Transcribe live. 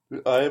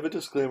I have a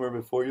disclaimer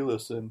before you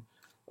listen.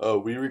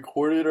 We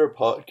recorded our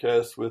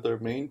podcast with our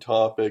main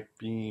topic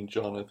being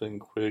Jonathan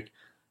Quick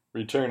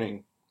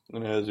returning.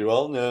 And as you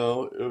all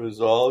know, it was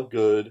all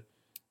good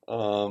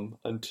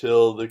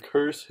until the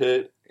curse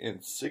hit,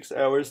 and 6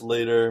 hours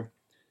later,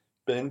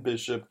 Ben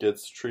Bishop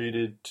gets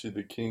traded to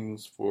the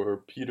Kings for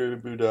Peter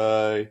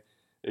Budaj,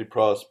 a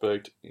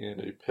prospect, and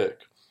a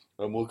pick.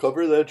 We'll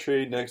cover that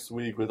trade next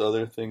week with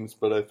other things,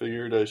 but I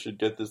figured I should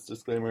get this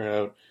disclaimer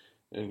out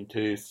in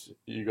case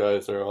you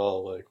guys are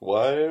all like,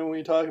 why don't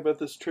we talk about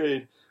this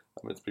trade?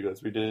 It's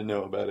because we didn't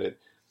know about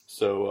it.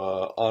 So,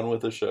 on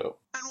with the show.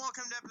 And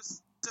welcome to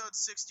episode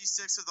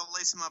 66 of the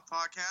Lace 'em Up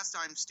podcast.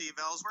 I'm Steve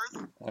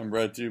Ellsworth. I'm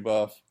Brett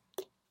Duboff.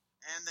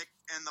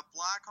 And the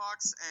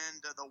Blackhawks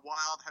and the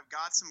Wild have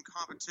got some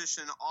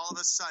competition all of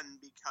a sudden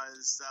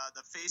because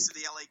the face of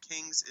the LA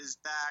Kings is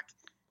back,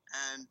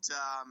 and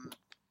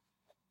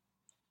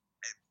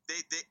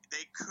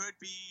they could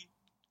be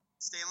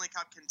Stanley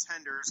Cup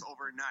contenders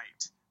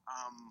overnight.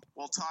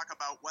 We'll talk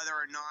about whether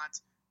or not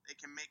they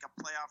can make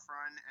a playoff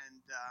run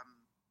and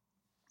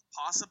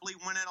possibly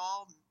win it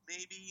all,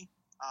 maybe.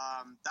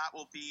 That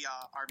will be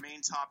our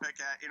main topic.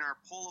 In our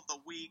poll of the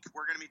week,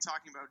 we're going to be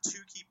talking about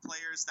two key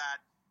players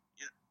that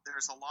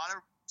there's a lot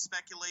of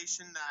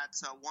speculation that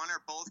one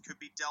or both could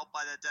be dealt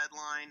by the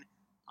deadline.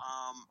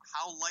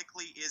 How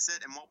likely is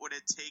it, and what would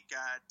it take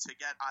to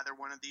get either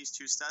one of these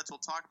two studs? We'll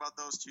talk about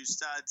those two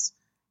studs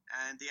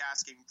and the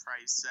asking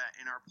price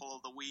in our poll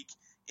of the week.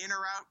 In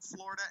or out,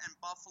 Florida and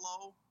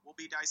Buffalo will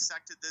be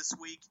dissected this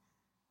week.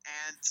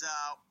 And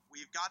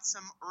we've got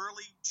some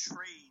early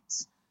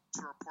trades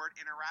to report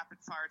in a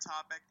rapid-fire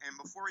topic. And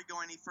before we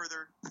go any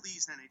further,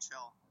 please,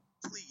 NHL,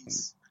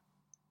 please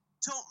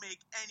don't make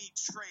any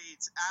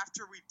trades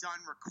after we've done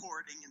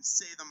recording and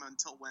save them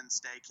until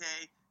Wednesday,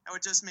 okay? That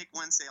would just make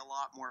Wednesday a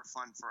lot more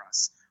fun for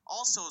us.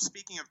 Also,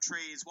 speaking of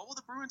trades, what will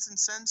the Bruins and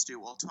Sens do?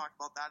 We'll talk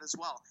about that as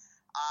well.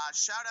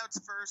 Shout-outs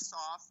first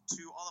off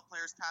to all the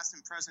players past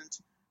and present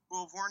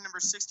who have worn number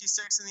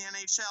 66 in the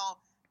NHL.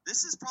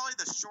 This is probably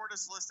the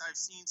shortest list I've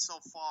seen so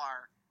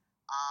far.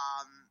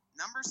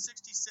 Number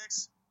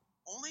 66,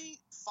 only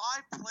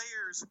 5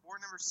 players wore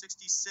number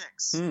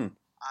 66.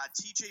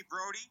 TJ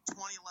Brody,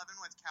 2011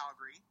 with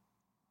Calgary.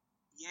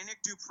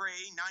 Yannick Dupre,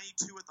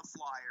 92 with the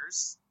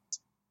Flyers.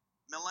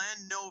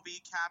 Milan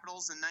Novi,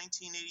 Capitals in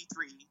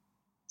 1983.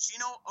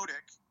 Gino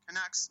Odick,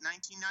 Canucks,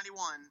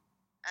 1991.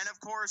 And,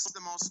 of course, the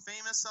most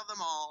famous of them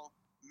all,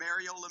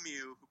 Mario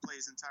Lemieux, who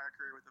plays his entire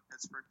career with the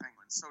Pittsburgh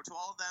Penguins. So to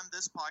all of them,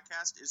 this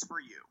podcast is for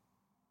you.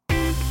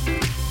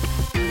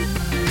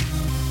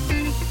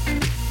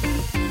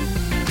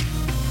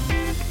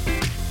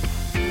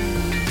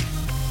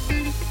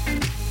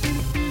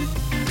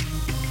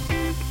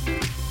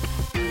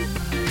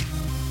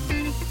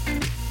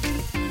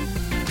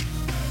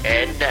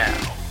 And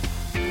now,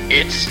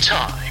 it's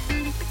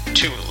time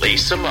to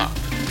lace 'em up.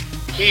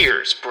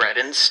 Here's Brett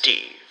and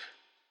Steve.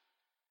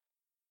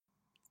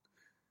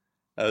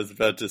 I was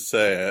about to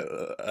say,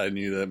 I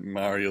knew that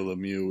Mario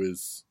Lemieux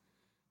is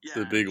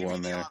the big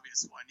one there. The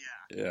obvious one,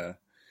 yeah.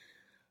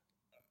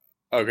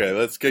 Yeah. Okay,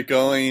 let's get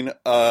going.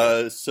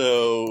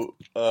 So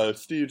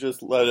Steve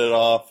just let it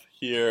off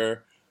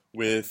here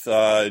with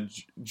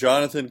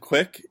Jonathan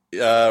Quick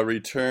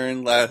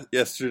returned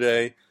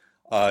yesterday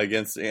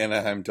against the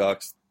Anaheim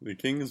Ducks. The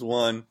Kings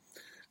won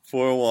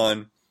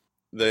 4-1.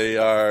 They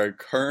are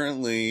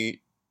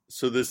currently,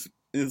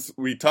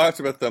 we talked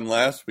about them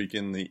last week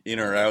in the in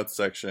or out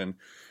section.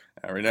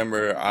 I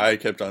remember I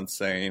kept on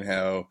saying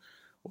how,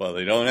 well,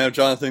 they don't have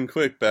Jonathan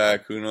Quick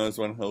back. Who knows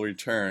when he'll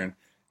return?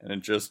 And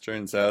it just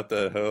turns out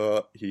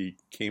that he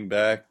came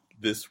back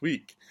this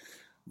week.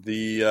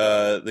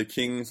 The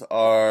Kings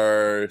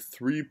are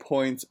 3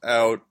 points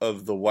out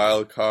of the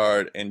wild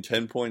card and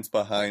 10 points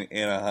behind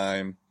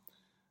Anaheim.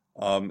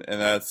 And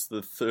that's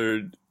the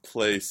third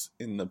place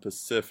in the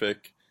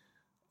Pacific.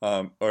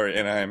 Or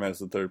Anaheim has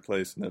the third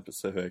place in the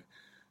Pacific.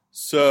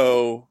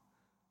 So,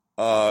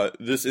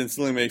 this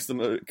instantly makes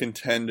them a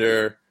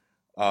contender.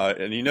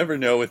 And you never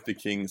know with the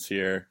Kings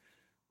here.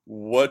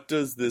 What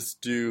does this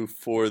do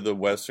for the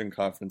Western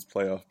Conference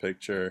playoff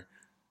picture?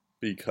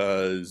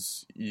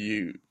 Because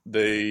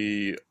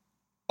they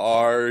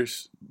are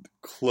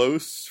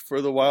close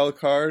for the wild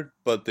card,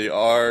 but they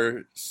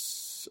are,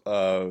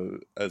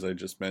 as I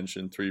just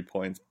mentioned, 3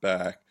 points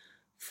back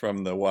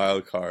from the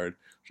wild card,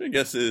 which I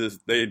guess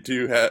they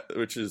do have,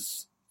 which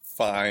is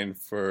fine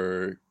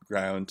for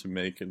ground to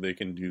make, and they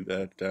can do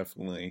that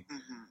definitely.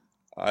 Mm-hmm.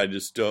 I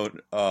just don't.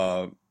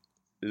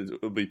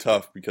 It'll be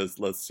tough because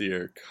let's see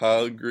here,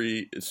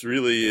 Calgary. It's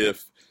really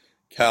if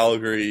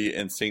Calgary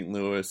and St.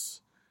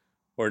 Louis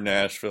or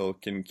Nashville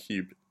can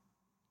keep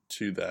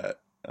to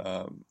that,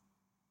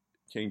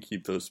 can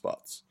keep those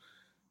spots.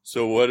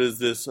 So what is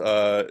this?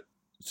 I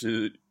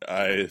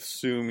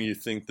assume you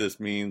think this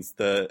means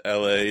that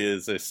LA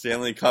is a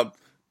Stanley Cup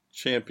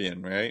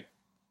champion, right?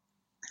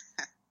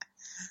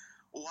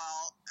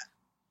 Well,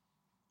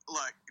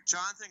 look,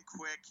 Jonathan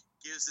Quick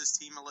gives this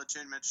team a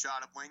legitimate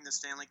shot of winning the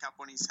Stanley Cup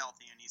when he's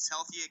healthy, and he's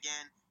healthy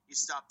again. He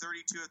stopped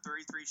 32 of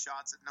 33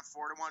 shots in a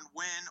 4-1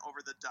 win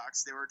over the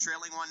Ducks. They were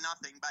trailing 1-0,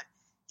 but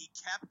he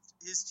kept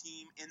his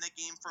team in the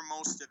game for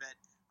most of it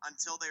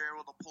until they were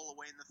able to pull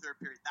away in the third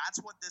period. That's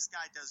what this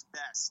guy does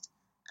best.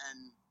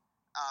 And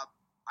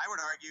I would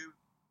argue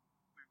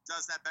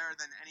does that better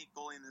than any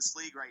goalie in this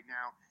league right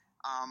now,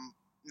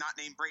 not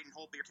named Brayden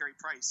Holtby or Carey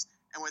Price.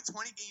 And with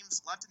 20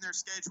 games left in their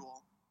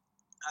schedule,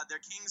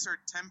 their Kings are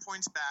 10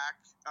 points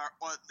back, or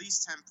at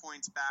least 10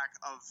 points back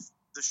of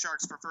the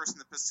Sharks for first in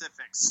the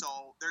Pacific. So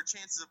their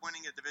chances of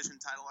winning a division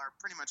title are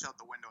pretty much out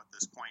the window at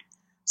this point.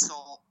 So,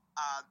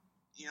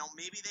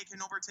 maybe they can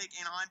overtake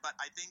Anaheim, but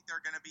I think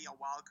they're going to be a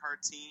wild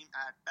card team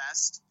at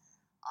best.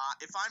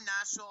 If I'm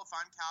Nashville, if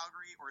I'm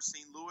Calgary or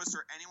St. Louis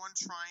or anyone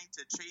trying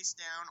to chase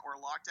down or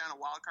lock down a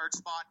wild card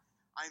spot,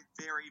 I'm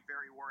very,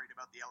 very worried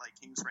about the LA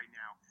Kings right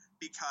now.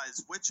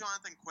 Because with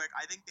Jonathan Quick,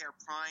 I think they're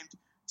primed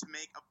to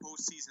make a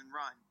postseason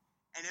run.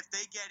 And if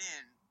they get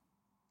in,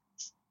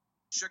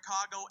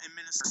 Chicago and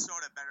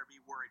Minnesota better be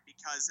worried.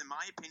 Because in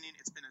my opinion,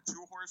 it's been a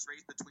two-horse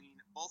race between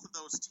both of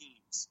those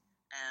teams.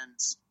 And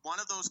one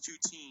of those two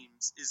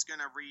teams is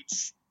going to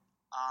reach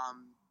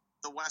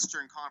the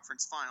Western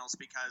Conference Finals,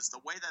 because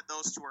the way that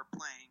those two are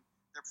playing,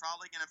 they're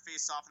probably going to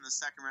face off in the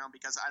second round,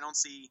 because I don't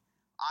see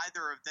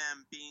either of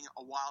them being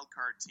a wild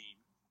card team.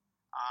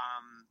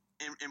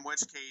 In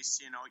which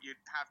case,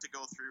 you'd have to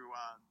go through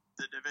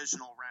the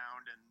divisional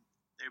round, and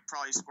they'd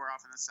probably score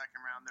off in the second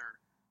round. They're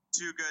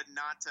too good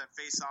not to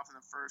face off in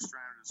the first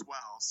round as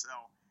well. So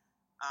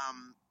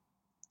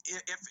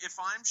if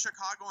I'm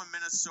Chicago and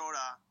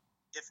Minnesota,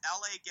 if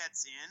LA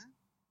gets in,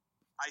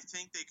 I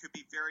think they could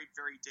be very,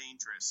 very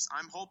dangerous.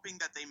 I'm hoping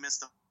that they miss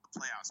the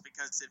playoffs,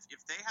 because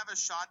if they have a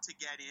shot to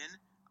get in,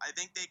 I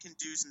think they can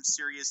do some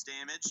serious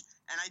damage.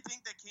 And I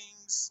think the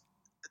Kings,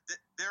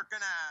 they're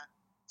going to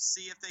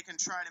see if they can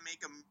try to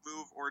make a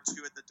move or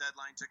two at the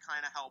deadline to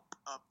kind of help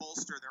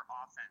bolster their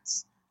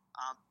offense,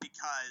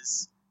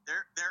 because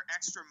they're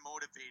extra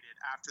motivated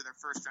after their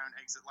first round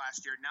exit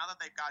last year. Now that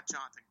they've got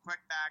Jonathan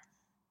Quick back,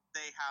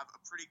 they have a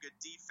pretty good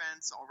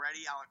defense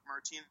already. Alec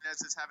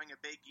Martinez is having a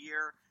big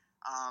year.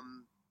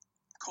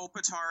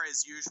 Kopitar,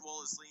 as usual,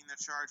 is leading the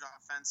charge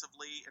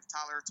offensively. If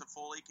Tyler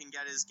Toffoli can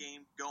get his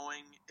game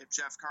going, if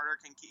Jeff Carter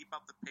can keep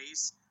up the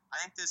pace, I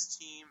think this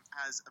team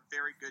has a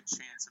very good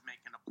chance of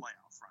making a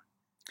playoff run.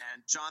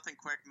 And Jonathan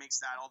Quick makes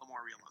that all the more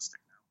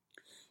realistic now.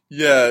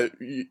 Yeah,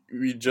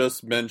 we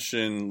just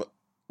mentioned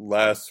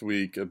last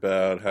week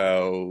about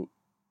how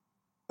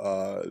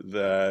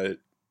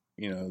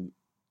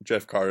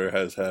Jeff Carter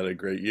has had a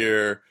great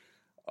year.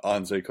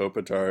 Anze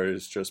Kopitar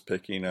is just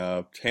picking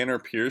up. Tanner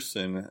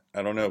Pearson,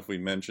 I don't know if we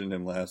mentioned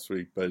him last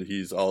week, but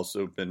he's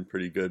also been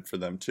pretty good for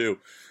them too.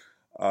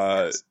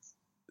 Yes.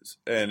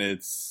 And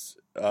it's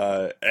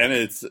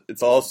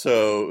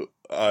also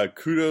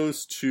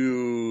kudos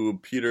to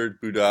Peter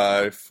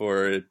Budaj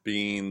for it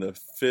being the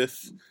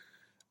fifth.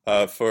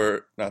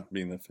 For not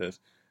being the fifth,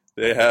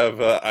 they have.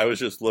 I was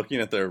just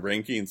looking at their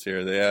rankings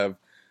here. They have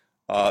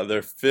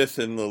they're fifth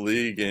in the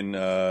league in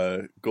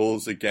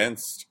goals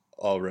against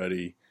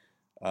already.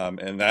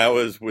 And that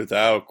was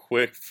without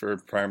Quick for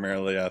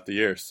primarily out the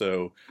year.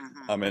 So,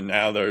 and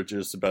now they're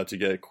just about to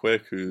get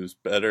Quick, who's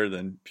better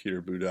than Peter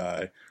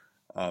Budaj.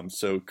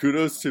 So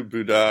kudos to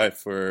Budaj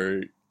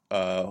for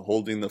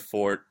holding the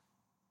fort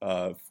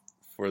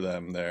for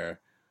them there.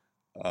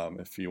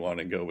 If you want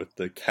to go with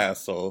the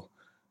castle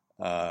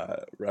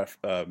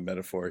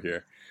metaphor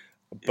here.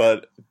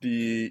 But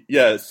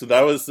so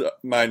that was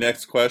my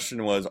next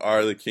question was,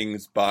 are the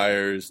Kings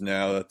buyers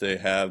now that they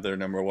have their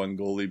number one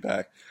goalie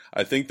back?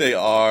 I think they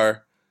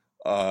are.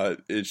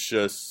 It's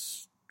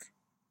just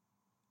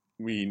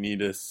we need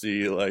to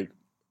see,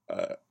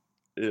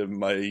 it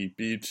might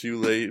be too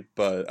late,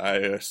 but I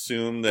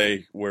assume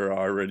they were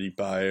already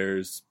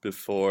buyers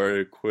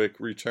before Quick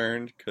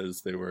returned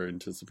because they were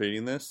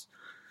anticipating this.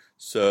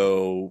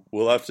 So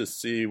we'll have to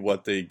see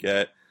what they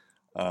get,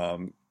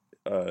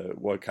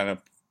 what kind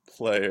of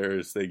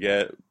players they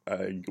get.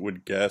 I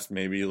would guess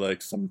maybe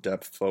some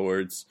depth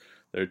forwards.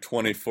 They're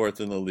 24th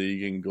in the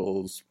league in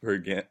goals per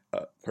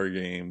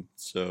game,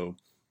 so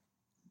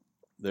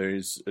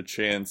there's a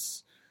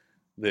chance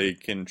they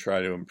can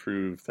try to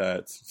improve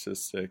that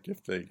statistic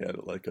if they get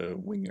a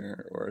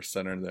winger or a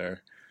center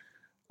there.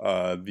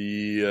 And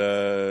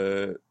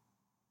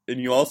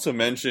you also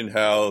mentioned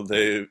how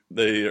they're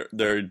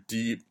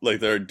deep,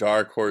 they're a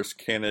dark horse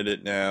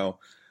candidate now.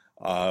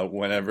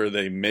 Whenever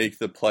they make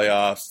the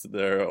playoffs,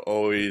 they're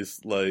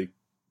always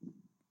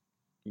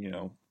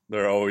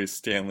they're always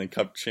Stanley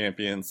Cup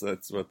champions.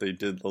 That's what they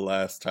did the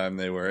last time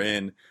they were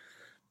in.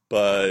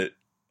 But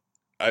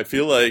I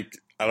feel I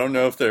don't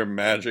know if their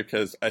magic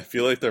I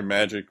feel like their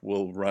magic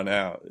will run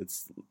out.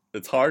 It's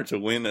hard to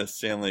win a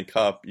Stanley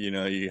Cup.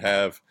 You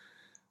have,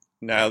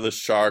 now the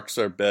Sharks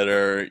are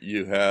better.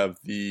 You have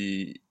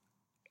they're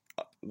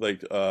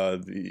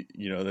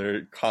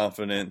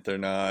confident they're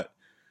not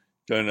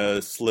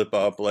gonna slip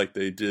up like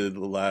they did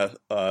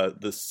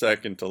the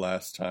second to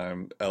last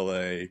time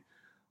LA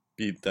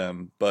beat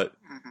them, but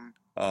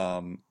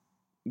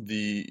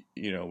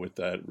with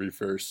that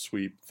reverse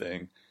sweep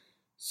thing.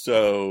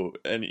 So,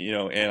 and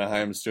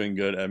Anaheim's doing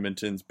good.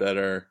 Edmonton's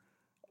better.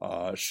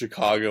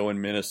 Chicago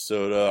and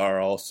Minnesota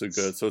are also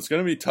good. So it's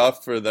going to be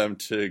tough for them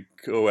to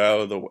go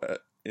out of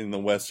in the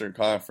Western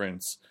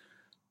Conference.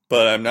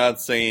 But I'm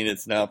not saying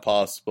it's not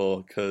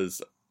possible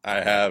because I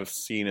have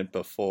seen it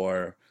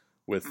before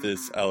with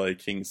this LA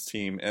Kings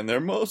team, and they're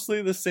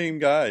mostly the same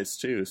guys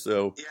too.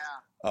 So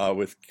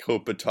with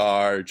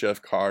Kopitar,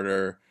 Jeff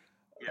Carter,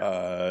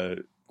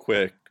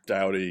 Quick,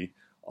 Doughty,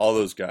 all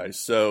those guys.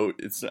 So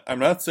I'm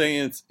not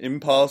saying it's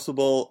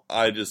impossible.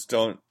 I just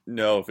don't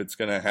know if it's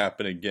going to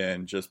happen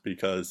again, just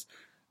because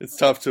it's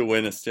tough to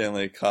win a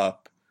Stanley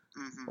Cup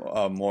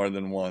more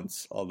than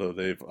once, although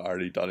they've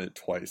already done it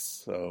twice.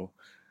 So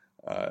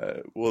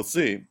we'll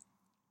see.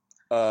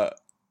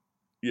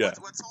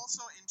 What's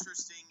also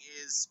interesting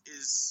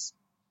is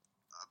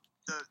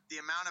the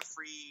amount of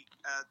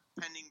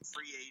pending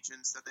free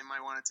agents that they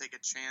might want to take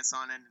a chance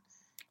on, and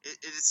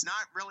it's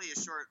not really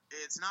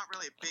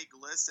a big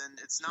list, and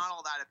it's not all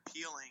that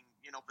appealing,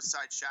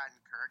 besides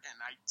Shattenkirk, and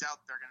I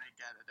doubt they're going to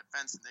get a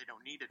defense, and they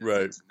don't need a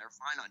defense, and they're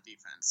fine on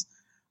defense.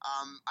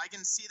 I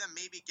can see them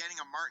maybe getting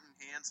a Martin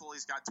Hansel.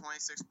 He's got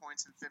 26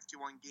 points in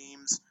 51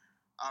 games.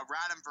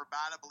 Radim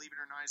Verbata, believe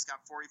it or not, he's got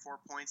 44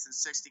 points in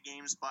 60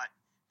 games, but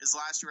his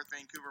last year with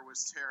Vancouver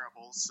was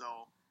terrible,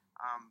 so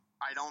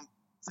I don't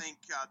think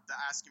the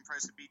asking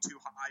price would be too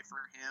high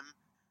for him.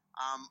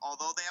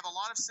 Although they have a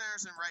lot of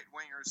centers and right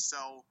wingers,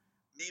 so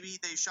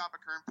maybe they shop a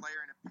current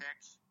player in a pick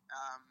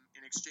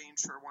in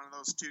exchange for one of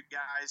those two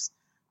guys.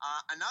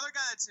 Another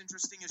guy that's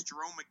interesting is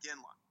Jerome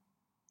McGinley.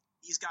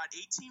 He's got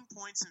 18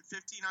 points in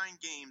 59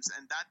 games,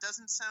 and that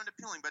doesn't sound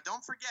appealing. But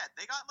don't forget,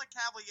 they got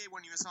LeCavalier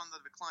when he was on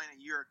the decline a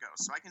year ago,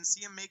 so I can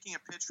see him making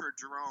a pitch for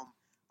Jerome.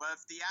 But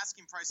if the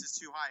asking price is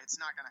too high, it's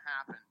not going to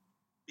happen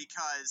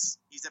because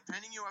he's a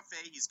pending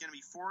UFA. He's going to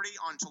be 40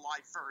 on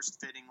July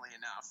 1st, fittingly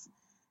enough.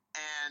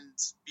 And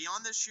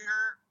beyond this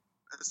year,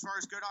 as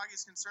far as good hockey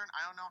is concerned,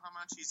 I don't know how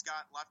much he's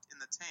got left in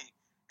the tank.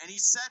 And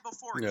he said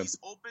before, he's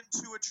open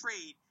to a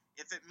trade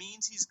if it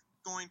means he's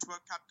going to a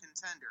cup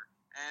contender.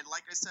 And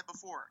like I said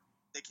before,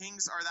 the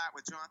Kings are that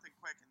with Jonathan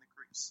Quick in the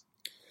crease.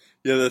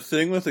 Yeah, the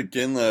thing with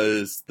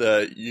Iginla is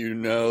that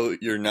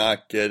you're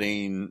not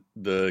getting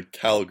the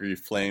Calgary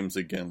Flames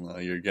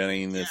Iginla. You're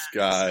getting this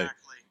guy.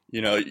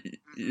 Exactly.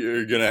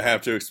 You're gonna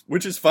have to,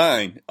 which is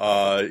fine.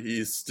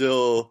 He's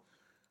still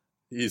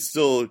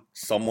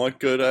somewhat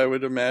good, I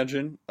would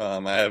imagine. I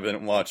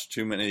haven't watched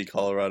too many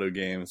Colorado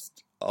games,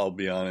 I'll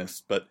be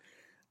honest, but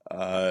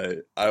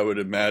I would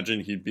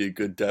imagine he'd be a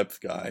good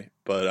depth guy.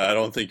 But I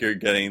don't think you're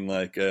getting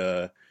like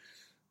a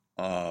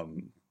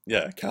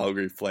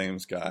Calgary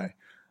Flames guy.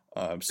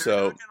 They're not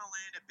going to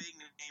land a big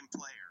name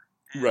player.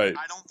 And right.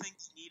 I don't think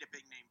you need a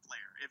big name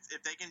player.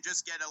 If they can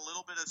just get a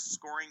little bit of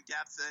scoring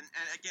depth, and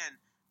again,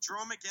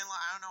 Jerome McGinley,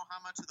 I don't know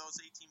how much of those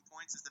 18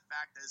 points is the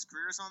fact that his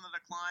career's on the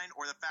decline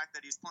or the fact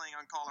that he's playing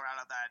on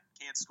Colorado that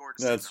can't score.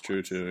 That's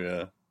true too,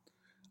 yeah.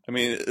 I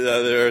mean,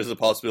 there is a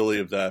possibility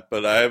of that,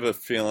 but I have a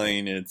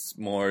feeling it's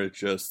more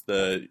just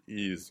that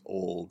he's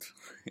old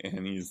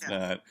and he's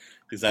not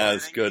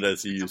as good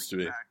as he used to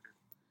be.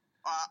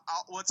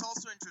 What's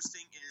also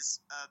interesting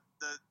is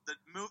the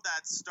move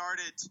that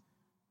started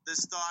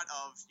this thought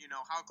of,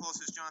 how close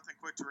is Jonathan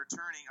Quick to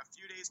returning. A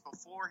few days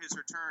before his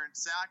return,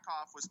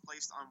 Zadkov was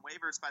placed on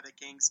waivers by the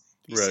Kings.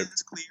 He's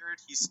since cleared.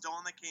 He's still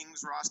on the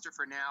Kings roster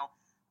for now.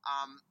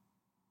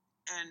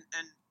 And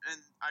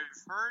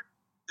I've heard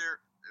there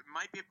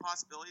might be a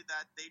possibility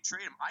that they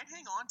trade him. I'd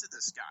hang on to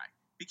this guy.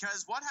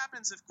 Because what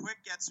happens if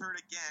Quick gets hurt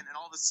again and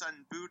all of a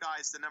sudden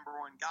Budaj is the number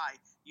one guy?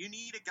 You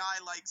need a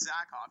guy like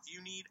Zadkov. You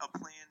need a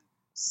plan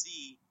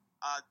C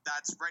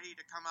that's ready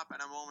to come up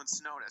at a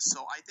moment's notice.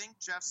 So I think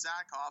Jeff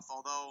Zadkov,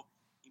 although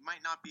he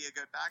might not be a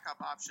good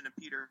backup option to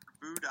Peter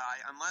Budaj,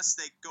 unless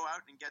they go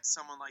out and get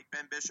someone like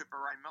Ben Bishop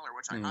or Ryan Miller,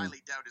 which I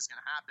highly doubt is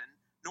going to happen,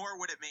 nor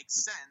would it make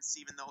sense,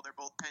 even though they're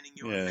both pending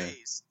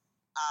UFAs.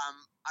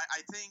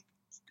 I think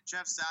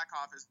Jeff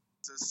Zadkov is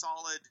a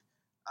solid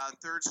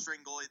third-string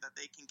goalie that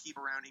they can keep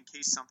around in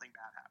case something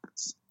bad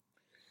happens.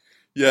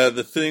 Yeah,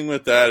 the thing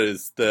with that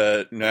is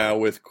that now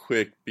with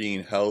Quick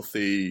being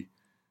healthy,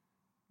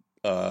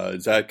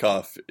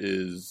 Zadkov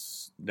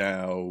is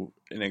now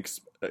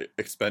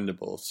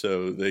expendable,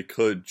 so they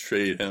could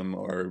trade him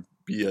or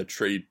be a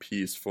trade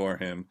piece for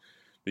him.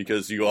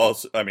 Because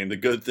the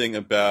good thing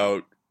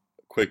about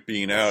Quick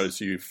being out is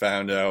you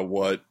found out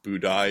what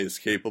Budaj is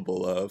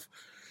capable of.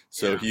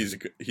 So he's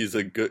going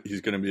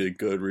to be a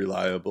good,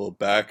 reliable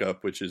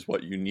backup, which is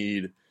what you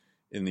need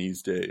in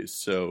these days.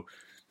 So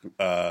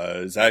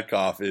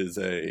Zadkov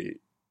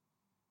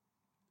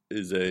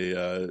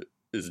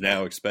is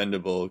now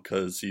expendable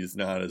because he's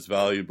not as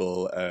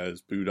valuable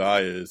as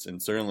Budaj is,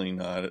 and certainly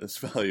not as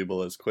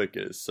valuable as Quick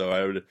is. So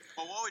I would.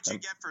 Well, what would you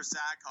get for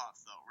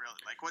Zadkov, though?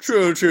 Really, like what's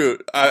true.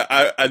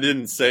 I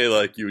didn't say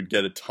like you would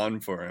get a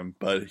ton for him,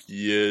 but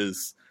he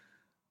is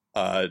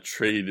a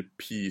trade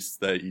piece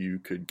that you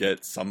could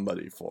get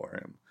somebody for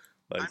him.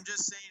 I'm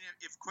just saying,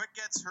 if Quick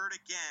gets hurt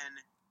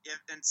again,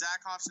 and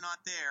Zadkov's not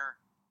there,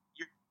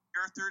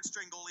 Your third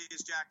string goalie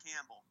is Jack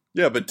Campbell.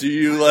 Yeah, but do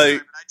you Sorry,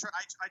 but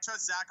I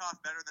trust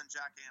Zakhoff better than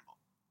Jack Campbell.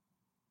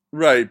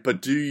 Right,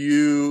 but do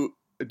you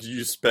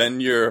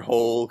spend your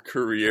whole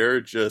career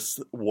just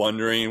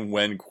wondering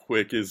when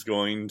Quick is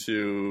going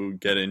to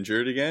get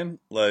injured again?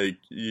 Like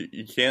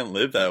you can't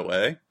live that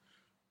way.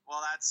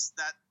 Well, that's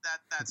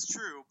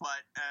true,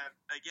 but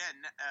again,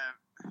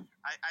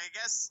 I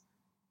guess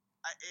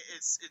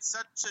it's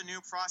such a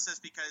new process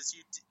because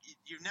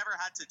you've never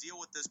had to deal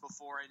with this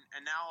before,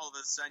 and now all of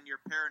a sudden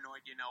you're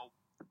paranoid.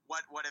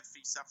 What if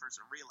he suffers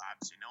a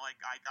relapse? Like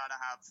I gotta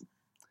have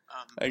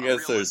I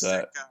guess there's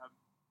that.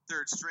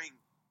 Third string,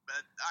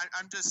 but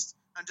I'm just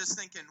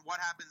thinking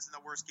what happens in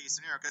the worst case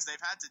scenario because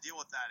they've had to deal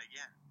with that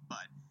again.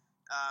 But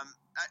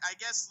I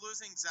guess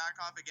losing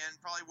Zakhoff again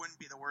probably wouldn't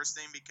be the worst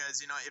thing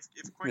because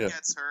if Quick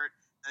gets hurt,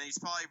 then he's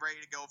probably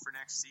ready to go for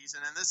next season,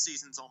 and this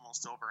season's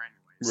almost over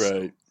anyway.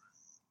 Right. So.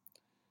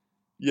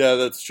 Yeah,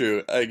 that's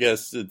true. I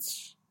guess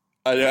it's.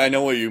 I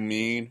know what you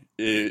mean.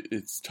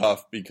 It's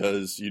tough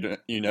because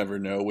you never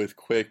know with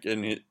Quick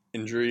and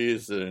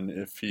injuries and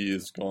if he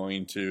is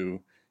going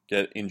to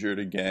get injured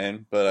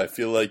again, but I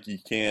feel like you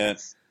can't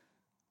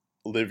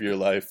live your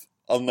life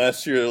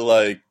unless you're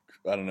like,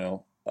 I don't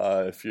know,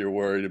 if you're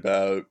worried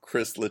about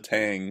Chris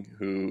Letang,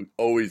 who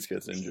always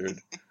gets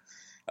injured,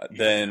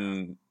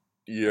 then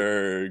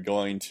you're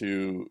going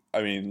to,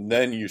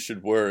 then you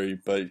should worry,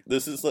 but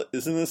isn't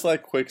this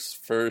like Quick's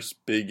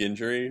first big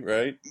injury,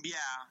 right? Yeah.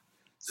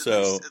 So,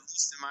 at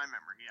least in my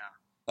memory,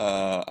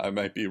 yeah. I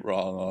might be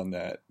wrong on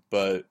that.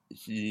 But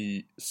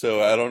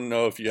so I don't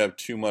know if you have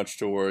too much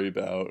to worry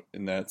about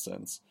in that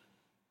sense.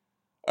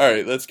 All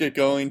right, let's get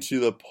going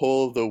to the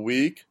poll of the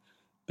week.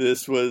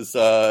 This was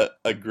a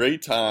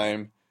great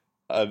time.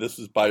 This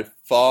was by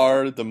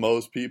far the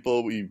most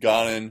people we've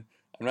gotten.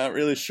 I'm not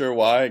really sure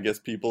why. I guess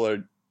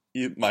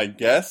my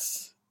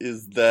guess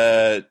is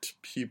that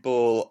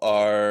people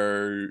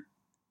are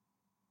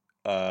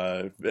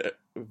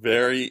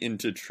very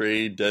into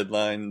trade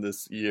deadline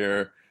this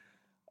year.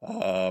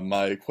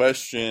 My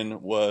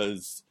question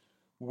was,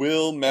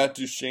 will Matt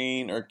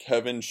Duchene or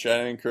Kevin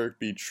Shattenkirk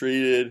be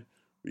traded?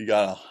 We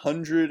got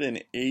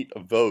 108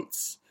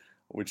 votes,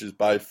 which is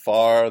by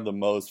far the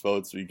most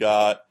votes we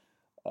got.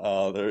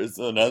 There's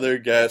another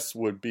guess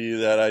would be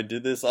that I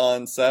did this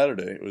on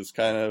Saturday. It was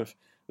kind of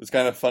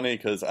funny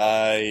because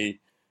I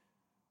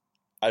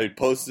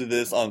posted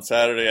this on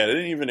Saturday. I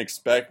didn't even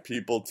expect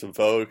people to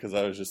vote because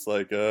I was just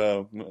like,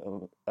 I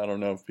don't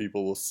know if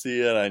people will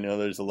see it. I know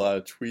there's a lot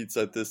of tweets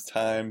at this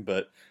time,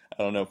 but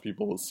I don't know if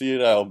people will see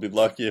it. I'll be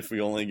lucky if we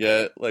only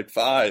get like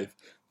 5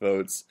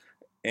 votes.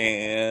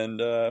 And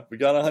we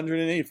got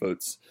 108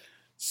 votes.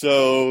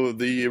 So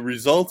the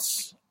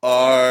results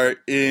are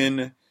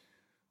in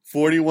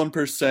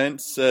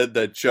 41% said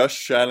that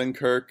Josh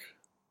Shattenkirk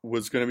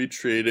was going to be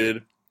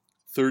traded.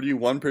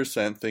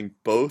 31% think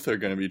both are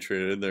going to be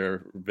traded.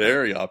 They're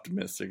very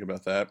optimistic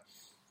about that.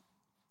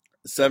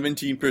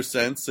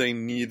 17% say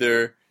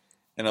neither,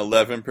 and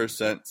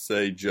 11%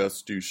 say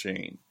just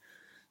Duchene.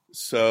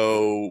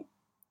 So,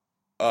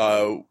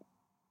 I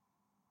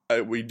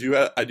do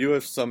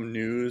have some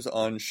news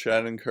on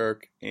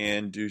Shattenkirk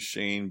and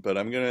Duchene, but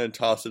I'm going to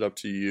toss it up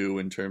to you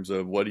in terms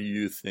of what do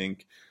you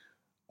think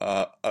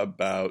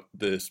about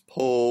this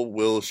poll?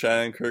 Will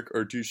Shattenkirk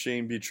or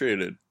Duchene be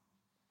traded?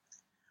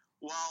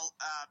 Well,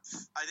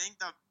 I think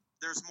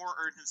there's more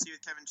urgency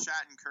with Kevin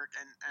Shattenkirk,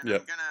 and yep.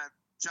 I'm gonna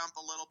jump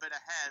a little bit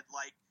ahead.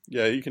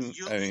 You can.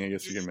 I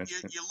guess you can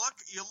mention it. You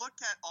look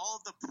at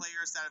all of the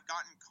players that have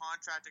gotten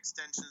contract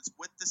extensions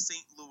with the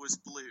St. Louis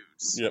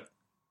Blues. Yep.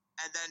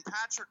 And then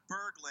Patrick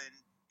Berglund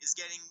is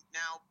getting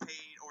now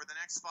paid over the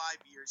next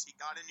 5 years. He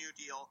got a new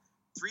deal,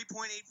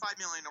 $3.85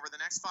 million over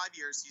the next 5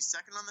 years. He's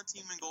second on the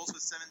team in goals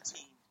with 17.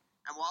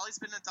 And while he's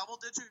been a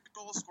double-digit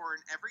goal scorer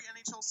in every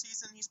NHL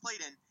season he's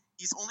played in,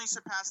 he's only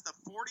surpassed the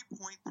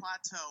 40-point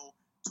plateau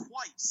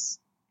twice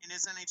in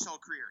his NHL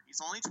career.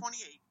 He's only 28,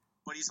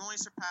 but he's only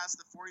surpassed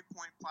the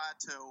 40-point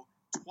plateau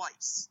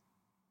twice.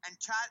 And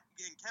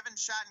Kevin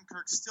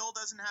Shattenkirk still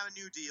doesn't have a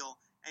new deal,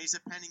 and he's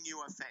a pending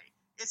UFA.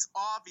 It's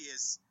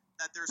obvious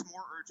that there's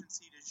more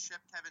urgency to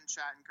ship Kevin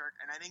Shattenkirk,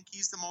 and I think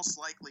he's the most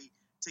likely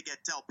to get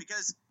dealt.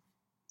 Because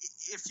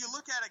if you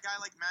look at a guy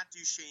like Matt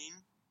Duchene,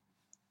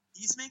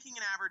 he's making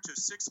an average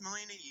of $6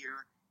 million a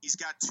year. He's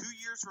got 2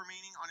 years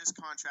remaining on his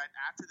contract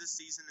after the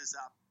season is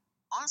up.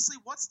 Honestly,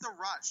 what's the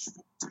rush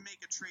to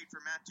make a trade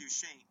for Matt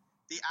Duchene?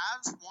 The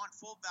Avs want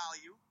full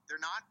value. They're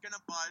not going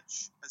to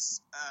budge a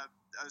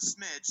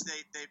smidge.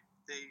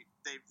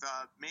 They've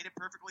made it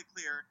perfectly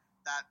clear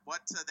that what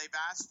they've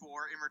asked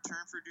for in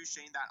return for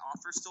Duchene, that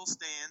offer still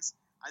stands.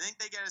 I think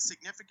they get a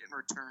significant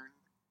return.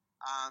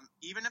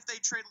 Even if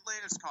they trade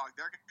Landeskog,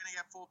 they're going to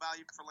get full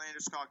value for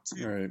Landeskog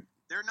too. Right.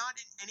 They're not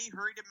in any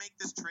hurry to make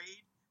this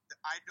trade.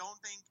 I don't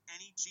think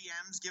any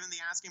GMs, given the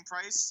asking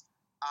price,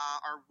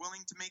 are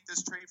willing to make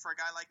this trade for a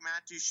guy like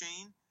Matt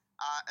Duchene,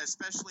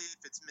 especially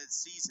if it's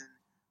mid-season.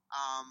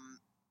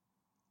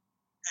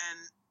 And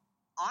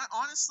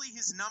honestly,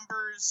 his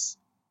numbers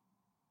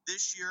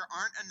this year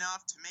aren't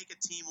enough to make a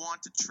team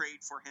want to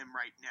trade for him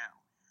right now.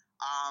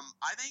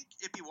 I think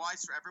it'd be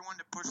wise for everyone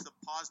to push the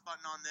pause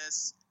button on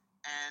this,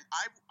 and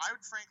I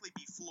would frankly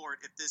be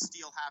floored if this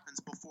deal happens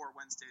before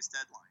Wednesday's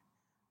deadline.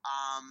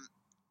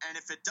 And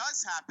if it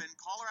does happen,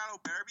 Colorado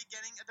better be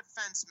getting a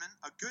defenseman,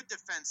 a good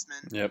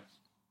defenseman. Yep.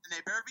 And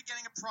they better be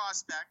getting a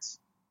prospect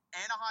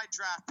and a high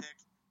draft pick,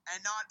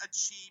 and not a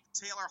cheap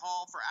Taylor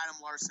Hall for Adam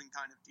Larson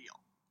kind of deal.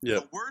 Yep.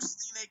 The worst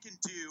thing they can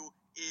do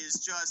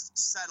is just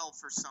settle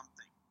for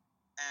something.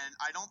 And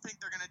I don't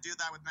think they're going to do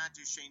that with Matt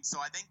Duchene,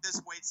 so I think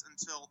this waits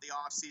until the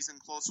offseason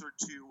closer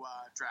to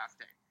draft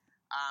day.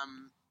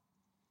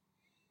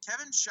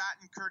 Kevin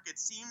Shattenkirk, it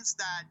seems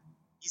that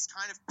he's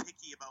kind of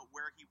picky about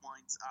where he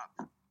winds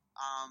up.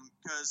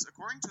 Because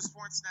according to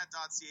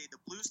Sportsnet.ca, the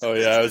Blues... Oh,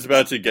 yeah, I was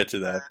about to get to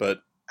that,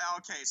 but...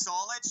 Okay, so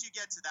I'll let you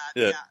get to that.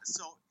 Yeah.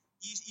 So,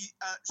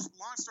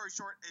 long story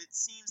short, it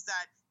seems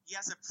that he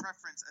has a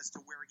preference as to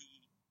where he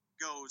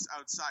goes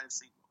outside of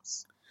St.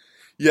 Louis.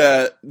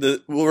 Yeah,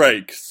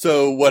 right.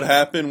 So what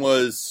happened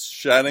was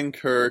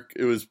Shattenkirk,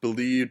 it was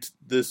believed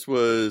this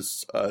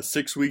was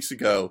 6 weeks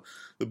ago.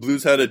 The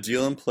Blues had a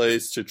deal in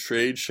place to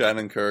trade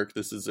Shattenkirk.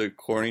 This is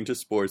according to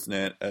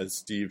Sportsnet, as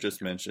Steve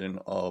just mentioned.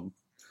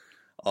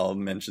 I'll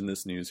mention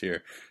this news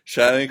here.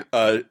 They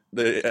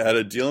had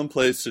a deal in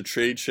place to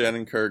trade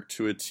Shattenkirk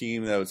to a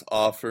team that was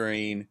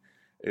offering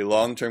a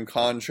long-term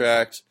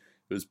contract.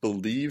 It was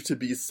believed to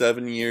be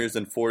 7 years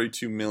and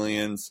 $42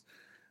 million.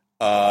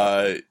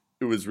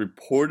 It was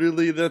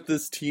reportedly that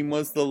this team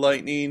was the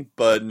Lightning,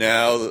 but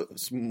now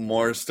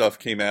more stuff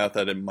came out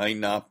that it might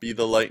not be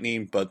the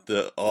Lightning, but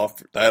that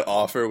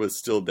offer was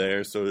still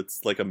there, so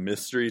it's like a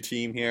mystery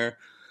team here.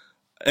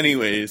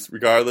 Anyways,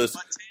 regardless...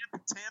 But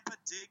Tampa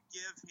did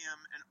give him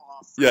an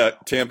offer. Yeah,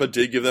 Tampa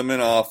did give them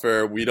an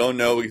offer. We don't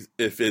know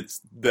if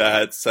it's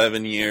that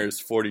 7 years,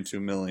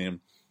 $42 million.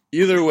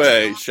 Either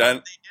way, they did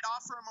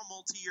offer him a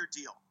multi-year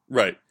deal.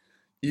 Right.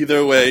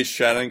 Either way,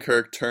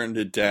 Shattenkirk turned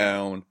it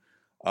down.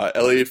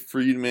 Elliot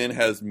Friedman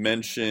has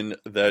mentioned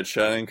that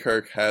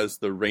Shattenkirk has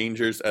the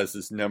Rangers as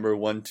his number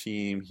one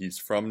team. He's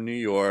from New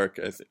York,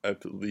 I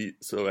believe.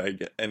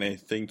 I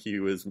think he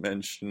was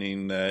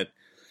mentioning that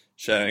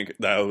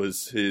that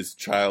was his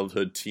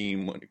childhood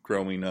team when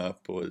growing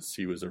up.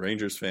 He was a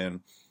Rangers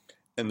fan,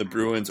 and the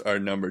Bruins are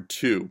number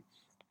 2.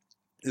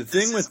 The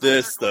thing with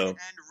this, though, and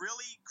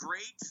really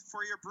great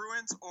for your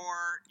Bruins,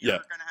 or you're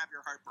going to have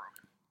your heart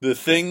broken. The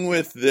thing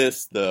with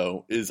this,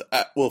 though, is,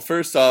 well,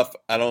 first off,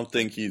 I don't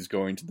think he's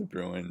going to the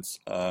Bruins.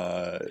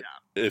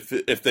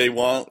 If they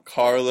want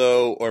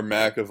Carlo or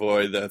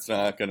McAvoy, that's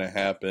not going to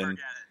happen.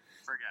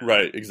 Forget it.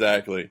 Right,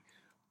 exactly.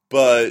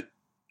 But,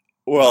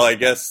 well, I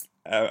guess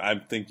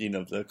I'm thinking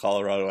of the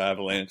Colorado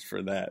Avalanche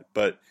for that.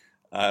 But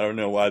I don't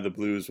know why the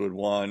Blues would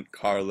want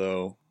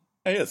Carlo.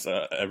 I guess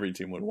every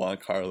team would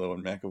want Carlo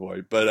and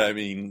McAvoy. But, I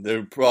mean,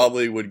 they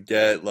probably would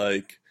get,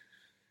 like,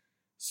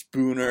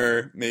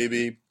 Spooner,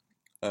 maybe.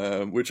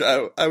 Which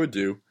I would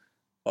do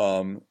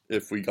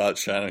if we got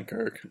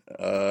Shattenkirk.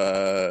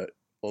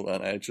 Hold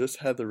on, I just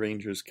had the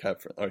Rangers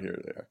cap. Oh, here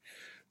they are.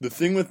 The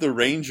thing with the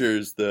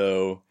Rangers,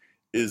 though,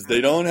 is they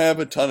don't have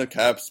a ton of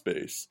cap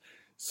space.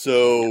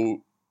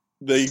 So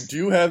they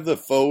do have the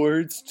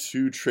forwards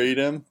to trade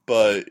him,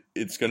 but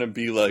it's going to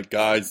be like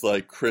guys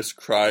like Chris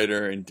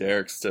Kreider and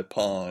Derek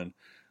Stepan,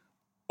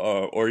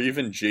 or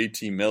even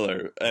JT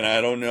Miller. And I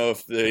don't know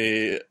if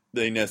they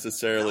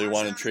necessarily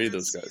want to trade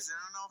those guys.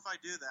 I don't know if I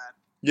do that.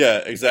 Yeah,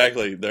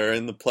 exactly. They're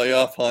in the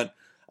playoff hunt.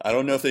 I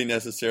don't know if they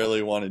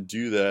necessarily want to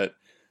do that.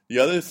 The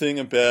other thing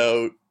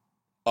about,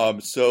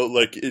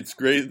 it's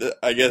great that,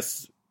 I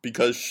guess,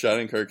 because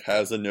Shattenkirk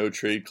has a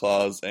no-trade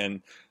clause,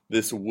 and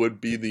this would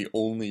be the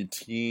only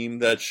team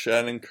that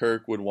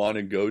Shattenkirk would want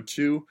to go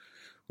to,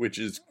 which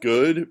is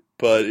good,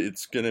 but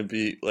it's going to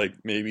be, like,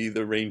 maybe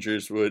the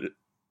Rangers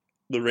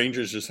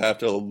just have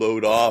to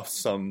load off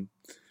some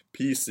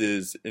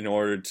pieces in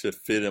order to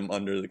fit him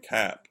under the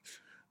cap.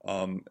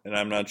 And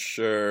I'm not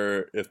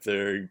sure if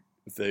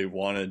they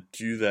want to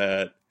do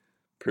that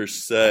per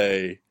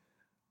se,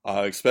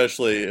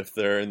 especially if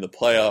they're in the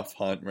playoff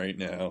hunt right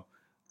now.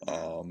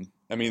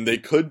 I mean, they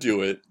could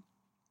do it.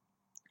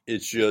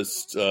 It's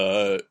just,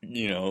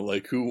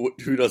 like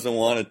who doesn't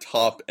want a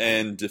top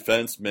end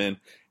defenseman,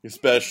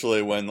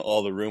 especially when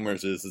all the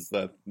rumors is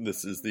that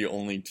this is the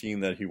only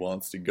team that he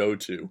wants to go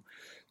to.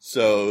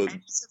 So,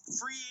 and he's a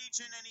free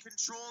agent, and he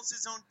controls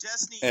his own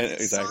destiny.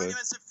 Exactly. Sign him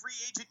as a free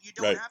agent. You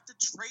don't have to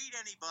trade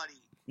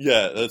anybody.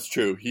 Yeah, that's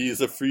true. He's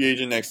a free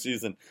agent next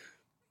season,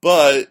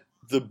 but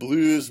the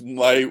Blues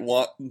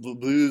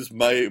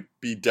might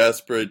be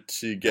desperate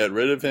to get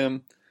rid of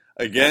him.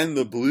 Again,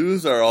 the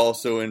Blues are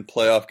also in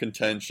playoff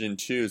contention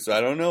too, so I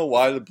don't know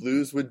why the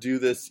Blues would do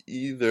this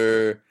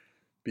either.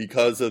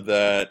 Because of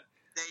that.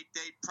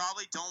 They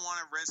probably don't want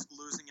to risk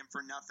losing him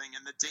for nothing,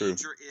 and the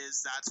danger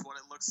is that's what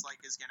it looks like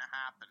is going to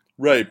happen.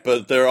 Right,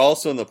 but they're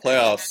also in the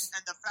playoffs.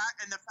 And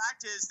the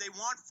fact is, they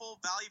want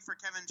full value for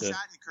Kevin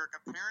Shattenkirk.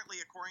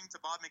 Apparently, according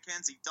to Bob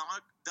McKenzie,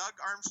 Doug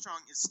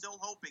Armstrong is still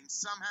hoping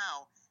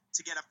somehow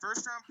to get a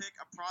first-round pick,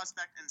 a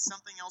prospect, and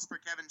something else for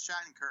Kevin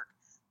Shattenkirk.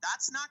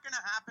 That's not going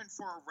to happen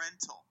for a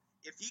rental.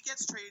 if he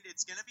gets traded,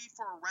 it's going to be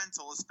for a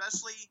rental,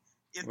 especially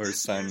if Or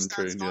this sign news and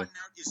that's trade, gotten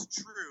out is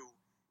true.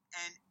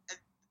 And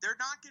they're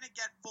not going to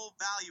get full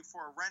value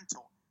for a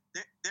rental.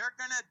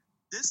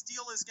 This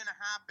deal is going to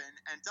happen,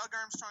 and Doug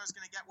Armstrong is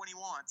going to get what he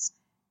wants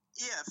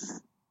if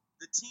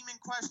the team in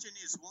question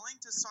is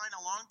willing to sign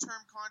a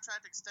long-term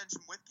contract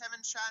extension with Kevin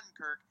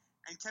Shattenkirk,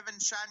 and Kevin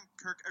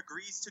Shattenkirk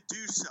agrees to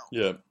do so.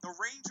 Yeah. The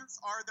Rangers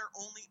are their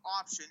only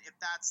option if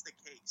that's the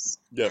case.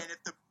 Yep. And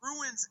if the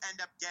Bruins end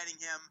up getting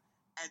him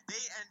and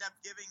they end up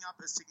giving up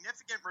a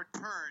significant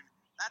return,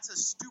 that's a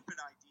stupid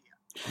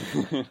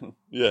idea.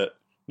 Yeah.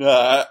 No,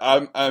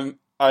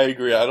 I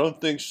agree. I don't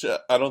think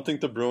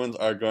the Bruins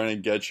are going to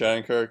get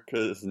Shattenkirk,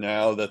 because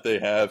now that they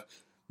have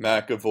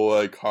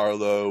McAvoy,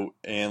 Carlo,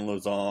 and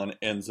Lauzon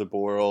and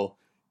Zaboral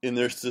in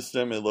their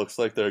system, it looks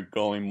like they're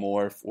going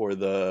more for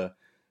the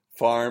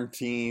farm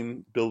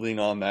team, building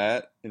on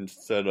that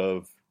instead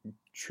of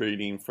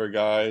trading for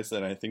guys,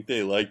 and I think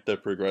they like the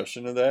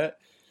progression of that.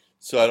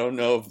 So I don't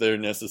know if they're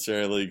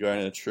necessarily going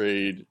to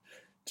trade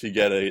to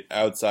get an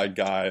outside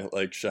guy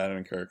like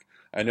Shattenkirk.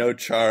 I know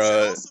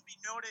Chara. It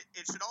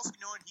should also be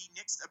noted he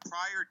nixed a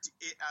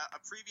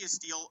previous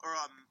deal, or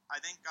I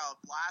think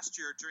last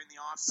year during the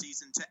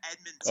offseason to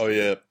Edmonton. Oh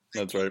yeah,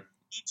 that's right.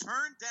 He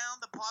turned down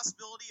the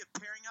possibility of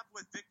pairing up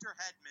with Victor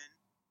Hedman.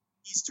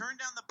 He's turned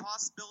down the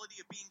possibility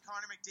of being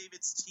Connor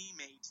McDavid's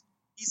teammate.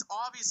 He's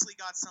obviously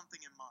got something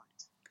in mind.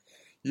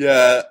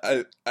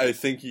 Yeah, I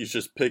think he's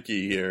just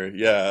picky here.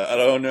 Yeah, I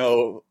don't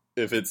know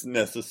if it's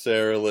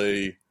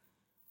necessarily,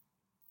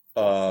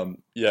 a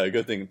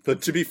good thing.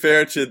 But to be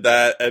fair to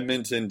that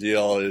Edmonton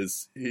deal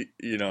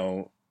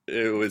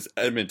it was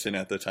Edmonton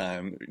at the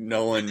time.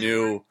 No one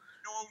knew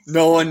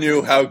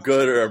how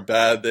good or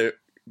bad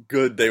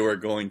they were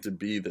going to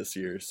be this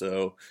year.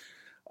 So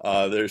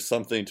there's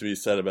something to be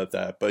said about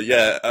that. But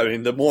yeah, I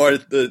mean, the more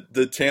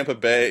the Tampa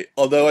Bay,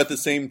 although at the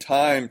same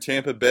time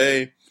Tampa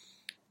Bay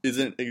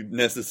isn't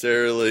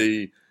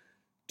necessarily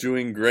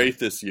doing great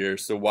this year,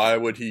 so why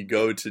would he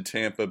go to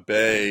Tampa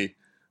Bay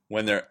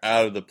when they're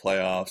out of the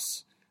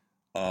playoffs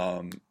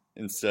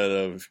instead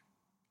of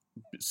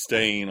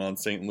staying on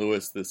St.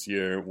 Louis this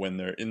year when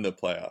they're in the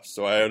playoffs?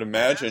 So I would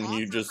imagine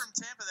he just... From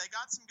Tampa, they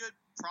got some good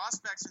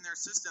prospects in their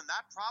system.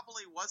 That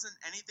probably wasn't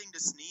anything to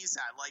sneeze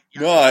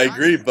at. No, I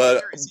agree,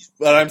 but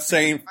I'm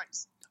saying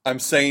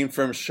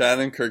from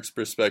Shattenkirk's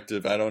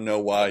perspective, I don't know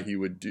why he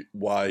would do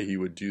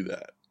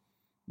that.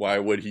 Why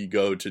would he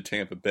go to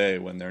Tampa Bay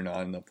when they're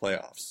not in the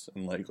playoffs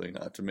and likely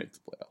not to make the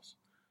playoffs?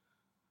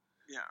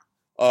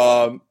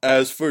 Yeah.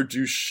 As for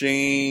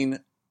Duchesne,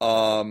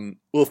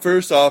 well,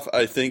 first off,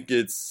 I think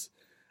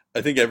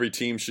every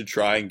team should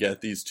try and get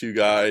these two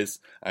guys.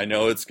 I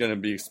know it's going to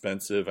be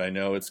expensive. I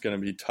know it's going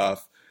to be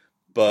tough,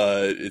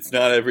 but it's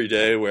not every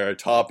day where a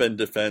top-end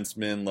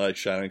defenseman like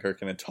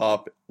Shattenkirk and a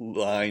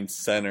top-line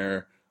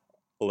center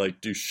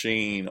like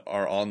Duchesne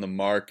are on the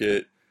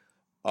market.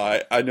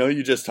 I know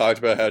you just talked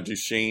about how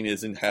Duchesne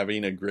isn't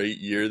having a great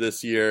year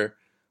this year,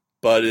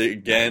 but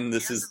again, He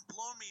hasn't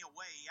blown me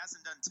away. He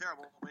hasn't done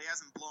terrible, but he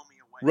hasn't blown me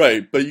away.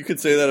 Right, but you could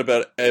say that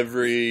about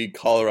every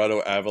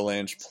Colorado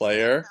Avalanche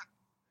player.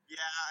 Yeah,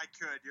 I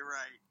could. You're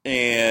right.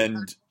 And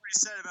that's what you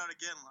said about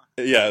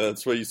Iginla. Yeah,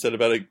 that's what you said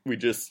about it. We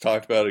just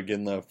talked about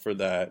Iginla for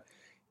that.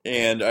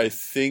 And I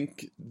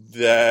think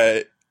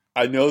that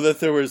I know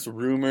that there was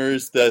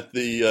rumors that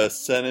the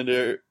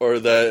Senator or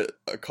that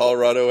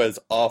Colorado has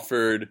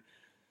offered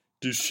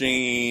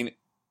Duchesne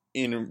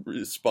in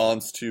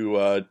response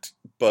to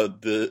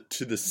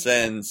the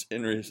Sens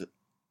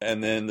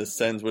and then the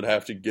Sens would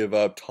have to give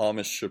up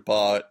Thomas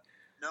Chabot.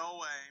 No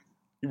way.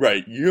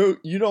 Right, you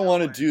don't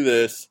want to do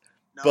this,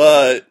 no but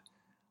way.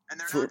 And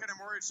they're not going to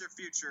mortgage their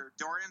future.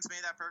 Dorian's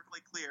made that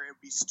perfectly clear. It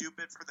would be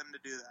stupid for them to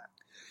do that.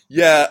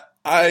 Yeah,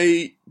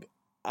 I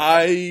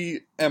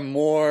am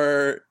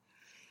more.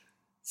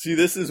 See,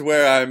 this is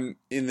where I'm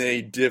in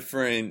a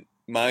different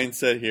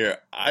mindset here.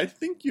 I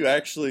think you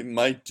actually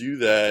might do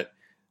that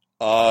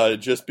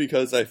just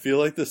because I feel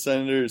like the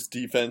Senators'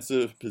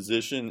 defensive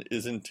position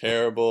isn't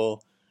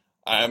terrible.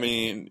 I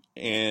mean,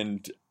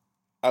 and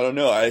I don't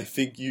know. I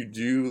think you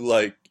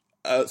do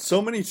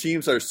so many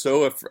teams are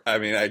I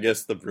mean, I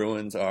guess the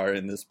Bruins are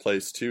in this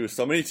place too.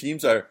 So many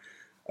teams are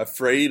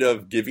afraid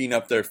of giving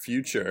up their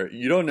future.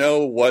 You don't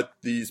know what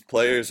these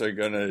players are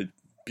going to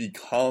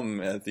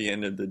become at the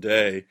end of the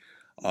day.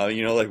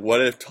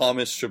 What if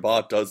Thomas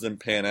Chabot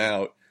doesn't pan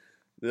out?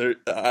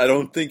 I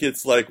don't think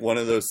it's like one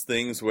of those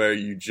things where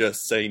you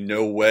just say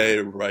no way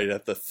right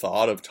at the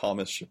thought of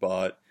Thomas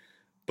Chabot,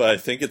 but I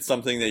think it's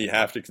something that you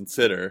have to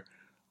consider,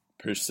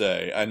 per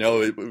se. I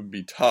know it would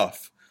be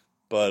tough,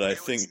 but I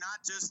think... It's not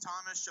just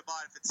Thomas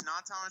Chabot. If it's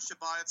not Thomas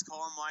Chabot, it's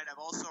Colin White. I've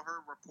also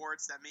heard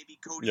reports that maybe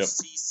Cody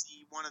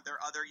Ceci, one of their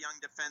other young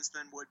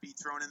defensemen, would be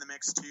thrown in the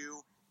mix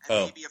too,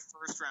 and maybe a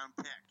first-round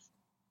pick.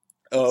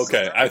 Oh,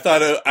 okay. I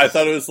thought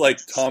it was like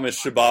Thomas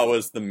Chabot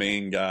was the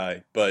main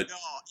guy, but no.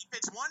 If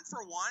it's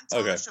 1-for-1,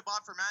 Thomas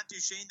Chabot for Matt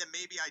Duchesne, then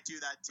maybe I do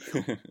that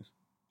deal.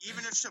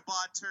 Even if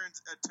Chabot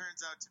turns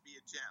out to be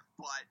a gem,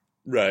 but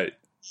right,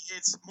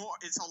 it's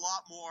a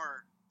lot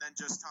more than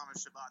just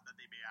Thomas Chabot that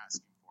they'd be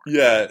asking for.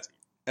 Yeah,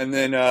 and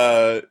then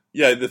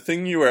the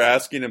thing you were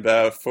asking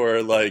about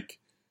for like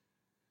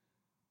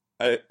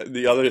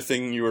the other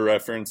thing you were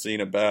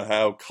referencing about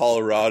how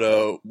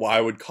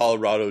why would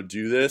Colorado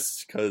do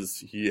this? Because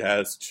he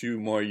has 2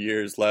 more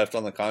years left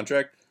on the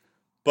contract.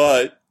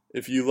 But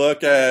if you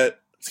look at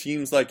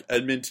teams like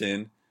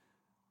Edmonton,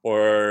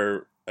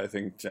 or I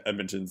think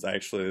Edmonton's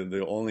actually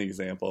the only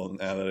example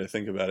now that I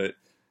think about it,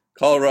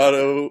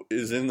 Colorado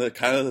is in the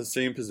kind of the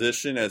same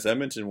position as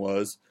Edmonton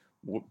was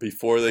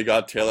before they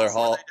got Taylor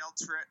Hall.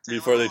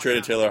 Before they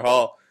traded Taylor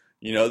Hall,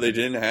 they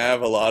didn't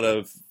have a lot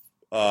of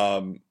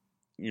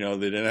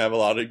they didn't have a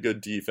lot of good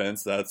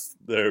defense. That's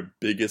their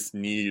biggest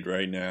need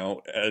right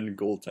now, and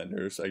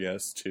goaltenders, I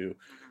guess, too.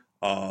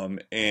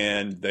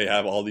 And they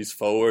have all these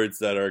forwards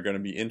that are going to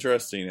be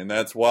interesting, and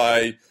that's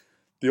why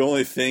the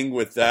only thing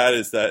with that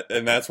is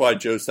and that's why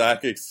Joe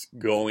Sakic's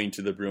going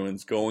to the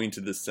Bruins, going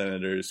to the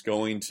Senators,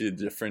 going to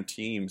different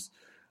teams.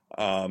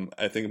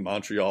 I think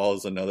Montreal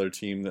is another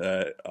team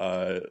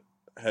that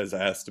has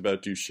asked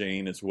about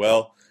Duchesne as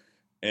well,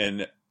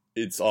 and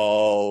it's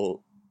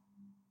all.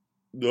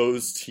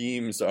 Those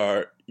teams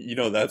are,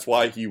 that's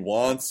why he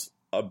wants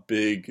a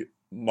big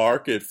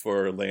market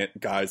for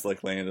guys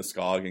like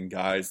Landeskog and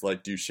guys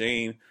like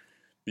Duchesne,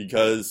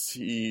 because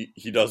he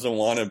doesn't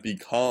want to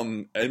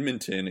become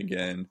Edmonton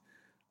again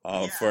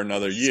for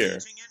another year.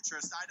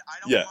 Interest.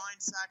 I don't mind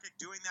Sakic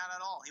doing that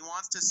at all. He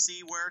wants to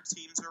see where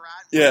teams are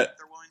at and what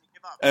they're willing to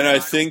give up. And I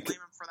think, don't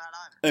blame him for that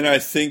either. And I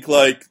think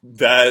like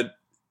that,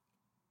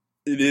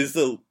 it is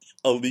the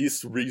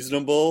least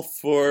reasonable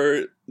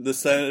for the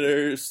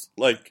Senators,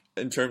 like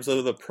in terms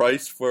of the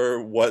price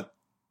for what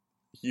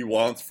he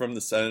wants from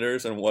the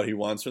Senators and what he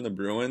wants from the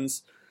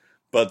Bruins.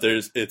 But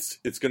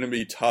it's going to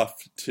be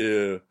tough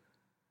to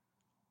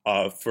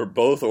for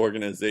both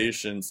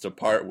organizations to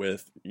part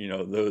with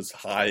those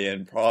high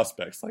end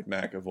prospects like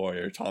McAvoy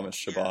or Thomas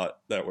Chabot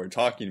that we're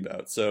talking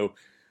about. So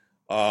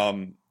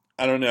I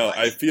don't know.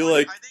 I think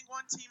one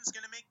team's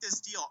going to make this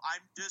deal.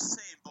 I'm just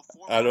saying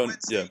before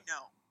Wednesday,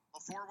 no.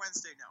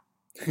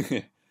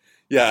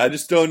 Yeah, I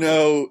just don't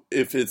know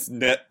if it's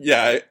net.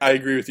 Yeah, I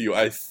agree with you.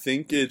 I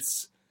think a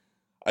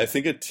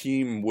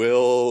team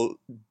will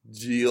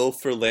deal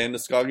for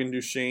Landeskog and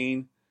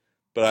Duchesne,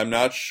 but I'm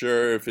not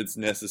sure if it's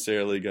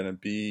necessarily going to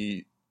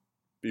be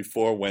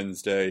before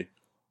Wednesday,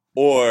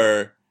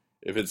 or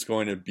if it's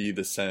going to be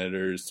the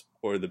Senators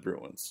or the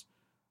Bruins,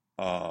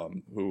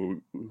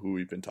 who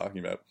we've been talking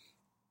about.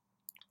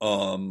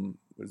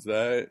 Was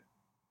that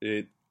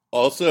it?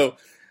 Also,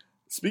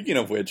 speaking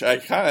of which, I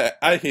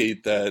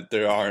hate that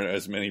there aren't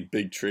as many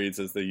big trades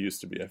as there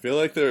used to be. I feel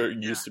like there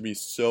used to be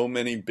so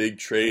many big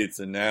trades,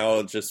 and now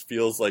it just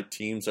feels like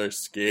teams are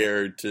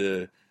scared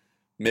to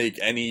make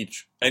any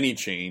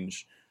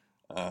change,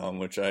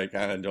 which I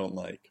kind of don't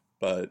like.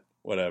 But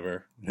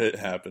whatever, it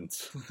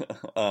happens.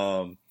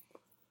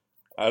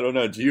 I don't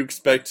know. Do you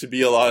expect to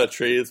be a lot of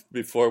trades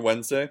before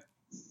Wednesday?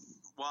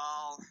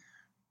 Well,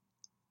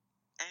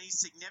 any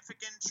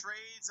significant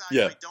trades,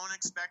 I don't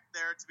expect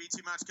there to be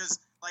too much, because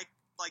like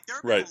there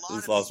have been a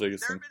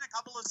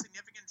couple of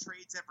significant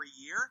trades every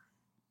year.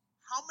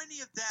 How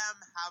many of them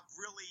have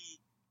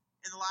really,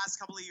 in the last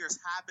couple of years,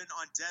 happened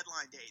on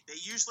deadline day? They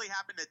usually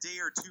happen a day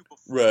or two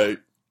before. Right.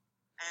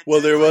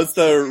 Well, there was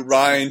the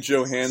Ryan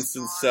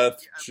Johansson, Seth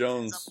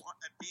Jones.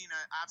 Being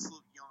an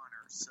absolute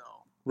yawner, so.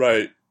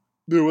 Right.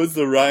 There was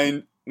the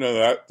Ryan. No,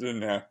 that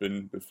didn't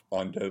happen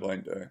on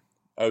deadline day.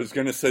 I was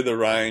going to say the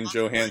Ryan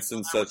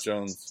Johansson, Seth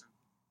Jones.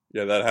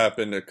 Yeah, that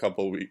happened a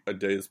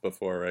days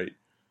before, right?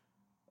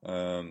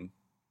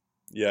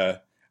 Yeah.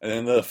 And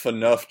then the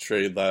Phaneuf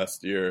trade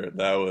last year,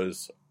 that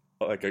was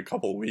like a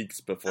couple weeks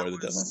before the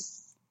deadline.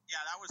 Yeah,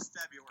 that was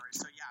February.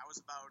 So, yeah, it was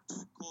about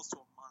close to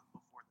a month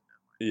before the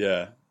deadline.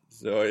 Yeah.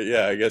 So,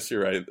 yeah, I guess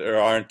you're right. There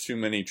aren't too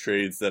many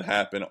trades that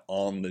happen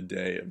on the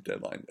day of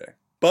deadline day.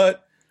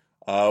 But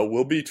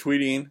we'll be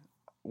tweeting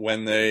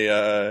when they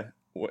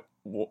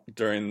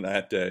during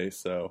that day.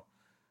 So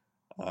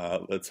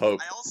let's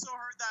hope. I also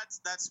heard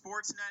that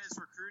Sportsnet is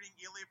recruiting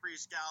Ilya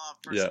Bryzgalov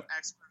for some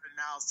expert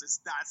analysis.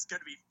 That's going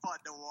to be fun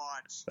to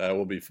watch. That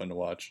will be fun to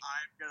watch.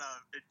 I'm going to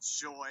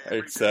enjoy every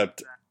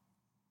Except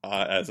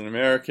as an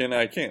American,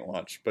 I can't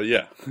watch. But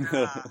yeah,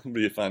 it'll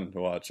be fun to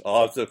watch.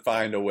 I'll have to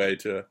find a way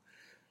to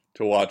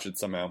watch it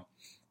somehow.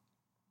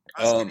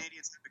 Us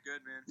Canadians have it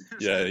good, man.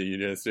 Yeah, you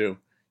guys do.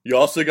 You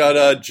also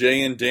got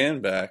Jay and Dan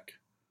back.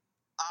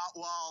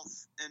 Well,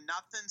 and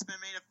nothing's been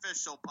made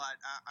official, but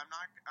I'm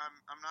not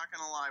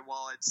gonna lie.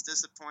 While it's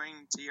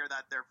disappointing to hear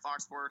that their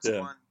Fox Sports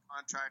 1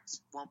 contract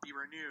won't be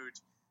renewed,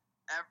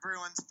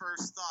 everyone's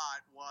first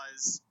thought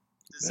was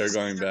they're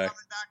going back.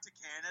 Coming back to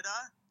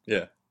Canada.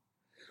 Yeah.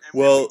 And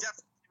we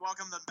definitely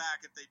welcome them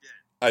back if they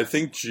did. I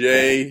think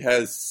Jay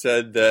has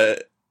said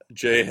that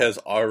Jay has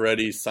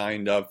already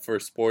signed up for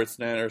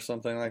Sportsnet or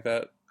something like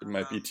that. It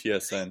might be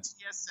TSN.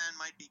 TSN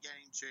might be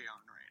getting Jay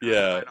on right now.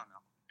 Yeah. I don't know.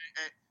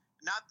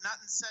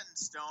 Nothing set in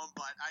stone,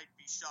 but I'd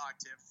be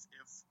shocked if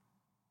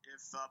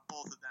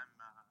both of them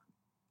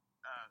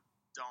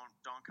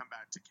don't come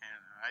back to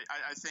Canada.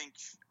 I think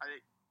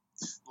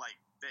like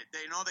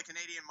they know the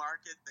Canadian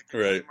market. The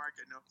Canadian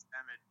market knows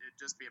them. It'd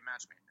just be a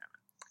match made in heaven.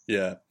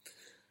 Yeah.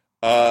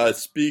 All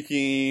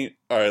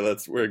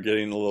right, we're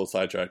getting a little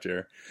sidetracked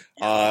here.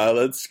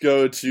 Let's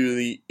go to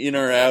the in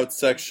or out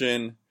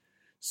section.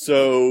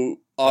 So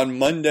on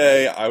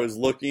Monday, I was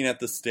looking at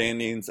the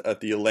standings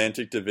at the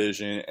Atlantic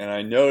Division, and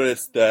I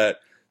noticed that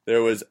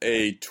there was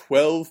a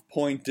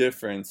 12-point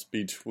difference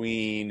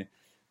between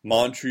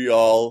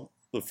Montreal,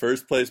 the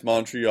first place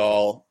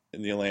Montreal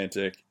in the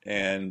Atlantic,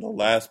 and the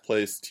last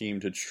place team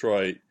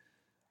Detroit.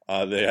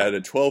 They had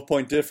a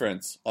 12-point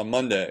difference on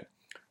Monday.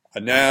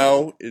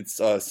 Now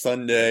it's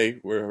Sunday.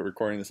 We're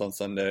recording this on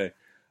Sunday.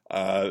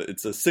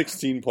 It's a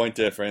 16-point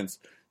difference,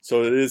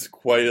 so it is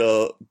quite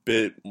a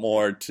bit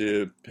more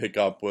to pick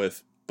up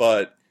with.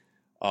 But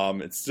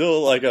it's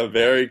still like a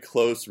very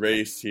close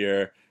race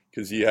here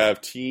because you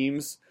have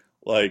teams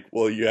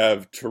you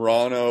have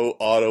Toronto,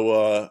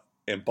 Ottawa,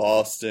 and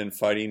Boston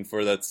fighting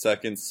for that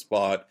second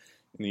spot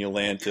in the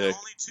Atlantic. Yeah,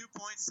 only 2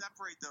 points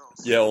separate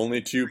those. Yeah,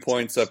 only 2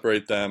 points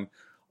separate them.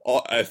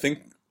 I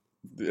think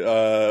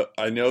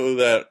I know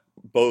that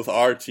both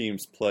our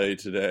teams play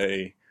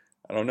today.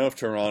 I don't know if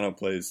Toronto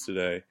plays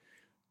today,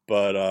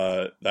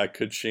 but that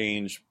could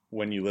change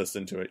when you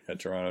listen to it. Yeah,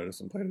 Toronto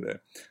doesn't play today.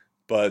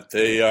 But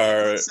they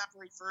are... 8 points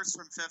separate first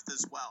from fifth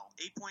as well.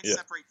 8 points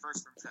separate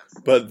first from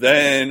fifth. But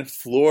then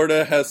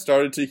Florida has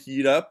started to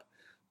heat up.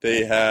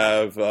 They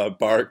have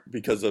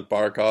because of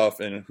Barkov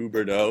and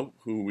Huberdeau,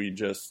 who we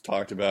just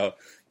talked about.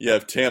 You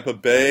have Tampa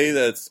Bay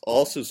that's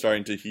also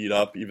starting to heat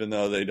up, even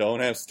though they don't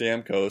have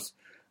Stamkos.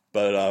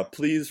 But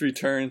please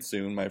return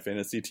soon. My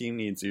fantasy team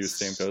needs you,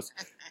 Stamkos.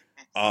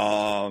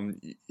 And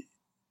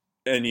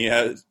you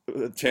have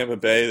Tampa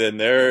Bay. Then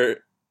they're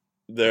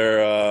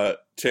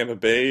Tampa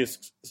Bay is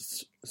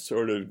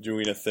sort of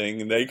doing a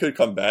thing, and they could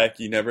come back.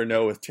 You never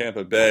know with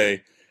Tampa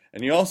Bay.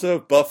 And you also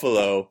have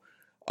Buffalo,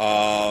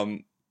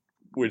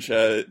 which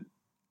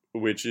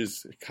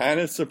is kind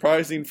of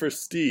surprising for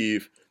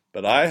Steve,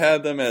 but I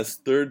had them as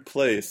third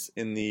place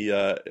in the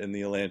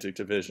Atlantic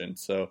Division.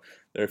 So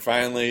they're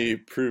finally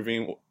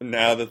proving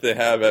now that they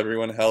have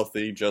everyone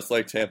healthy, just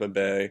like Tampa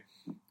Bay,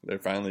 they're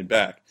finally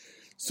back.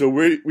 So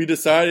we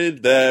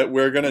decided that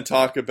we're going to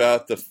talk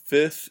about the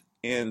 5th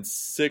and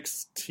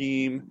 6th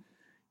team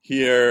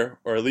here,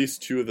 or at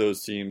least 2 of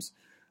those teams.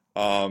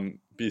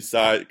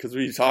 Because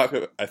we talk,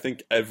 I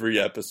think every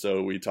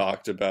episode we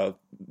talked about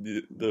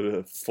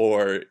the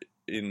 4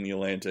 in the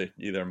Atlantic,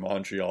 either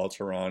Montreal,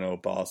 Toronto,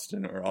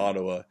 Boston, or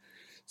Ottawa.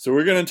 So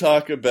we're going to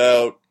talk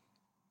about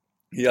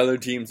the other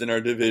teams in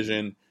our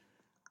division,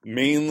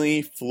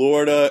 mainly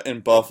Florida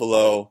and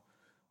Buffalo.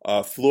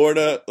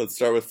 Florida, let's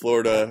start with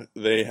Florida.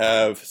 They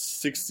have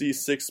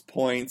 66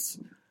 points.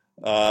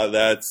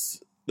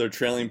 They're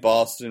trailing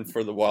Boston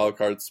for the wild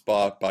card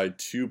spot by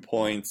 2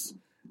 points.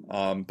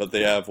 But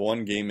they have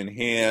 1 game in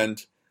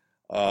hand.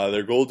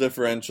 Their goal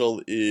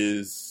differential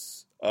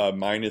is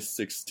minus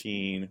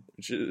 16,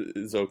 which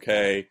is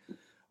okay.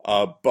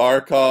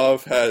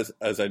 Barkov has,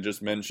 as I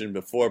just mentioned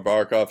before,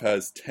 Barkov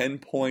has 10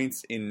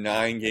 points in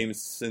 9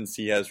 games since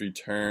he has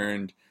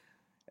returned.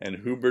 And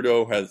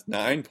Huberdeau has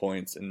 9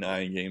 points in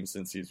 9 games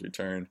since he's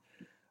returned.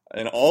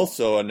 And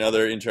also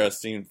another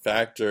interesting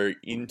factor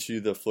into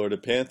the Florida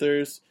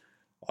Panthers,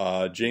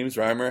 James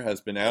Reimer has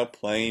been out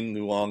playing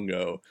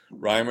Luongo.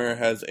 Reimer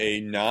has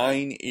a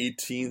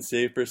 .918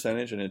 save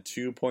percentage and a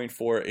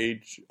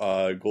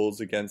 2.48 goals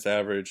against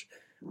average.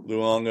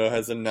 Luongo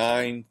has a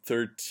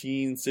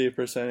 .913 save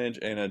percentage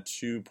and a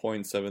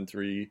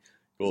 2.73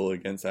 goal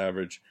against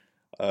average.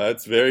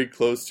 It's very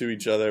close to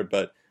each other,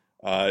 but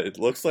it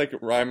looks like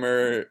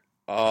Reimer,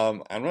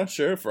 I'm not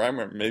sure if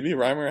maybe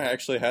Reimer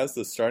actually has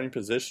the starting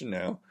position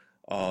now.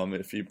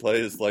 If he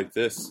plays like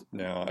this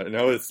now. I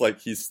know it's like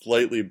he's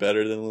slightly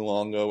better than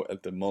Luongo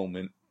at the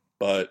moment,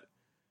 but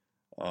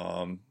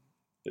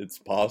it's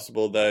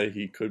possible that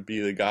he could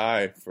be the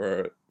guy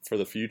for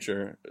the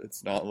future.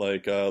 It's not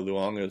like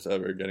Luongo's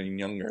ever getting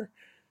younger.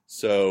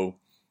 So,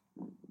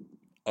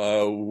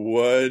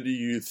 what do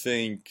you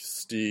think,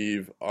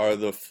 Steve? Are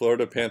the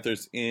Florida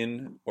Panthers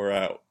in or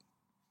out?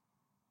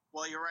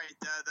 Well, you're right.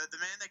 The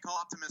man they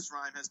call Optimus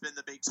Rhyme has been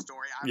the big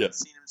story. I haven't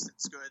seen him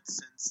since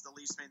the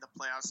Leafs made the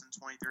playoffs in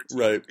 2013.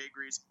 Right. The big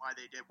reason why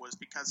they did was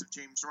because of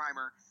James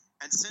Reimer.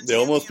 And since they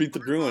almost beat the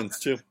Bruins,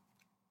 too.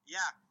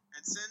 Yeah.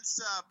 And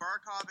since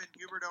Barkov and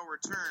Huberdeau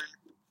returned,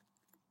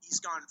 he's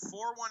gone 4-1-0,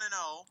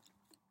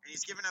 and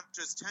he's given up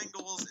just 10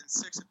 goals in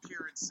 6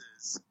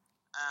 appearances.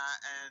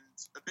 And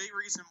a big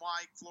reason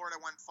why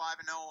Florida went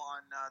 5-0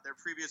 on their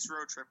previous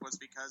road trip was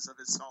because of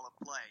his solid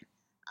play.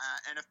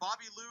 And if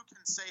Bobby Lou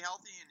can stay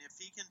healthy and if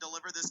he can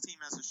deliver this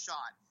team as a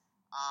shot,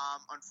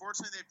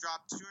 unfortunately they've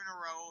dropped 2 in a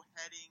row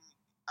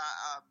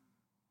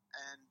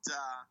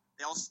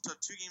they also have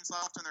 2 games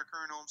left on their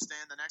current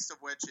homestand, the next of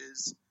which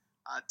is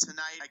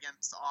tonight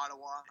against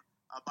Ottawa.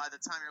 By the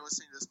time you're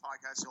listening to this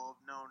podcast, you'll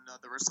have known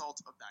the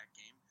result of that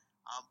game.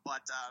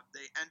 But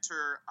they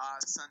enter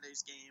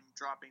Sunday's game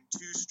dropping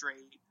 2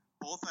 straight,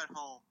 both at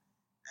home.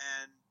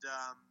 And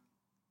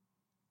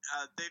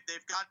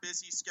they've got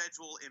busy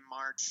schedule in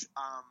March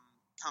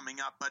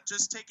coming up. But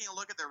just taking a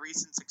look at their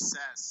recent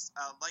success,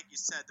 like you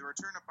said, the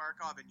return of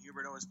Barkov and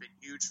Huberdeau has been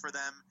huge for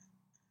them.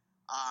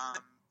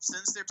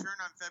 Since their turn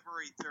on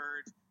February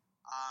 3rd,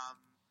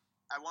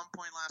 at one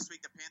point last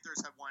week, the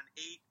Panthers have won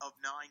 8 of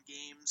 9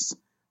 games.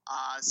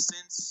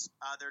 Since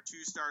their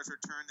two stars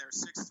returned, they're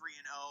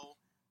 6-3-0.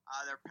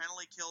 Their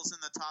penalty kills in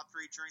the top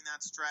 3 during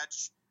that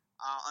stretch.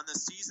 On the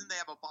season, they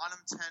have a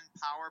bottom 10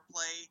 power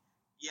play,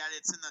 yet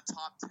it's in the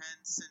top 10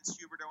 since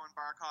Huberdeau and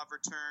Barkov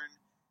returned.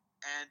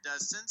 And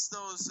since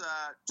those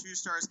two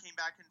stars came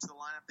back into the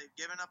lineup, they've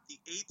given up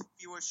the 8th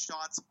fewest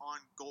shots on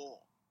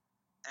goal.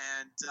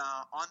 And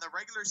on the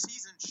regular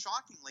season,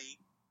 shockingly,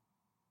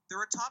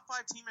 they're a top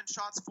 5 team in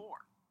shots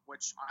for,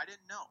 which I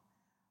didn't know.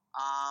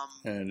 I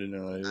didn't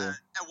know that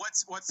either. And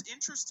what's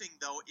interesting,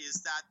 though,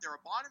 is that they're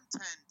a bottom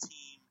 10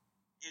 team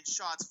in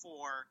shots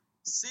for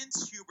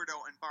since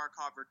Huberdeau and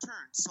Barkov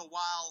returned. So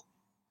while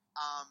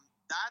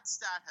that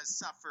stat has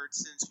suffered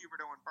since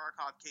Huberdeau and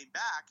Barkov came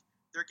back,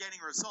 they're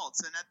getting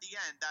results. And at the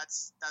end,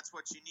 that's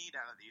what you need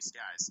out of these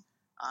guys.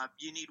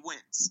 You need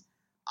wins.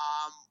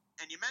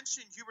 And you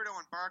mentioned Huberdeau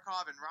and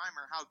Barkov and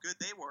Reimer, how good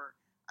they were.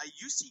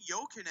 Jussi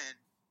Jokinen,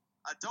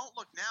 don't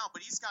look now,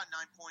 but he's got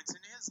 9 points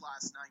in his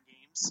last 9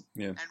 games.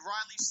 Yeah. And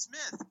Riley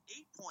Smith, 8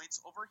 points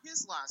over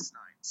his last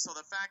 9. So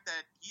the fact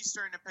that he's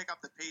starting to pick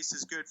up the pace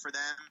is good for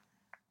them.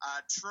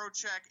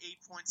 Trocheck, 8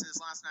 points in his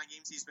last 9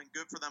 games. He's been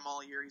good for them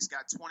all year. He's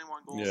got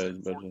 21 goals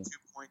and 42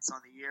 points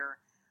on the year.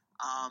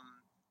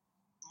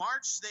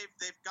 March,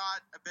 they've got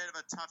a bit of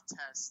a tough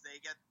test. They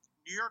get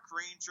New York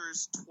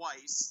Rangers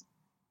twice,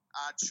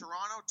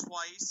 Toronto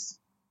twice.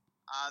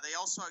 They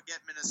also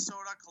get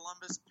Minnesota,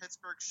 Columbus,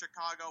 Pittsburgh,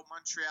 Chicago,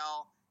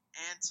 Montreal,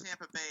 and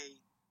Tampa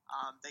Bay.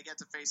 They get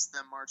to face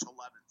them March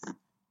 11th.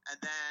 And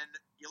then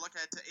you look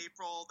ahead to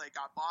April, they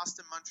got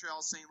Boston,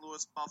 Montreal, St.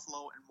 Louis,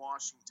 Buffalo, and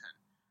Washington.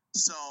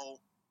 So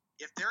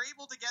if they're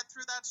able to get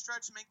through that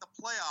stretch and make the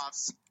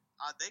playoffs,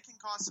 they can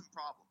cause some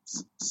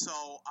problems. So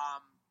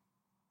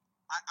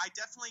I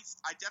definitely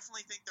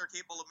think they're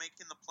capable of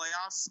making the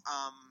playoffs.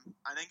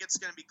 I think it's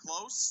going to be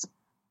close,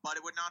 but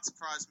it would not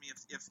surprise me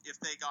if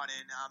they got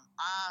in.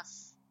 I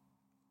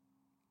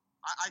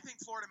think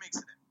Florida makes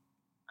it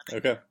in.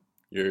 Okay.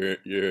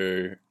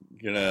 You're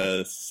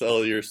gonna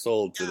sell your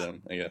soul to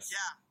them, I guess. Yeah.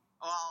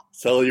 Well,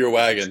 sell your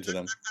wagon to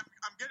them.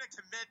 I'm gonna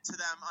commit to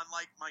them,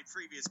 unlike my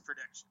previous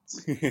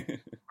predictions. Where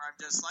I'm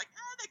just like,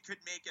 they could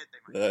make it.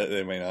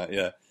 They may not.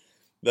 Yeah.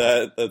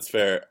 That's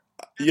fair.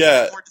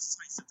 Yeah. More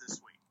decisive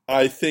this week.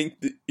 I think,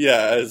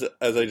 as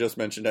I just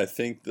mentioned, I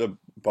think the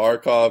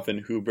Barkov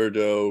and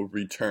Huberdeau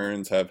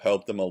returns have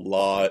helped them a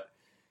lot,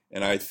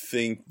 and I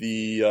think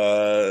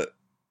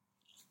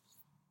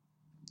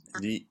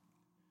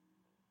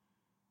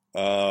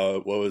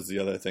what was the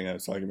other thing I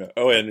was talking about?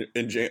 Oh, and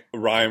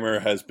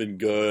Reimer has been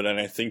good, and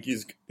I think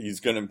he's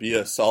going to be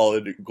a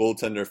solid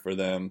goaltender for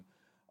them.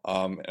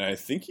 And I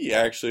think he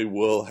actually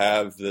will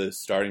have the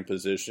starting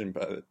position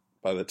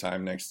by the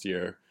time next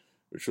year,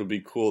 which will be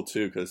cool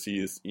too, because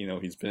he's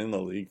been in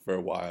the league for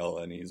a while,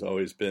 and he's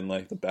always been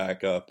like the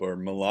backup or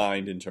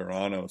maligned in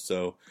Toronto.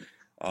 So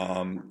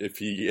if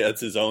he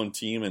gets his own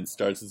team and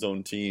starts his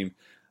own team,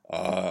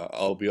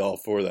 I'll be all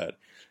for that.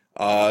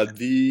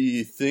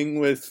 The thing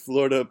with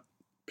Florida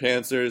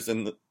Panthers,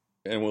 and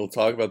we'll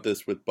talk about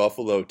this with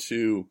Buffalo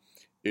too,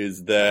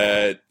 is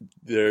that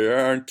there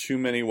aren't too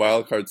many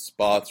wildcard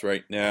spots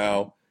right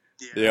now.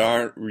 Yeah. They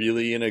aren't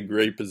really in a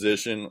great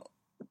position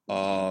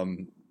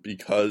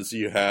because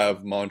you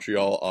have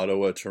Montreal,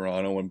 Ottawa,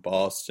 Toronto, and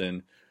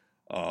Boston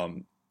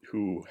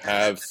who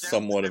have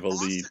somewhat of a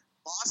lead.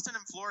 Boston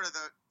and Florida,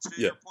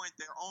 to your point,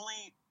 they're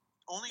only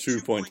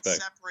 2 points back.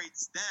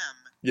 Separates them.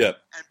 Yep.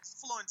 And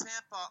Buffalo and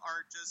Tampa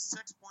are just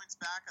 6 points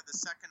back of the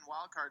second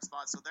wild card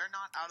spot, so they're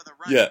not out of the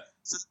run. Yeah.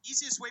 So the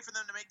easiest way for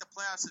them to make the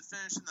playoffs is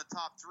finish in the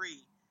top 3.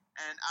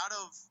 And out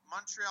of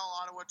Montreal,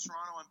 Ottawa,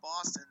 Toronto, and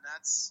Boston,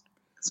 it's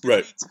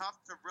going to be tough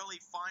to really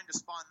find a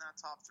spot in that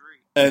top 3.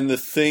 And the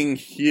thing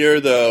here,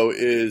 though,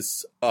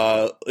 is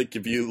like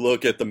if you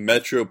look at the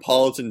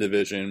Metropolitan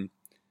Division,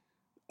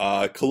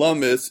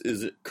 Columbus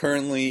is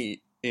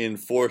currently in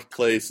 4th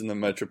place in the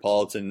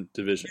Metropolitan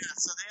Division. Yeah,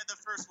 so they had the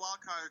first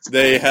wild card.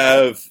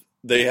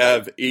 They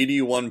have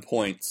 81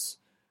 points.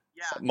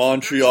 Yeah.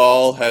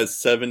 Montreal has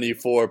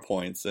 74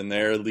 points, and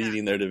they're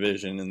leading their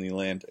division in the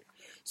Atlantic.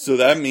 So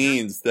that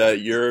means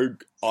that you're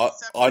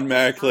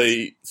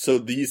automatically... So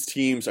these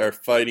teams are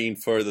fighting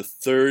for the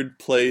 3rd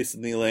place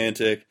in the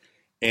Atlantic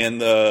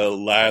and the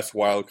last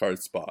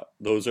wildcard spot.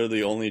 Those are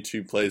the only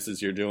 2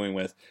 places you're doing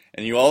with.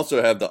 And you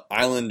also have the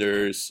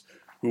Islanders,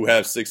 who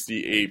have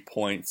 68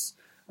 points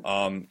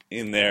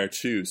in there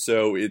too.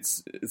 So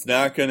it's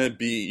not going to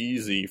be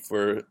easy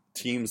for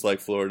teams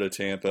like Florida,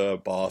 Tampa,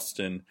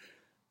 Boston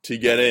to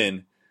get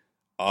in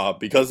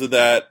because of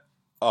that.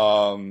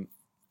 And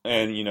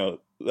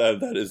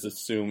that is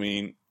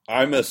assuming.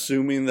 I'm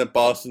assuming that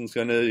Boston's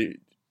going to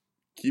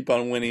keep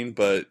on winning,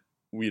 but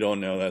we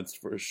don't know. That's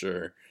for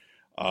sure.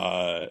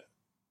 So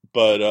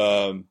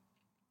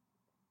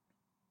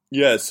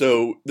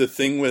the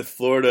thing with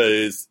Florida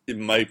is it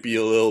might be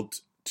a little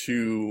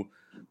too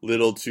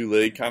little too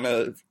late kind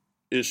of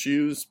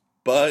issues,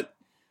 but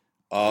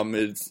I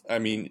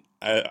don't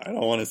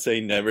want to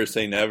say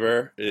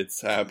never.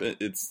 It's happened.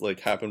 It's like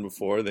happened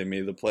before. They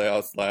made the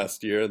playoffs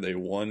last year. They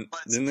won.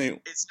 But Didn't they?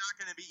 it's not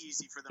going to be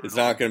easy for them. It's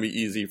not going to be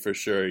easy for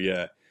sure.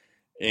 Yeah,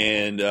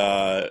 and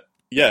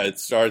it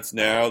starts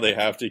now. They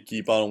have to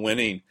keep on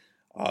winning.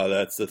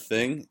 That's the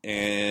thing,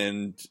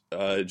 and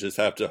just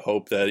have to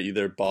hope that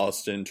either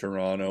Boston,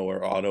 Toronto,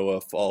 or Ottawa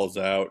falls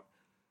out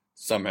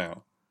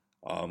somehow,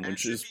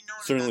 which is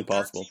certainly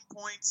possible. 13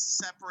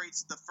 points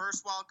separates the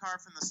first wild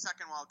card from the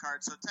second wild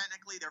card, so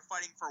technically they're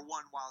fighting for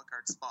one wild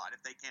card spot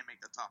if they can't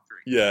make the top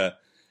three. Yeah,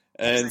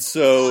 and they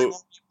so won't be able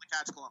to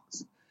catch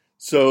Columbus.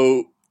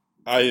 So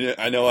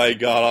I know I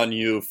got on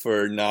you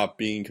for not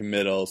being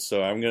committal,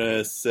 so I'm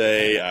gonna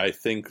say I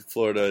think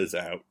Florida is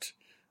out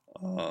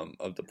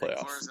of the playoffs.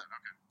 Florida's out, okay.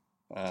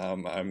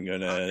 I'm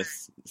gonna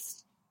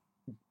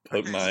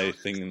put my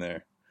thing in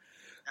there.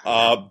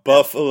 Yeah.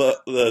 Buffalo.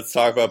 Let's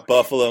talk about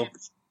Buffalo.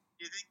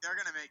 You think they're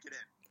gonna make it in?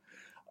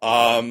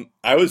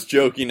 I was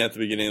joking at the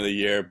beginning of the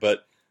year,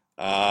 but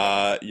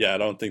I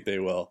don't think they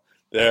will.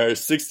 They're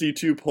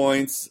 62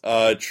 points,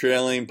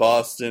 trailing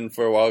Boston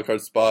for a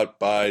wildcard spot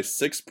by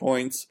 6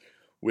 points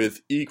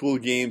with equal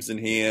games in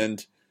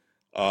hand.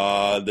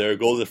 Their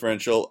goal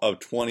differential of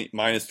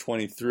minus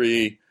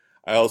 23.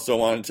 I also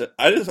wanted to.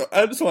 I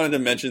just wanted to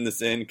mention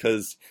this in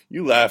because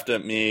you laughed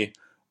at me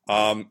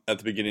at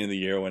the beginning of the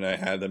year when I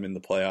had them in the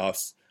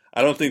playoffs.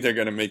 I don't think they're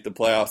going to make the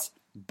playoffs,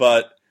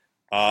 but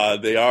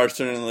they are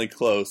certainly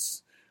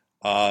close.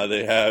 I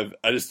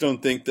just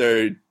don't think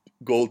their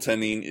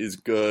goaltending is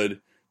good.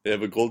 They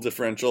have a goal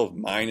differential of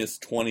minus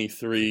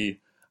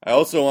 23. I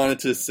also wanted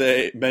to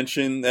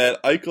mention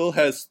that Eichel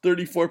has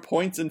 34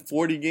 points in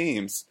 40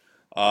 games.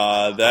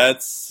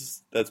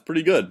 That's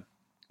pretty good.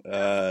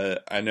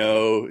 I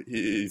know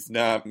he's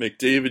not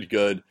McDavid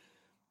good,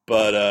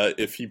 but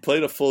if he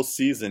played a full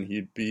season,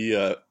 he'd be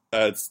that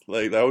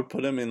would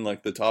put him in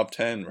like the top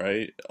 10,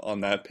 right,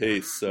 on that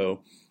pace.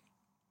 So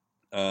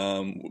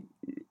that's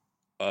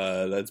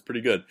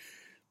pretty good.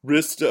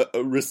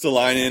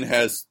 Ristolainen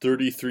has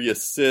 33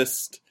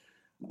 assists.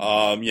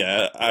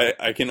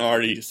 I can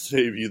already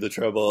save you the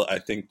trouble. I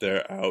think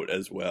they're out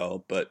as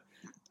well, but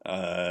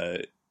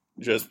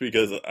just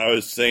because I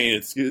was saying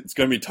it's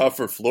going to be tough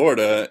for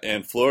Florida,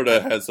 and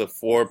Florida has a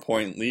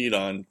 4-point lead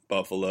on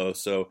Buffalo,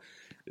 so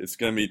it's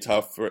going to be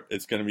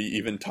it's going to be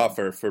even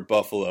tougher for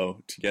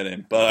Buffalo to get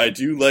in. But I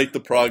do like the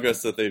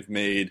progress that they've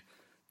made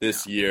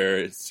this year.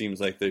 It seems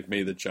like they've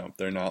made the jump.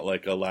 They're not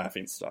like a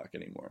laughingstock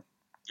anymore.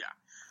 Yeah.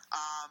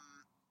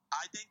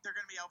 I think they're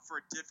going to be out for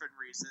a different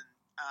reason.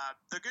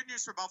 The good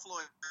news for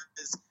Buffalo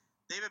is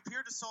they've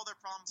appeared to solve their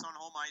problems on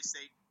home ice.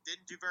 They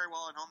didn't do very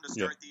well at home to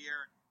start the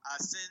year.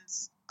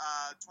 Since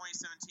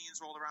 2017's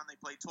rolled around, they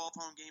played 12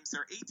 home games.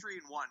 They're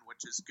 8-3-1,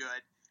 which is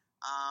good.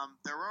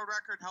 Their road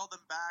record held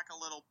them back a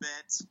little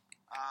bit,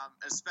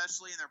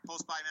 especially in their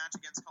post-bye match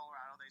against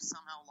Colorado. They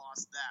somehow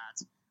lost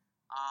that.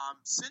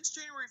 Since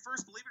January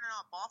 1st, believe it or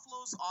not,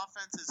 Buffalo's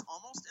offense is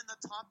almost in the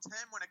top 10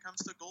 when it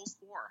comes to goals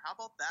for. How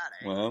about that,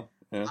 eh? Well,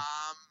 yeah.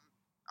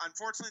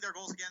 Unfortunately, their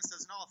goals against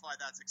does nullify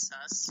that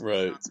success.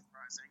 Right. Not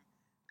surprising.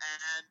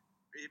 And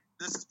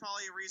this is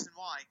probably a reason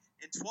why.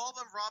 In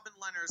 12 of Robin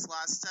Leonard's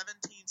last 17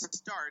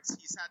 starts,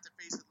 he's had to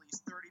face at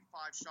least 35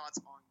 shots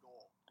on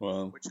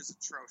goal, which is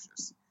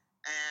atrocious.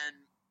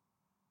 And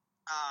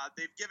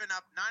they've given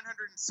up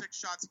 906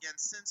 shots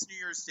against since New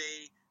Year's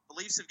Day. The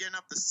Leafs have given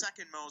up the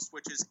second most,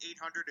 which is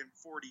 842.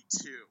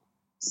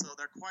 So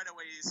they're quite a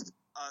ways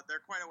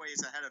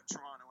ahead of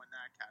Toronto in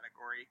that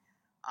category.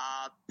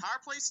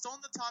 Power play still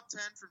in the top 10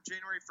 from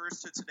January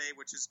 1st to today,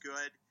 which is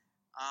good.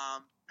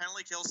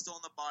 Penalty kill still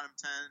in the bottom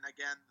 10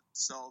 again,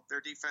 so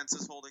their defense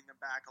is holding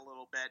them back a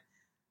little bit.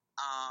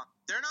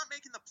 They're not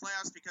making the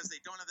playoffs because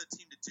they don't have the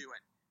team to do it.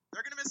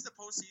 They're going to miss the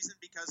postseason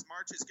because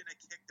March is going to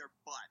kick their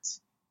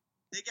butt.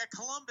 They get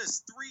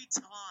Columbus 3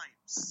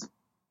 times.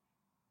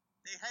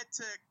 They head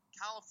to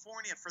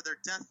California for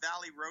their Death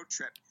Valley road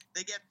trip.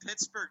 They get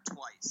Pittsburgh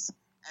twice.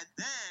 And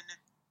then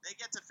they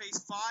get to face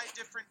 5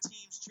 different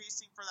teams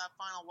chasing for that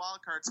final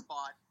wildcard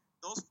spot.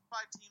 Those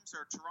 5 teams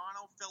are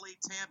Toronto, Philly,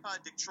 Tampa,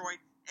 Detroit,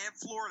 and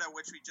Florida,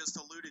 which we just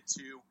alluded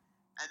to.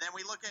 And then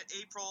we look at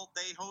April.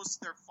 They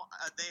host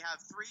they have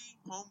 3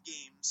 home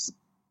games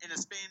in a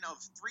span of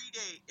 4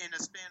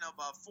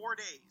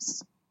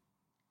 days.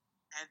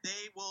 And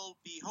they will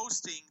be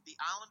hosting the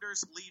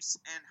Islanders, Leafs,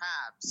 and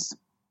Habs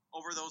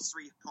over those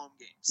 3 home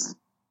games.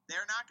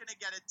 They're not going to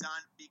get it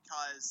done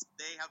because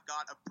they have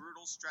got a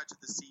brutal stretch of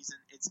the season.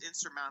 It's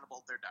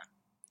insurmountable. They're done.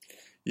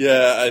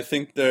 Yeah, I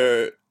think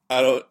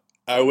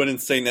I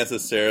wouldn't say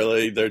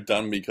necessarily they're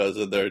done because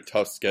of their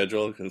tough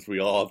schedule, because we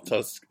all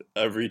have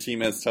every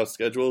team has tough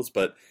schedules,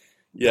 but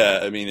yeah,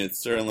 I mean, it's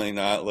certainly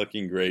not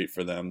looking great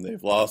for them.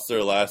 They've lost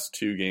their last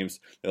 2 games.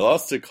 They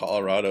lost to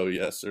Colorado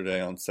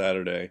yesterday on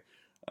Saturday,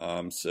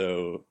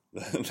 so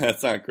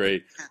that's not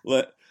great.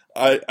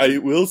 I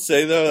will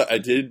say, though, I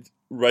did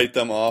write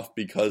them off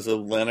because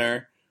of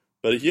Leonard,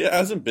 but he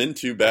hasn't been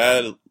too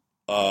bad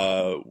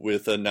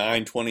with a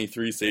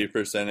 923 save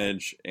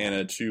percentage and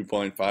a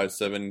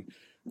 2.57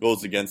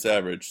 goals against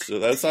average. So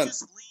that's not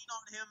just lean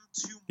on him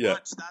too Yeah.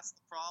 much. That's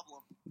the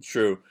problem.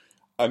 true.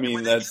 I And mean,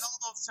 when they get that's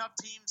all those tough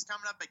teams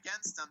coming up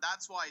against them,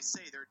 that's why I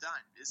say they're done.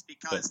 Is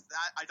because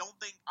I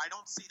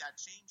don't see that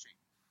changing.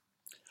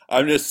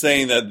 I'm just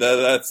saying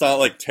that's not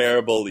like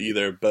terrible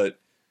either, but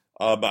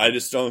I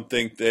just don't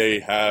think they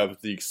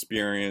have the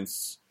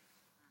experience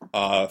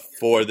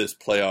for this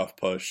playoff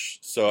push.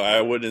 So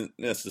I wouldn't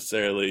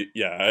necessarily,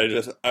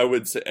 I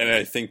would say, and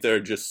I think they're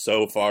just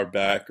so far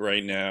back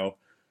right now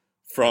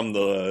from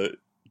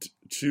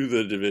to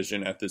the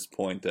division at this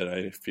point that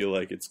I feel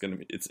like it's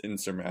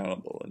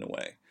insurmountable in a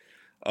way.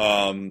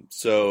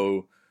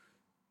 So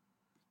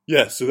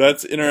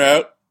that's in or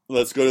out.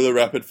 Let's go to the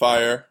rapid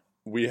fire.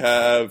 We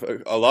have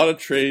a lot of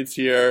trades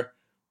here.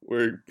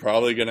 We're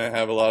probably going to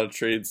have a lot of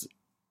trades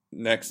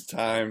next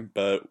time,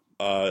 but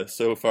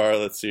so far,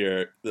 let's see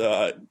here.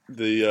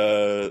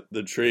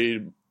 The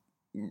trade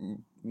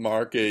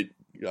market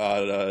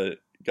got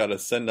a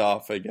send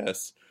off, I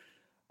guess.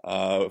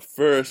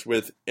 First,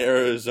 with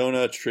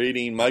Arizona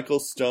trading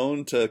Michael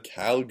Stone to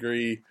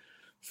Calgary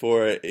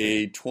for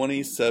a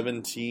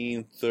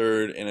 2017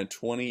 third and a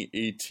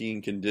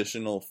 2018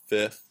 conditional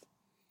fifth.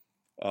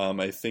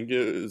 I think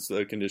it was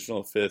the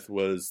conditional fifth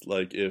was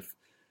like if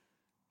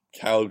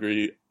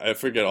Calgary, I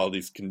forget all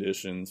these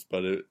conditions,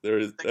 but the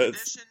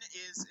condition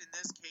is in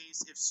this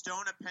case if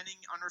Stone, a pending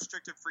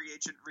unrestricted free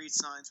agent,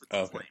 re-signs with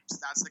the Flames.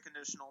 That's the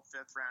conditional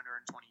fifth rounder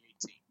in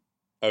 2018.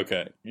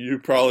 Okay, you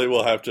probably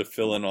will have to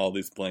fill in all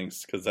these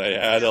blanks because I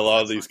had a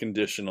lot of these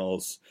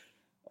conditionals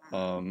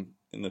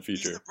in the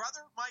future. He's the brother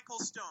of Michael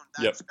Stone.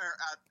 Yep.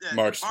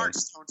 Mark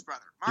Stone's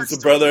brother. He's the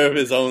brother of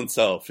his own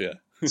self, yeah.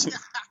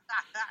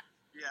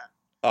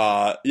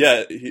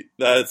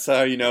 That's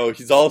how you know.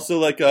 He's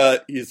also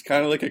he's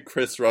kind of like a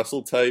Chris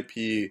Russell type.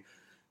 He's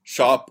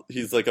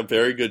like a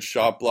very good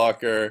shot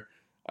blocker.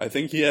 I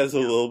think he has a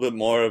little bit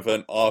more of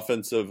an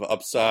offensive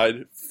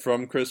upside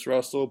from Chris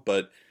Russell,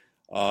 but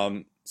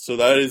so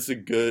that is a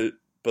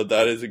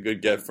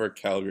good get for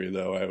Calgary,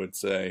 though, I would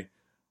say.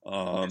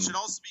 It should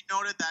also be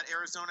noted that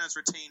Arizona has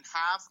retained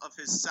half of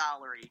his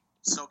salary,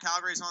 so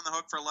Calgary's on the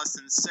hook for less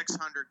than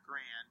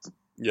 $600,000.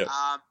 Yeah.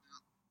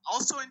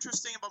 Also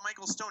interesting about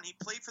Michael Stone, he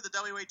played for the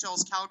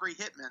WHL's Calgary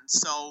Hitmen,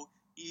 so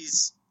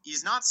he's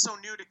not so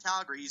new to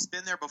Calgary. He's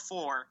been there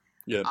before.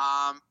 Yeah.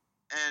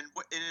 And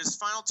in his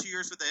final 2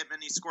 years with the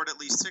Hitmen, he scored at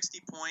least 60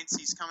 points.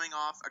 He's coming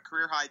off a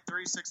career-high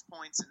 36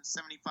 points in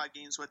 75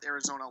 games with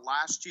Arizona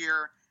last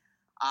year.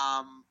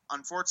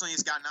 Unfortunately,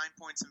 he's got 9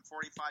 points in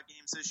 45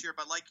 games this year.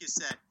 But like you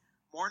said,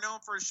 more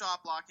known for his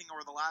shot blocking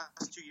over the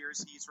last 2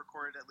 years, he's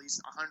recorded at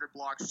least 100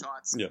 block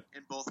shots in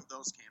both of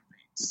those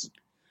campaigns.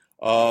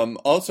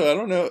 Also, I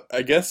don't know,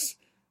 I guess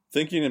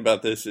thinking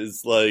about this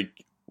is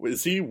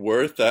he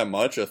worth that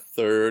much, a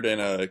third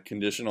and a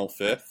conditional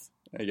fifth?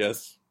 I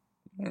guess.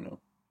 I don't know.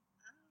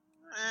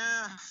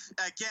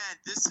 Again,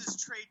 this is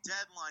trade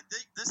deadline.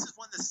 This is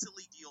when the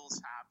silly deals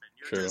happen.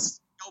 You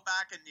just go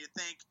back and you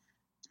think,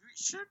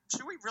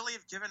 should we really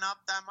have given up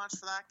that much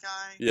for that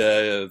guy?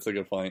 Yeah, that's a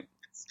good point.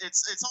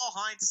 It's all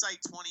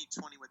hindsight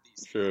 2020 with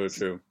these.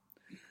 True.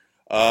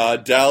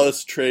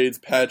 Dallas trades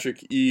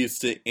Patrick Eaves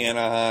to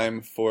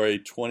Anaheim for a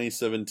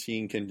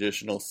 2017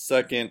 conditional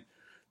second.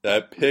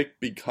 That pick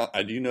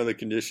I do know the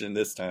condition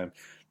this time.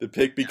 The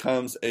pick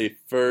becomes a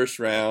first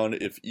round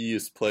if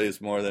Eaves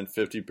plays more than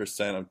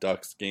 50% of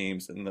Ducks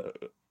games in the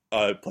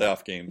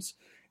playoff games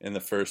in the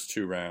first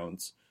two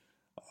rounds.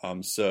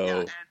 And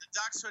the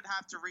Ducks would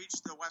have to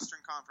reach the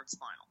Western Conference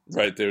Final.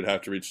 Right, they would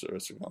have to reach the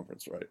Western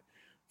Conference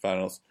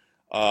Finals.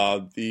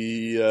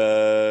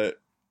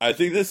 I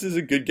think this is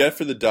a good get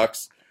for the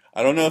Ducks.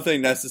 I don't know if they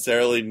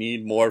necessarily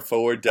need more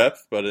forward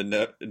depth, but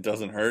it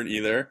doesn't hurt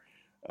either.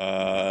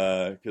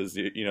 Because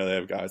they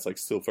have guys like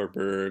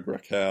Silverberg,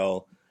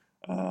 Raquel,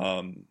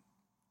 and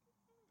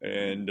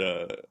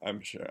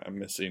I'm sure I'm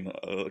missing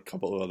a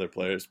couple of other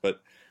players,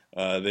 but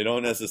they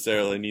don't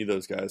necessarily need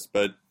those guys.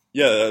 But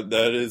yeah,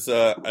 that is.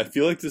 I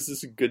feel like this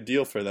is a good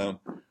deal for them.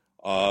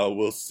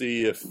 We'll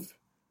see if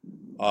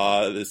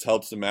this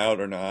helps them out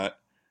or not.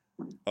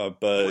 But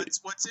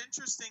what's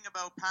interesting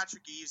about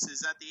Patrick Eaves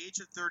is at the age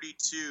of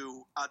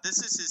 32, this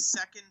is his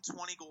second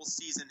 20-goal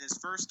season. His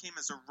first came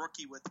as a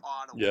rookie with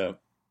Ottawa. Yeah.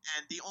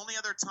 And the only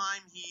other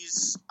time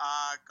he's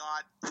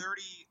got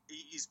 30,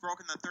 he's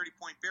broken the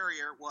 30-point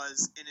barrier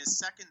was in his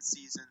second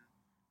season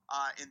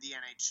in the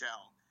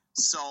NHL.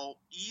 So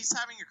he's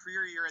having a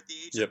career year at the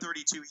age of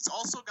 32. He's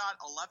also got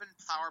 11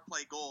 power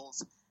play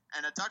goals,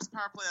 and a Ducks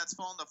power play that's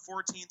fallen to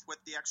 14th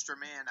with the extra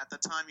man at the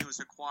time he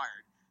was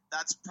acquired.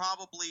 That's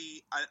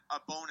probably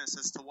a bonus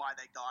as to why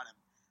they got him.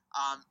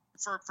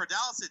 For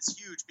Dallas, it's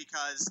huge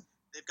because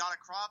they've got a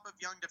crop of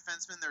young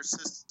defensemen in their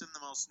system,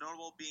 the most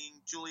notable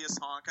being Julius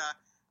Honka.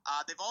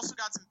 They've also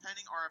got some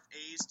pending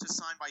RFAs to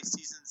sign by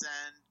season's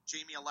end.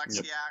 Jamie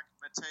Alexiak,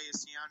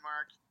 Mateus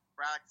Janmark,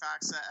 Radek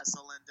Faksa, Esa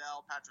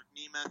Lindell, Patrick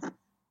Nemeth.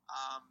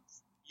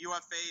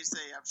 UFAs,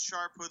 they have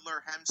Sharp,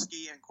 Hoodler,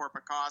 Hemsky, and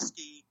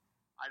Korpikoski.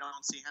 I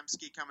don't see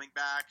Hemsky coming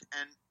back,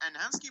 and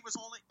Hemsky was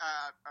only,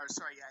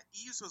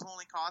 Eves was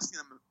only costing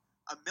them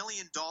 $1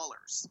 million.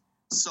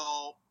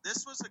 So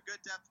this was a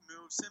good depth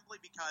move simply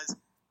because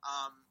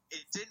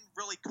it didn't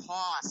really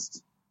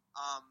cost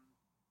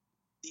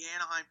the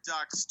Anaheim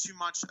Ducks too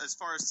much as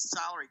far as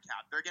salary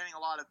cap. They're getting a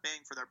lot of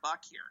bang for their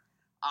buck here.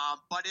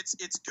 But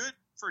it's good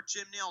for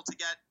Jim Nill to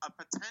get a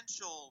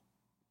potential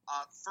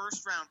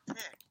first-round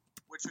pick,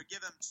 which would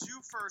give him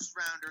 2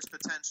 first-rounders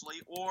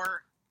potentially,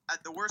 or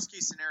at the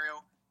worst-case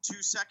scenario,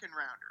 2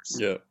 second-rounders.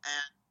 Yeah.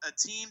 And a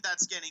team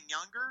that's getting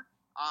younger,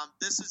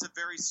 this is a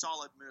very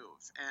solid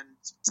move. And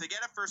to get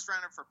a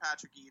first-rounder for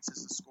Patrick Eves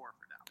is a score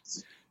for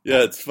Dallas.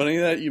 Yeah, it's funny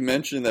that you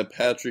mentioned that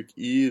Patrick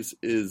Eves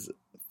is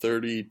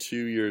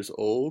 32 years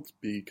old,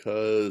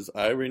 because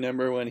I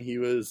remember when he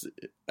was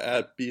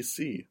at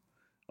BC.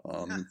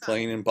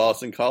 Playing in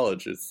Boston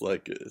College.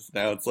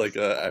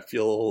 I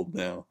feel old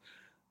now.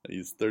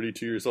 He's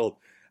 32 years old.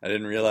 I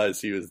didn't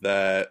realize he was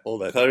that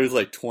old. I thought he was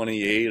like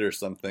 28 or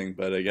something,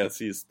 but I guess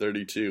he's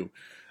 32.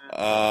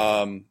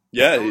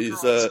 He's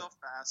so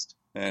fast.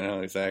 I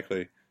know,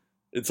 exactly.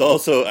 It's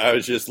also, I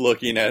was just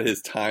looking at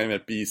his time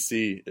at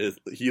BC.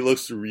 He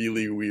looks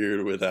really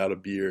weird without a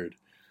beard.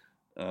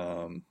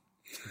 Really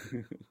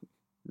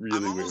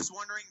I'm weird. almost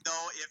wondering,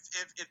 though,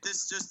 if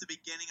this is just the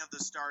beginning of the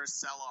Stars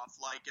sell-off,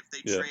 like if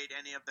they trade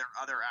any of their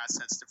other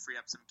assets to free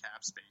up some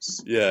cap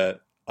space. Yeah.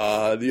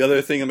 The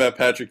other thing about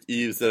Patrick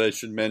Eves that I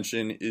should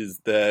mention is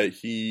that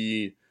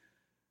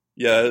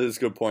that is a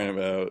good point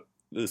about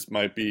this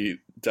might be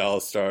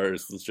Dallas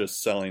Stars is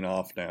just selling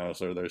off now,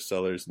 so they're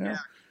sellers now.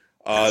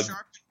 Yeah.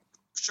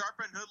 Sharp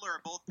and Hoodler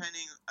are both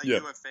pending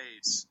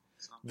UFAs.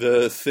 So.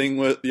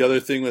 The other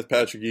thing with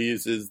Patrick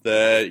Eves is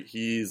that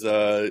he's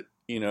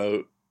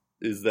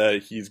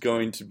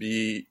going to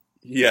be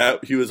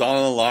he was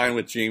on the line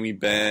with Jamie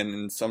Benn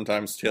and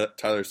sometimes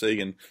Tyler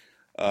Seguin.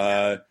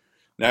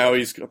 Now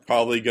he's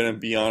probably going to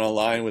be on a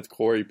line with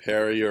Corey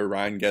Perry or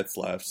Ryan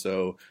Getzlaf.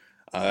 So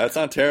that's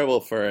not terrible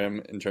for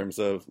him in terms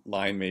of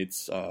line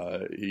mates.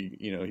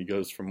 He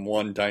goes from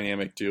one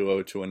dynamic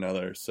duo to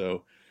another.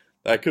 So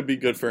that could be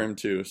good for him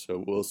too.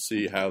 So we'll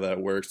see how that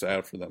works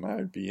out for them.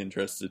 I'd be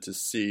interested to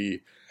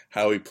see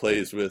how he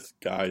plays with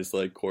guys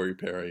like Corey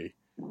Perry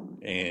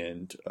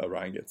and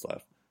Ryan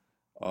Getzlaf.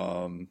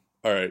 All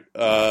right.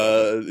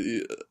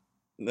 The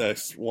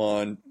next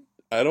one.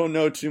 I don't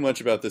know too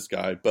much about this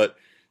guy, but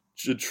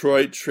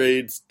Detroit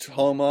trades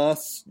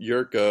Tomas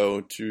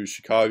Jurko to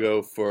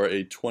Chicago for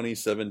a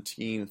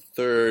 2017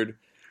 third.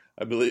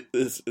 I believe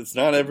it's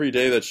not every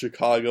day that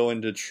Chicago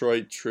and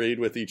Detroit trade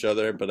with each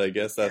other, but I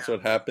guess that's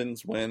what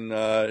happens when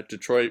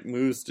Detroit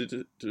moves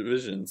to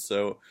division.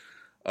 So,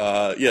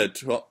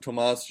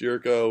 Tomas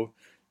Jurko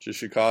to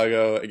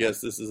Chicago. I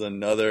guess this is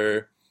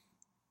another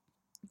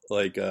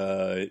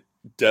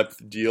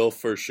depth deal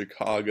for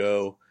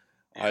Chicago.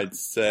 I'd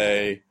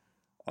say.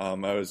 I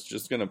was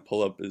just going to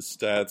pull up his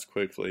stats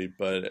quickly,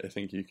 but I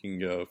think you can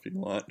go if you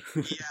want.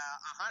 159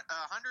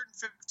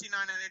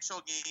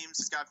 NHL games.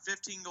 He's got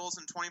 15 goals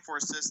and 24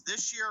 assists.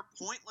 This year,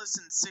 pointless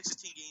in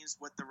 16 games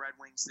with the Red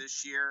Wings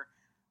this year.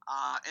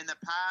 In the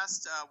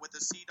past, with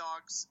the Sea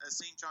Dogs,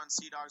 St. John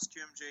Sea Dogs,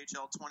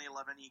 QMJHL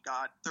 2011, he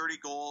got 30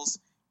 goals,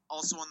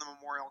 also won the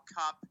Memorial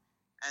Cup.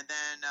 And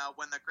then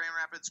when the Grand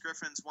Rapids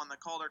Griffins won the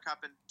Calder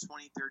Cup in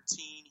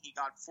 2013, he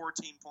got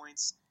 14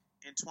 points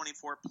in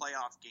 24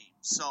 playoff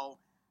games. So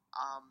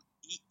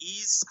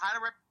he's had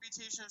a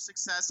reputation of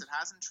success. It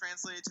hasn't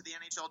translated to the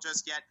NHL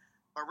just yet.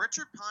 But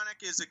Richard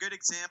Panik is a good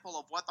example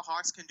of what the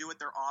Hawks can do with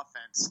their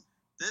offense.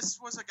 This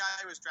was a guy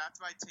who was drafted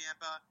by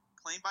Tampa,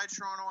 claimed by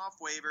Toronto off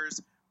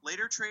waivers,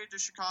 later traded to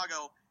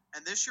Chicago.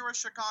 And this year with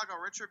Chicago,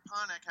 Richard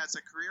Panik has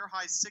a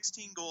career-high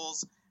 16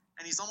 goals,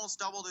 and he's almost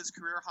doubled his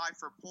career high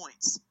for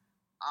points.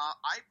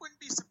 I wouldn't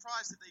be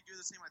surprised if they do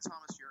the same with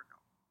Tomas Jurko.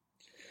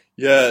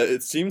 Yeah,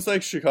 it seems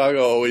like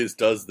Chicago always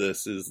does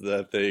this, is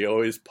that they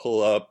always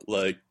pull up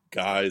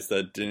guys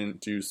that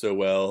didn't do so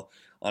well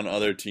on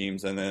other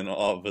teams, and then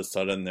all of a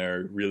sudden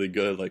they're really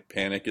good. Like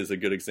Panik is a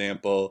good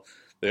example.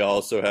 They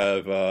also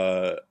have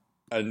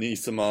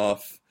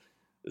Anisimov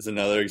is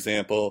another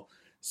example.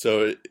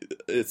 So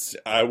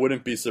I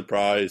wouldn't be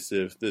surprised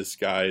if this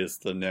guy is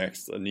the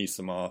next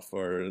Anisimov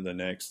or the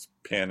next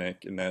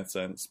Panik in that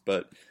sense.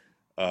 But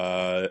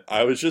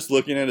I was just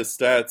looking at his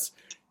stats.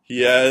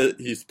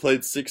 He's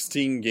played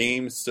 16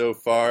 games so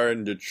far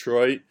in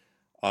Detroit.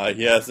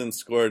 He hasn't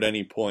scored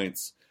any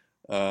points.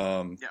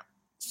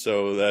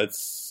 So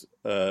that's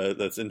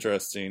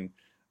interesting.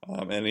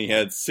 And he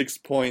had 6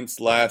 points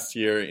last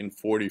year in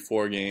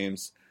 44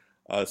 games.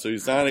 So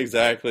he's not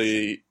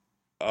exactly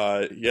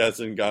he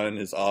hasn't gotten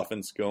his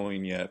offense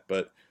going yet,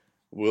 but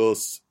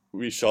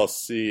we shall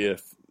see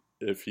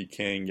if he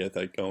can get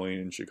that going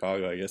in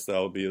Chicago. I guess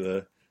that'll be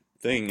the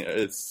thing.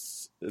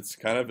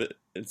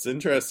 It's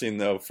interesting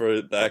though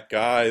for that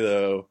guy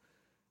though,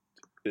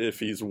 if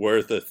he's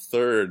worth a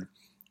third.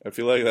 I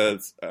feel like I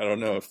don't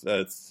know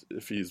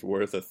if he's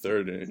worth a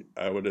third.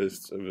 I would have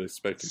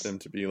expected him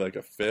to be like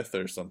a fifth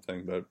or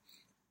something, but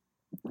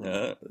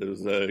yeah, it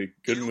was a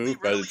good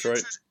move by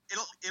Detroit.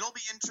 it'll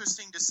be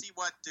interesting to see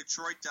what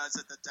Detroit does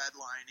at the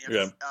deadline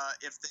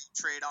if they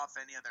trade off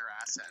any of their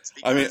assets.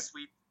 Because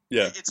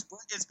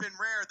it's been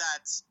rare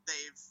that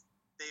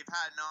they've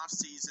had an off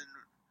season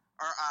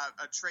or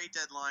a trade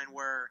deadline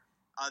where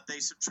they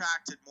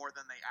subtracted more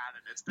than they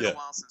added. It's been a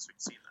while since we've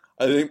seen that.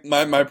 I think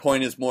my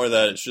point is more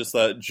that it's just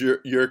that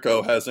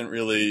Yurko hasn't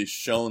really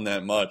shown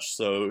that much.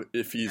 So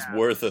if he's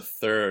worth a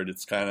third,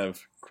 it's kind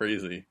of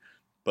crazy.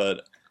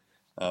 But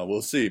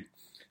we'll see.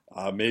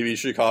 Maybe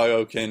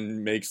Chicago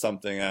can make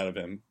something out of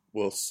him.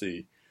 We'll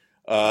see.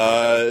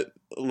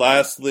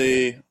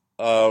 Lastly,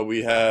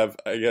 we have,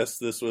 I guess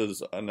this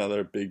was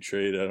another big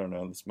trade. I don't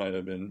know. This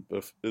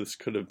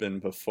could have been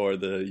before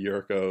the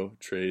Yurko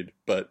trade.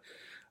 But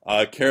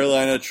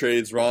Carolina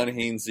trades Ron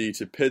Hainsey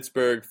to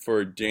Pittsburgh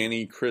for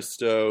Danny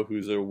Cristo,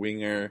 who's a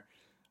winger,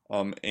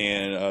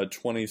 and a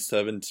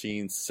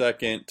 2017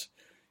 second.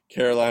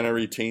 Carolina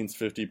retains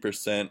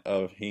 50%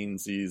 of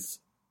Hainsey's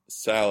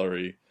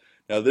salary.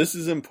 Now, this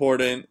is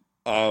important,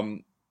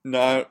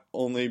 not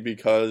only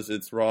because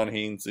it's Ron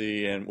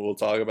Hainsey, and we'll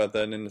talk about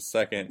that in a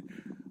second,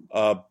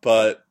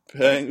 but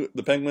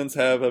the Penguins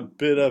have a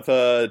bit of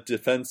a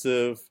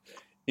defensive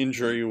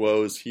injury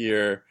woes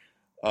here.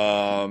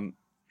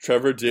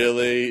 Trevor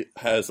Daley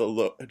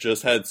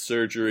just had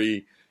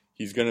surgery.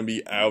 He's going to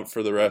be out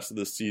for the rest of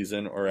the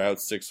season or out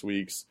 6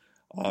 weeks.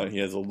 He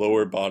has a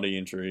lower body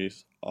injury.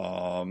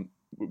 Knee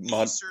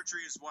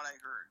surgery is what I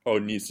heard. Oh,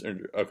 knee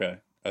surgery. Okay.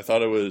 I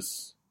thought it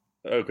was...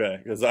 Okay,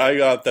 because I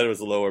got that it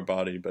was a lower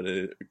body, but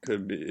it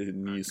could be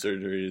knee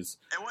surgery is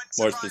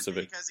more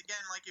specific. Because again,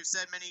 like you've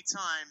said many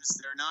times,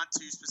 they're not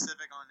too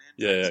specific on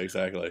injuries. Yeah,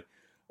 exactly.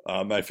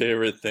 My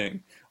favorite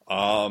thing.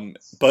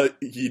 But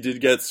he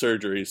did get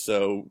surgery,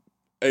 so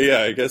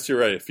yeah, I guess you're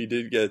right. If he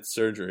did get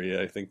surgery,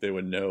 I think they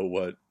would know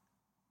what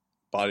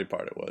body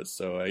part it was.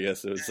 So I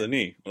guess it was the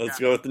knee. Let's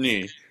go with the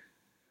knee.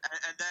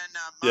 And then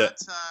Mata,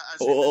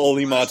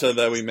 Olli Mata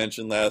that we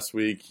mentioned last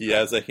week, he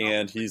has a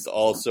hand. He's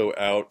also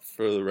out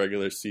for the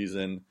regular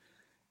season.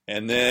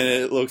 And then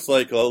it looks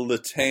like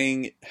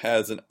Letang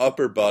has an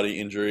upper body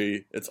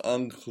injury. It's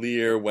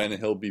unclear when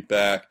he'll be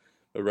back,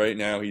 but right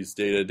now he's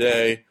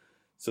day-to-day.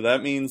 So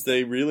that means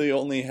they really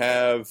only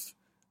have...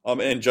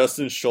 and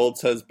Justin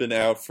Schultz has been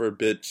out for a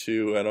bit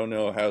too. I don't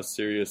know how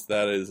serious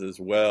that is as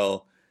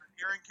well.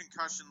 Hearing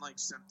concussion-like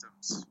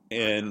symptoms.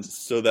 And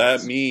so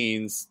that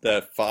means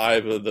that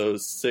 5 of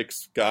those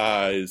 6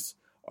 guys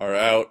are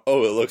out.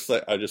 Oh, it looks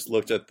like I just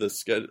looked at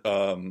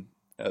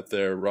at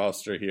their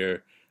roster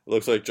here. It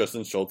looks like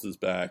Justin Schultz is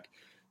back.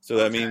 So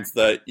that means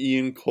that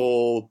Ian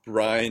Cole,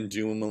 Brian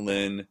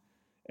Dumoulin,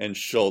 and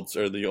Schultz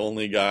are the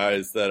only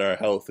guys that are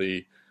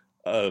healthy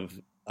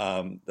that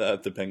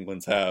the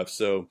Penguins have.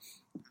 So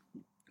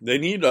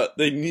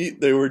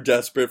they were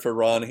desperate for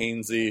Ron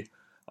Hainsey.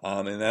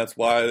 And that's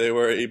why they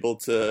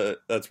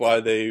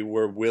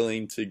were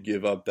willing to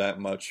give up that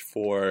much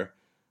for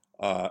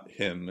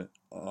him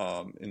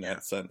in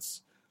that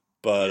sense.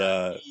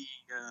 But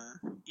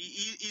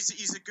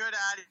he's a good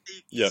addict.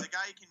 He's a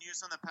guy you can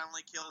use on the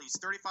penalty kill. He's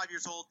 35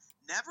 years old,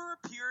 never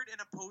appeared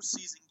in a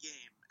postseason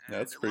game. And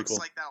that's it pretty looks cool.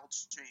 like that'll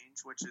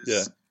change, which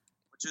is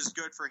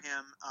good for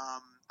him.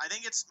 I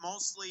think it's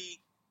mostly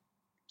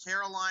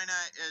Carolina.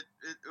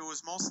 It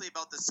was mostly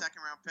about the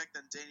second round pick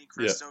than Danny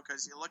Cristo,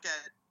 because you look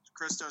at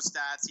Cristo's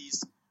stats,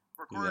 he's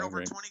recorded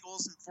over 20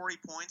 goals and 40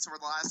 points over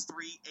the last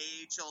 3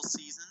 AHL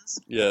seasons.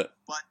 Yeah.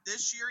 But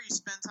this year he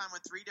spent time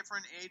with 3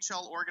 different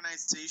AHL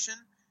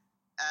organizations,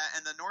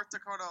 and the North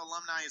Dakota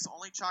alumni has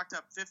only chalked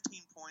up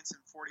 15 points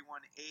in 41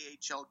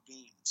 AHL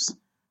games.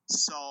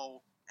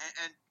 So,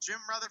 and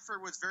Jim Rutherford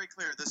was very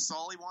clear. This is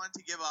all he wanted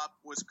to give up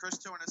was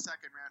Cristo in a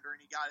second rounder,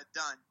 and he got it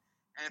done.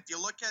 And if you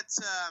look at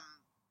the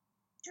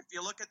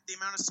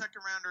amount of second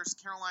rounders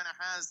Carolina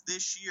has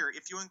this year,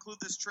 if you include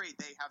this trade,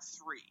 they have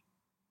 3.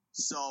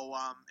 So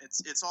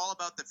it's all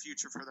about the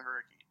future for the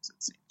Hurricanes,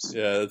 it seems.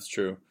 Yeah, that's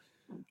true.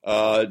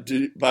 By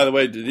the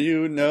way, did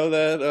you know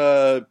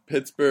that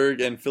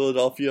Pittsburgh and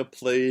Philadelphia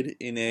played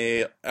in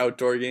a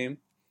outdoor game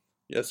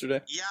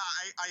yesterday? Yeah,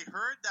 I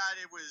heard that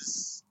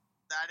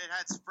it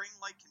had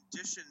spring-like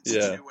conditions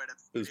to it.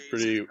 It was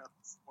pretty.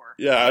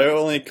 Yeah, I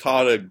only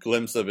caught a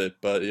glimpse of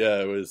it, but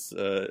yeah, it was.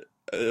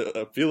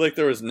 I feel like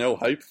there was no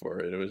hype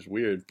for it. It was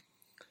weird.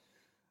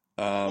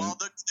 Well,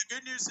 the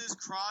good news is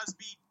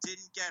Crosby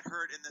didn't get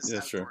hurt in this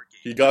outdoor game.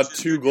 He got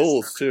 2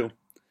 goals, too.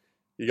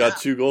 He got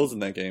 2 goals in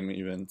that game,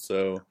 even.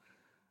 So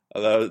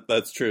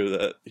that's true,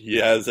 that he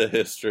has a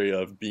history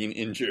of being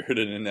injured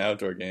in an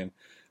outdoor game.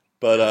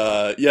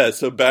 But,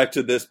 so back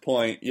to this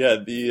point. Yeah,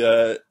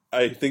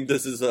 I think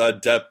this is a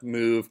depth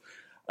move,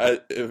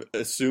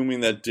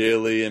 assuming that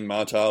Daley and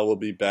Mata will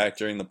be back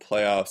during the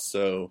playoffs.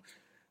 So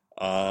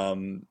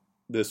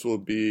this will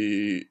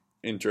be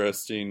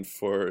interesting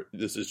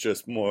this is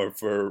just more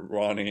for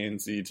Ron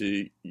Hainsey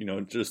to,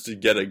 just to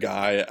get a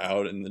guy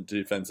out in the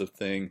defensive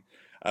thing.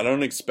 I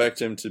don't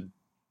expect him to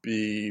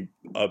be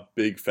a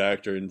big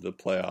factor into the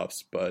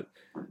playoffs, but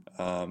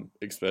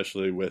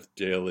especially with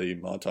Daley,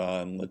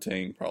 Mata, and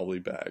Letang probably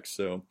back.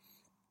 So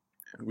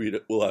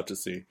we'll have to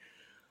see.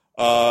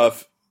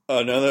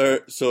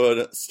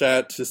 A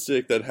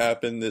statistic that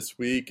happened this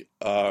week,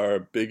 our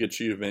big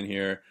achievement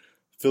here.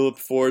 Philip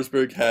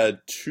Forsberg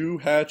had 2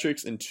 hat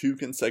tricks in 2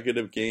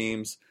 consecutive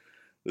games.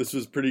 This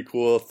was pretty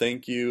cool.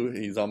 Thank you.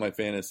 He's on my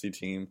fantasy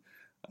team,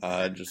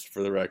 just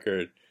for the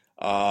record.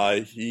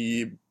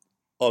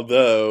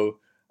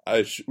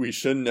 We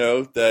should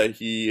note that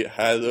he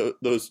had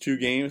those 2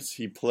 games.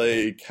 He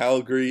played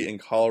Calgary and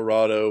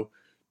Colorado,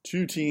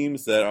 2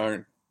 teams that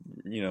aren't,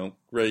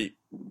 great,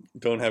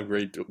 don't have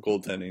great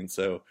goaltending.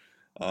 So,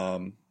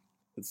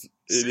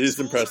 it is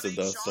impressive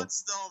though.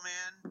 Shots, though,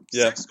 man.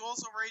 Yeah. 6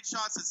 goals over 8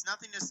 shots. It's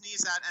nothing to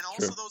sneeze at. And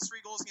also, those 3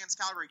 goals against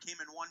Calgary came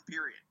in 1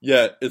 period.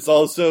 Yeah, it's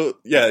also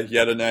he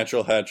had a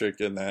natural hat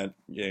trick in that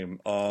game.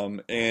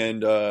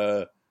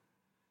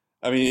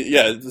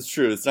 It's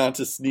true. It's not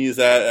to sneeze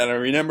at. And I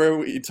remember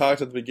we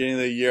talked at the beginning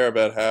of the year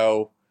about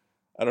how,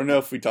 I don't know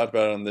if we talked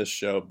about it on this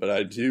show, but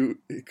I do,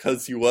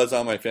 because he was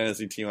on my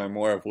fantasy team, I'm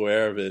more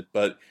aware of it.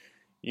 But,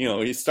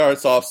 he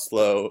starts off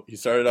slow. He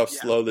started off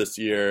slow this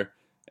year,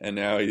 and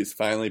now he's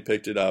finally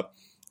picked it up.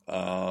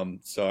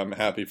 So I'm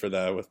happy for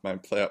that with my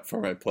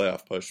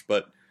playoff push.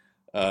 But,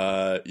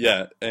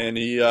 and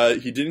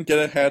he didn't get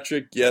a hat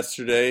trick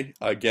yesterday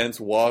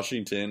against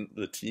Washington,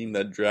 the team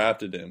that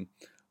drafted him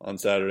on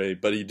Saturday,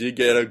 but he did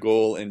get a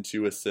goal and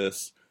 2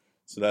 assists,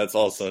 so that's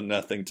also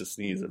nothing to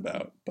sneeze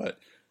about. But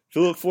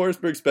Philip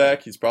Forsberg's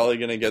back. He's probably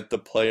going to get the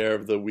Player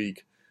of the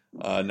Week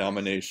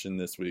nomination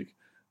this week.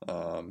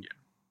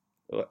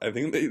 I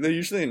think they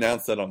usually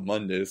announce that on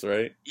Mondays,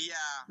 right? Yeah,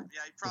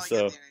 he probably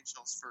get the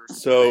NHL's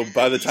first. So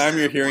by the time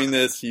you're hearing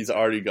this, he's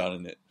already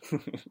gotten it.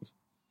 Probably.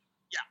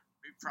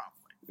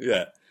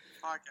 Yeah.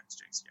 Podcast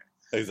jinx,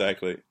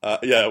 Exactly.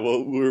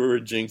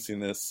 We're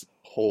jinxing this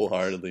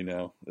wholeheartedly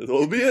now.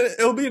 It'll be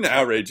an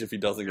outrage if he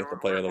doesn't get the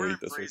Player of the Week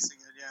this week.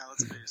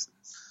 Let's face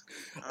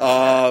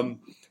it.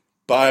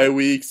 Bye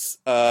weeks.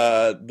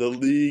 The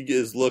league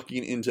is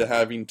looking into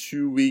having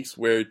 2 weeks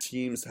where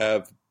teams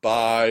have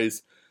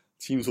byes.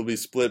 Teams will be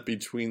split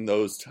between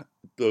those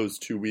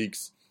 2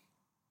 weeks.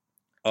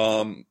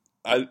 They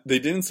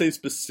didn't say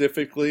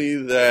specifically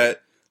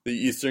that the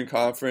Eastern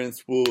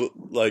Conference will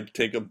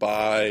take a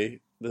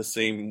bye the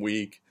same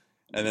week,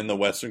 and then the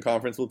Western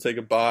Conference will take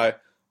a bye.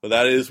 But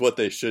that is what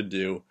they should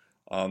do.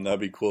 That'd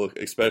be cool,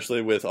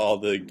 especially with all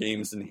the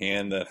games in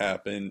hand that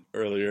happened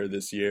earlier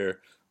this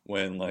year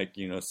when,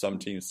 some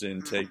teams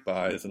didn't take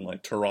byes,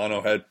 and,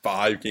 Toronto had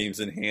 5 games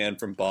in hand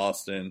from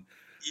Boston.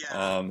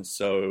 Yeah.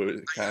 So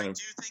I do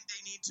think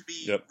they need to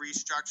be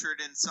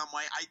restructured in some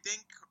way. I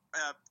think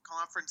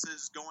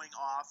conferences going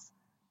off,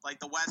 like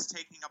the West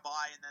taking a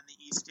bye and then the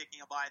East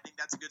taking a bye, I think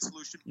that's a good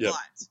solution. Yep.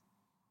 But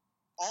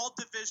all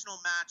divisional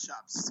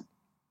matchups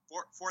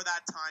for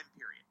that time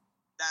period,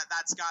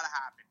 that's got to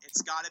happen.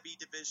 It's got to be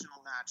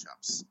divisional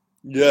matchups.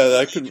 Yeah,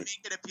 that could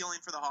make it appealing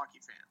for the hockey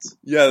fans.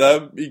 Yeah,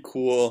 that would be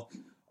cool.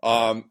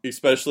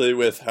 Especially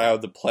with how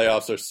the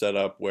playoffs are set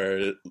up,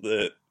 where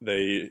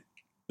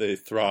they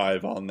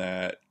thrive on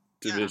that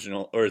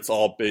divisional, or it's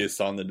all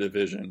based on the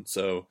division.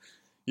 So,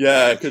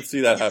 yeah, I could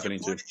see that happening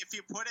too. If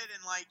you put it in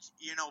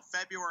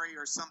February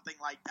or something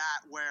like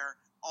that, where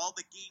all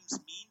the games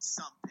mean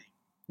something,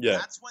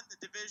 that's when the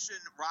division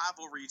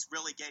rivalries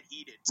really get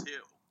heated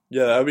too.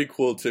 Yeah, that would be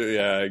cool too.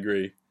 Yeah, I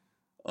agree.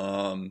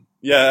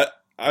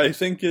 I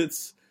think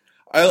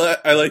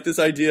I like this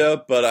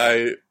idea, but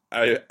I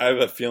have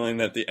a feeling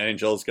that the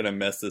NHL is going to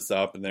mess this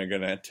up, and they're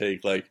going to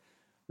take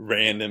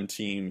random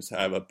teams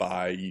have a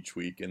bye each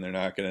week, and they're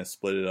not going to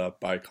split it up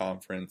by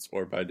conference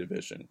or by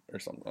division or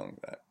something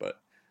like that. But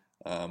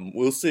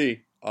we'll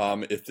see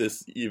if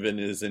this even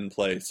is in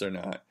place or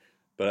not.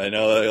 But I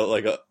know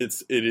it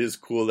is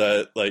cool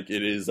that it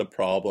is a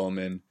problem,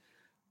 and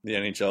the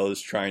NHL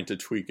is trying to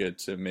tweak it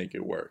to make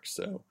it work.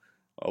 So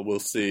we'll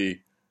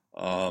see.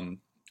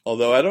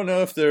 Although I don't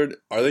know if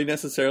are they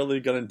necessarily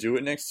going to do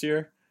it next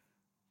year?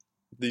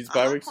 These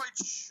bye weeks? I'm not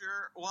quite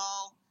sure.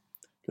 Well,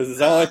 because it's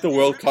not like the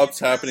World Cup's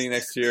happening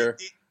next year.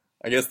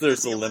 I guess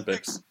there's the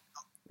Olympics.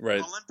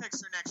 Right.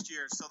 Olympics are next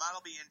year, so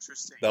that'll be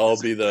interesting. That'll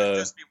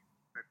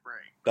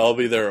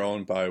be their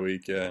own bye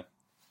week. Yeah.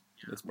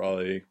 That's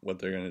probably what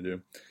they're going to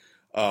do.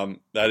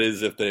 That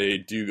is if they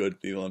do go to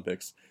the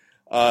Olympics.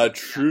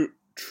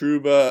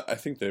 Trouba, I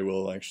think they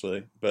will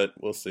actually, but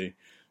we'll see.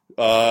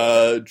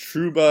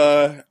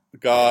 Trouba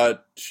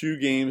got 2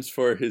 games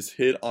for his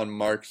hit on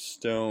Mark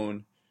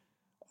Stone.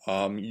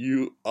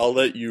 I'll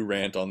let you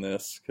rant on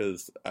this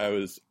because I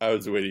was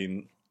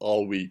waiting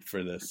all week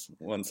for this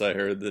once I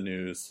heard the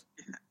news.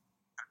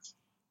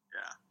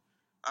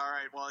 All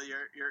right. Well,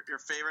 your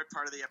favorite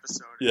part of the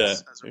episode.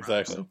 Is,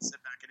 exactly. So sit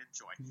back and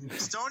enjoy.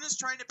 Stone is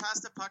trying to pass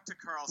the puck to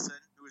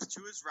Carlson, who is to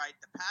his right.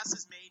 The pass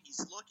is made.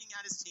 He's looking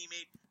at his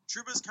teammate.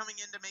 Trouba's coming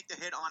in to make the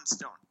hit on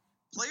Stone.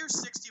 Player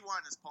 61,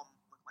 as Paul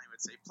McLean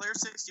would say, player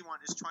 61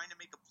 is trying to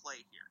make a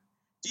play here.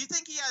 Do you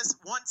think he has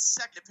 1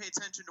 second to pay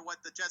attention to what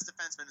the Jets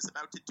defenseman is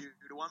about to do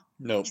to him?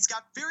 No. He's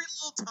got very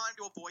little time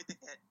to avoid the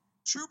hit.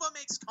 Trouba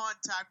makes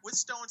contact with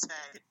Stone's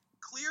head.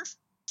 Clear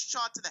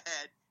shot to the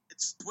head.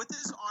 It's with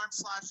his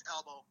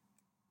arm/elbow.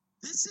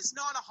 This is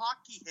not a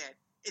hockey hit.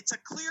 It's a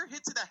clear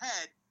hit to the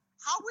head.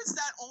 How is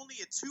that only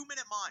a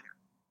 2-minute minor?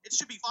 It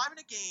should be 5 in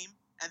a game,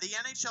 and the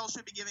NHL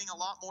should be giving a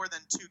lot more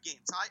than 2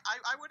 games.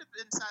 I would have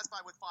been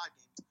satisfied with 5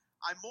 games.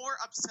 I'm more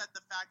upset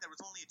the fact that it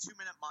was only a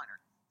 2-minute minor.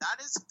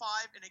 That is 5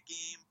 in a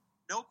game,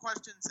 no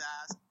questions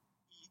asked.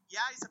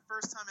 Yeah, he's a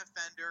first-time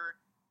offender.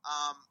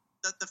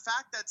 The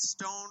fact that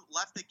Stone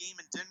left the game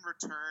and didn't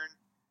return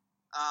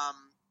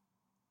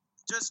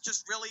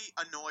just really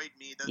annoyed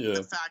me.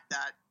 The fact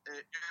that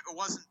it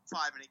wasn't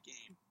 5 in a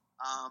game.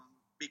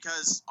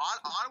 Because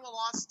Ottawa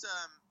lost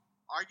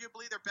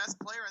arguably their best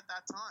player at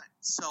that time.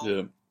 So,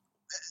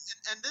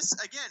 and this,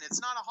 again,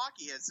 it's not a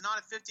hockey hit. It's not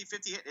a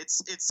 50-50 hit.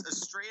 It's a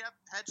straight-up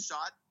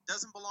headshot.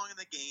 Doesn't belong in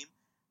the game.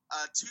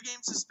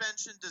 2-game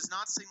suspension does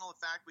not signal the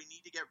fact we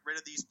need to get rid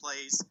of these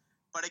plays.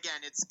 But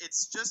again,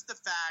 it's just the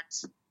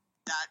fact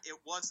that it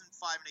wasn't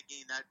 5 in a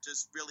game that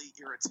just really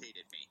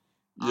irritated me.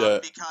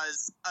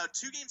 Because a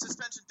 2-game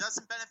suspension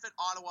doesn't benefit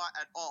Ottawa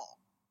at all.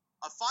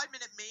 A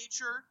 5-minute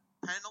major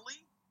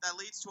penalty that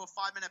leads to a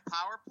 5-minute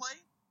power play,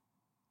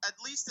 at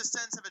least a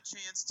sense of a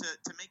chance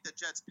to make the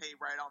Jets pay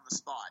right on the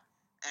spot.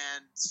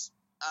 And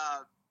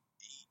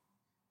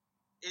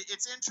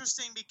it's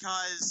interesting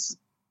because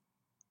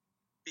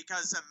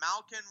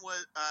Malkin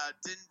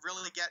didn't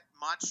really get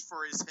much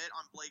for his hit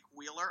on Blake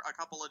Wheeler a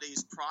couple of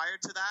days prior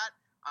to that.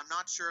 I'm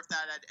not sure if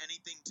that had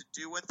anything to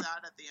do with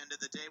that at the end of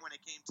the day when it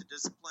came to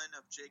discipline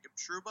of Jacob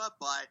Trouba,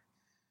 but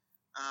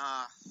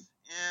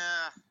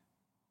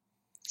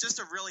just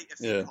a really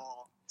iffy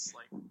call.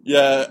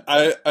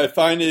 I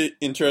find it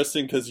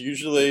interesting because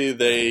usually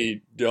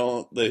they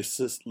lower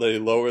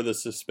the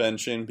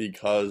suspension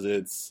because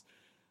it's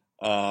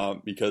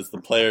because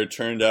the player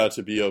turned out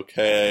to be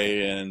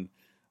okay and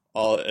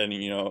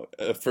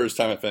a first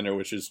time offender,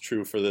 which is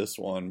true for this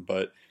one,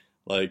 but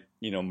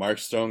Mark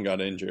Stone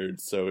got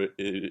injured, so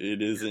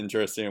it is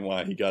interesting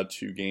why he got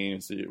 2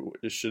 games.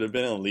 It should have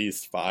been at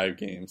least 5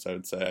 games, I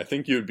would say. I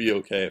think you would be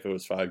okay if it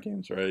was 5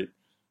 games, right?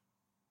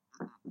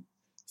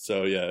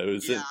 So it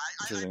was. Yeah,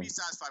 I'd be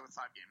satisfied with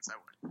 5 games. I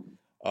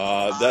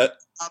would.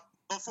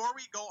 Before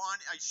we go on,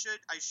 I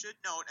should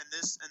note, and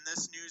this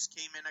news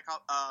came in a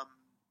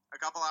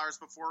couple hours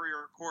before we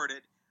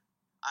recorded.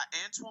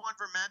 Antoine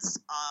Vermette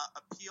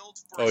appealed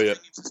for his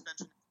 2-game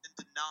suspension and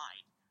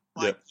denied.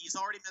 But he's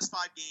already missed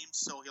 5 games,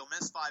 so he'll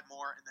miss 5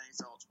 more, and then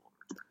he's eligible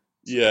to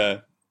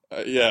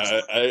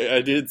return.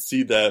 I did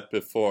see that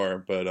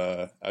before, but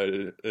I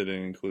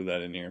didn't include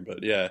that in here.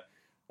 But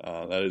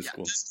that is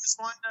cool. Just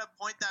wanted to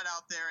point that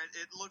out there.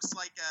 It looks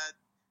like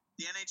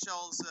the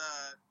NHL's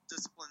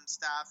discipline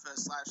staff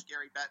 /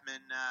 Gary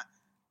Bettman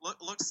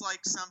looks like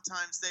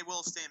sometimes they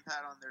will stand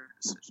pat on their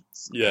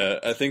decisions. Yeah,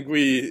 I think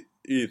we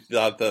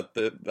thought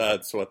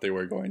that's what they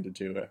were going to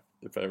do,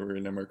 if I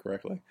remember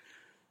correctly.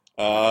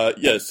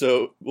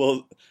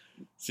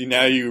 See,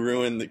 now you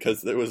ruined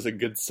because there was a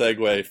good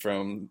segue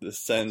from the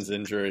Sens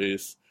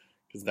injuries,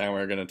 because now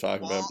we're going to talk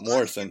about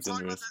more Sens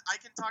injuries. I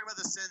can talk about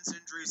the Sens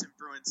injuries and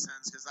Bruins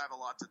Sens because I have a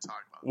lot to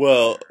talk about.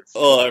 Well,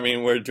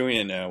 we're doing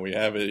it now. We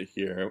have it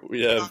here.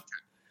 We have,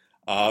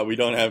 we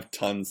don't have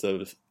tons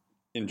of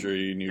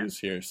injury news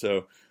here.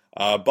 So,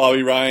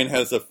 Bobby Ryan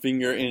has a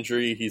finger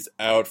injury. He's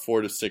out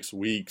 4 to 6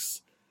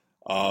 weeks.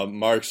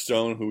 Mark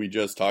Stone, who we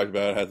just talked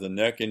about, has a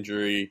neck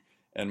injury.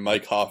 And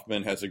Mike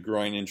Hoffman has a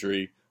groin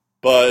injury,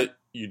 but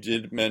you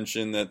did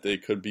mention that they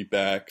could be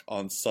back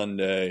on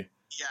Sunday.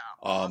 Yeah,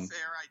 off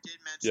air I did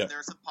mention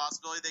there's a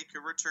possibility they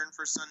could return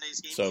for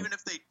Sunday's game. So, even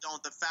if they don't,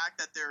 the fact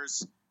that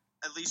there's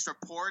at least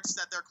reports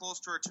that they're close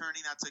to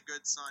returning, that's a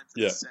good sign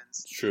for the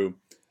Sens. It's true.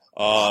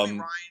 Bobby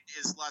Ryan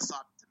is less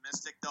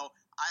optimistic, though.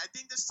 I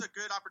think this is a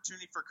good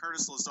opportunity for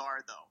Curtis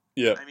Lazar, though.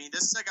 Yeah. I mean,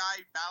 this is a guy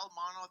who battled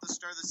mono at the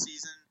start of the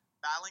season,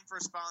 battling for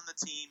a spot on the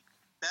team.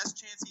 Best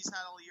chance he's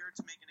had all year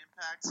to make an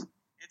impact.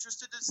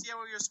 Interested to see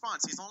how he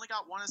responds. He's only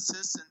got 1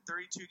 assist in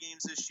 32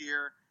 games this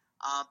year,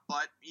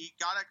 but he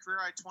got a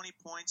career-high 20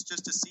 points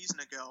just a season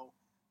ago.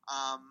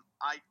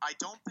 I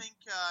don't think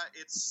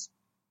it's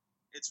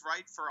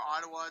right for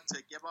Ottawa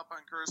to give up on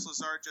Curtis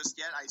Lazar just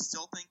yet. I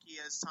still think he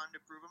has time to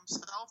prove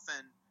himself,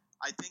 and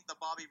I think the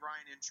Bobby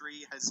Ryan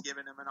injury has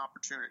given him an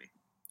opportunity.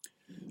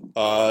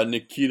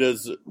 Nikita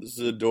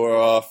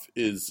Zadorov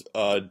is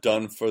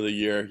done for the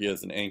year. He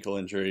has an ankle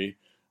injury.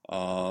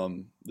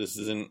 This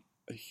isn't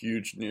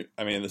huge news.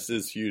 I mean, this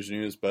is huge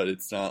news, but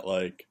it's not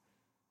like,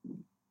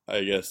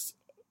 I guess,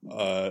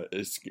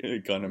 it's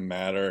gonna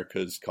matter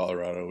because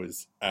Colorado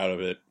is out of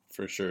it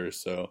for sure.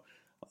 So,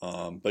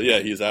 but yeah,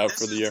 he's out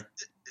for the year.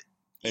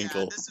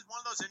 Ankle. This is one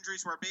of those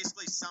injuries where it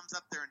basically sums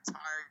up their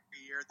entire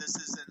year. This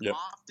is an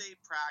off-day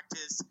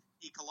practice.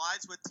 He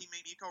collides with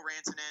teammate Mikko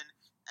Rantanen,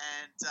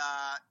 and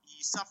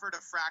he suffered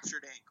a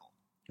fractured ankle.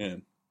 Yeah.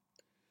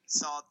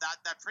 So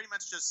that pretty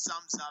much just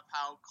sums up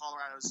how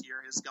Colorado's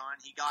year has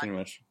gone. He got 10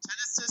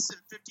 assists in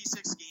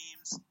 56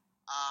 games,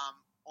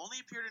 only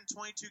appeared in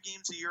 22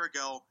 games a year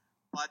ago,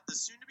 but the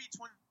soon-to-be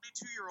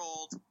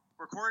 22-year-old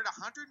recorded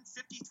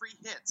 153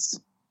 hits.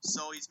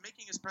 So he's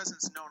making his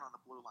presence known on the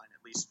blue line,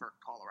 at least for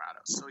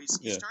Colorado. So he's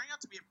turning out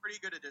to be a pretty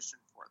good addition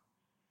for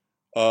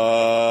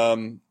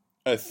them.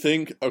 I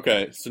think,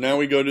 okay, so now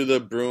we go to the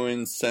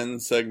Bruins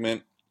Sens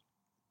segment.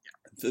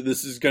 So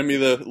this is going to be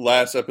the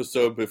last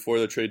episode before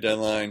the trade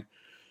deadline.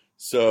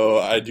 So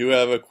I do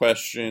have a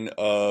question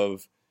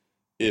of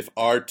if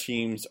our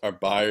teams are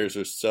buyers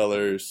or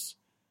sellers.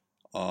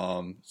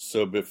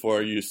 So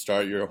before you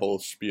start your whole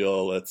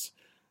spiel, let's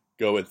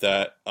go with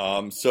that.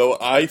 So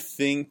I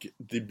think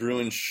the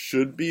Bruins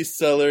should be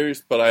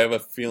sellers, but I have a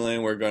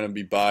feeling we're going to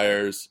be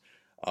buyers,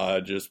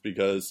 just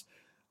because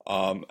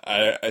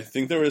I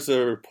think there was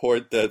a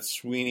report that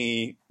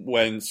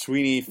when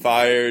Sweeney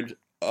fired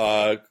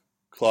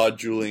Claude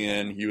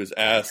Julien, he was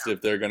asked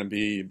if they're going to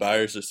be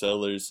buyers or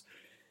sellers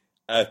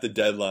at the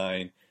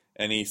deadline,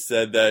 and he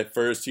said that at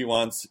first he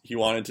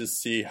wanted to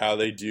see how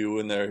they do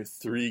in their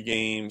 3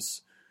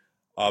 games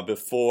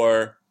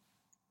before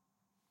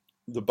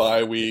the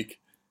bye week,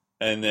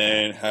 and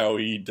then how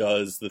he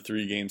does the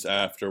 3 games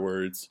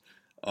afterwards.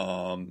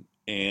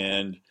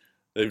 And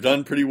they've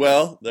done pretty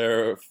well.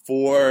 They're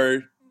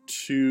 4-2.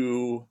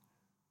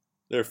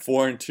 They're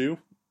 4-2.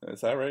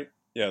 Is that right?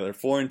 Yeah, they're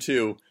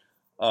 4-2.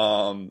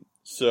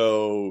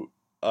 So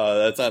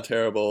that's not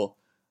terrible.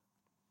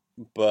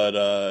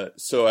 But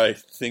so I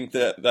think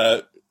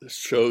that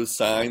shows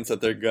signs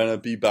that they're gonna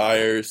be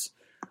buyers.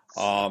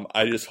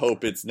 I just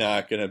hope it's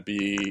not gonna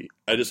be.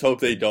 I just hope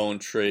they don't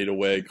trade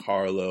away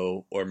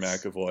Carlo or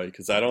McAvoy,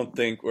 because I don't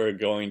think we're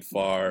going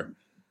far.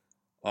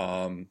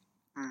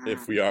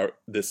 If we are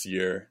this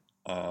year,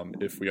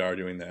 if we are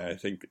doing that, I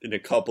think in a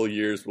couple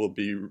years we'll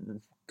be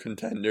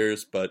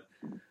contenders. But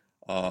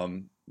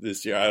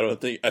this year, I don't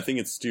think. I think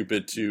it's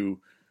stupid to.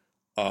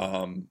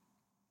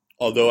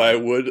 Although I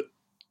would,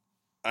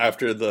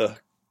 after the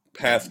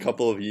past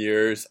couple of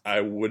years,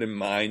 I wouldn't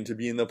mind to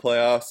be in the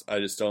playoffs. I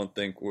just don't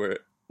think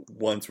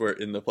once we're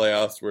in the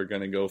playoffs, we're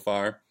going to go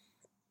far.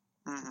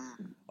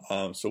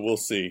 So we'll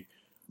see.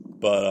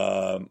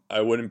 But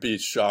I wouldn't be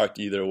shocked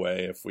either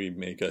way if we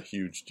make a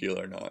huge deal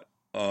or not.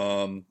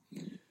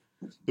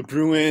 The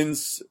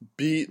Bruins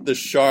beat the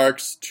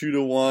Sharks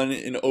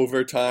 2-1 in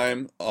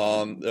overtime.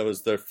 That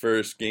was their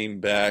first game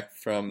back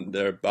from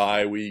their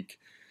bye week.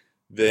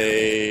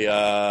 They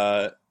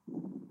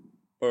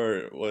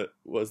or what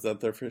was that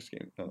their first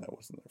game? No, that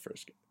wasn't their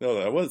first game. No,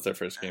 that was their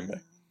first game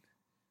back.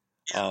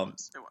 Yeah,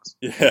 it was.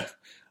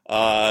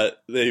 Yeah.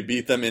 They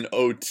beat them in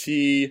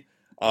OT.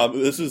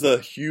 This was a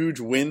huge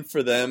win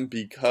for them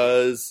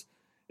because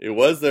it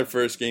was their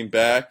first game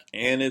back,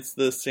 and it's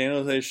the San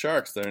Jose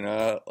Sharks. They're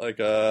not like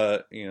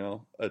a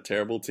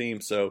terrible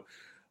team. So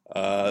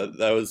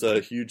that was a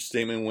huge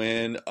statement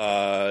win.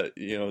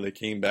 They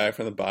came back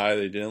from the bye.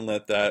 They didn't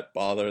let that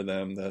bother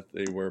them that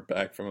they were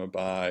back from a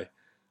bye.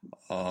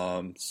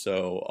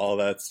 So all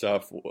that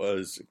stuff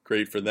was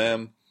great for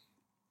them.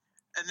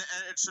 And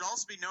it should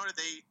also be noted,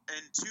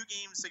 in 2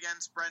 games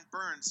against Brent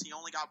Burns, he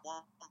only got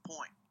 1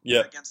 point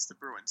against the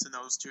Bruins in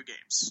those 2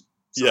 games.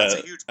 So yeah,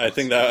 that's a huge I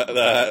think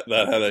that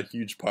had a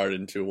huge part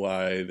into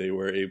why they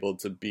were able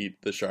to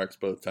beat the Sharks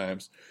both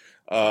times.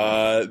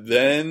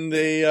 Then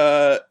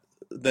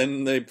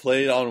they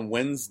played on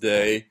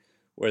Wednesday,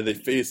 where they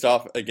faced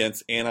off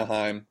against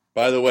Anaheim.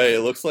 By the way,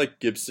 it looks like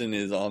Gibson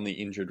is on the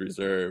injured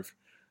reserve.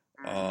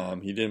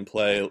 He didn't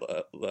play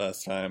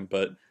last time,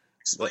 but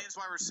explains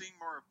why we're seeing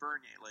more of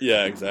Bernier lately.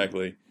 Yeah,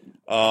 exactly.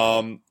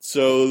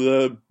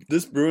 So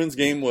this Bruins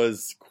game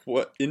was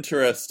quite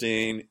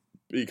interesting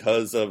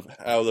because of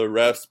how the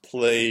refs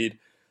played.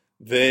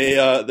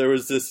 There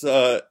was this,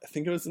 I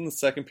think it was in the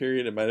second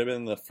period, it might have been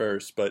in the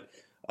first, but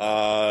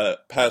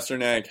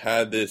Pasternak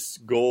had this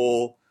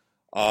goal.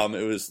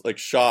 It was like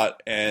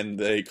shot, and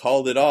they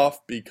called it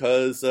off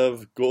because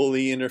of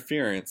goalie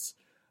interference,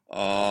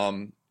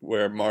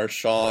 where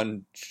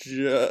Marchand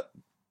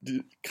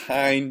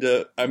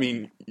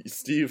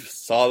Steve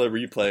saw the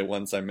replay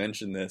once I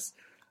mentioned this,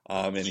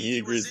 and he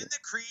agrees. He was in the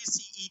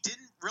crease. He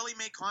didn't really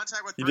make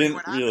contact with He Bernier. didn't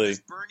What happened really. is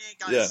Bernier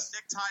got his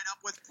stick tied up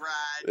with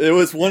Brad. It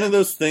was one of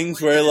those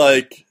things where,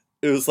 like,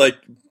 it was like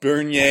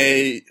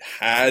Bernier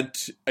had,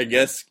 I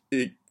guess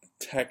it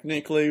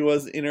technically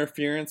was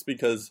interference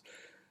because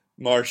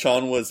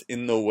Marchand was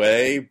in the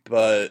way,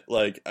 but,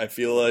 like, I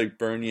feel like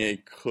Bernier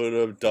could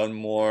have done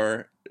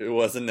more. It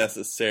wasn't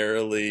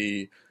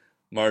necessarily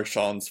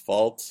Marchand's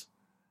fault,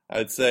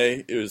 I'd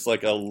say. It was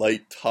like a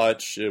light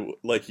touch. I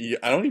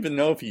don't even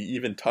know if he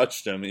even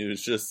touched him. It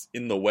was just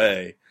in the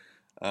way,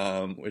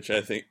 which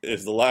I think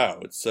is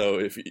allowed. So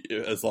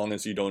as long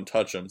as you don't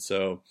touch him,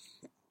 so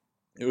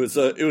it was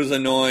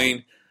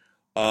annoying.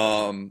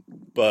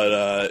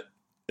 But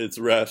it's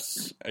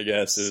refs, I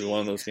guess. It was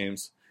one of those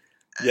games.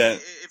 Yeah.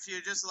 If you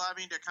just allow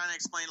me to kind of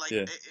explain,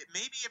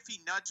 maybe if he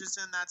nudges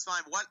him, that's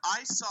fine. What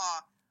I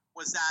saw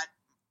was that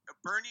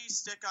Bernier's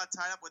stick got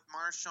tied up with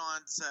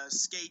Marchand's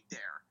skate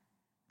there,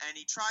 and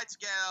he tried to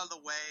get out of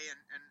the way,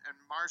 and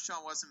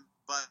Marchand wasn't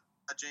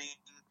budging,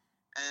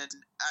 and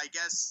I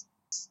guess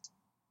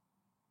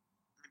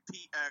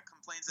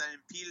complains that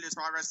impeded his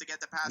progress to get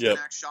the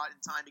Pasternak shot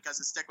in time because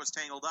his stick was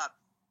tangled up.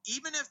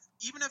 Even if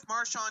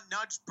Marchand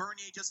nudged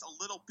Bernier just a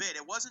little bit,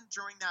 it wasn't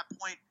during that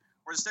point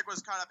where the stick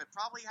was caught up. It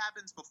probably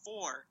happens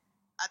before.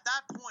 At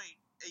that point,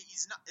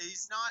 he's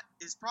not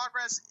his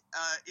progress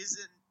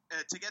isn't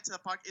to get to the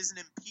puck isn't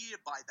impeded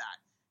by that.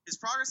 His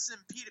progress is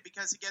impeded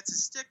because he gets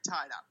his stick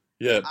tied up.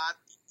 Yeah.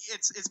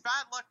 It's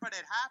bad luck, but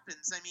it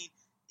happens. I mean,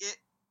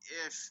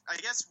 if I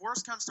guess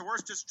worst comes to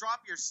worst, just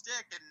drop your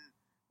stick and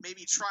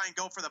maybe try and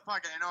go for the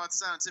puck. I know it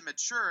sounds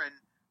immature and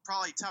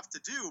probably tough to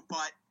do,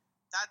 but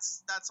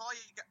that's all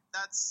you got.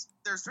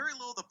 There's very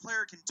little the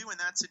player can do in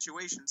that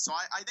situation. So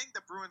I think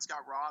the Bruins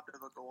got robbed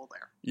of a goal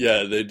there.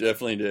 Yeah, they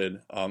definitely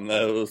did.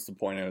 That was the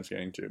point I was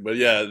getting to. But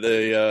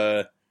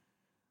yeah,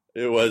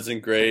 it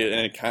wasn't great,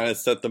 and it kind of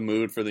set the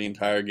mood for the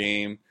entire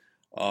game.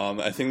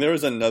 I think there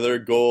was another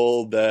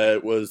goal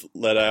that was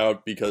let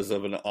out because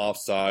of an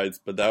offsides,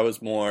 but that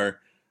was more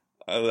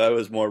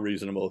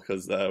reasonable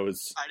because that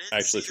was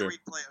actually true.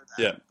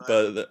 Yeah,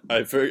 but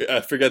I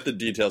forget the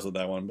details of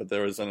that one, but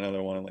there was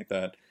another one like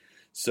that.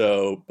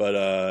 So,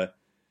 but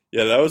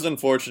yeah, that was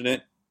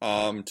unfortunate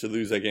to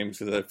lose that game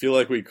because I feel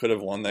like we could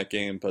have won that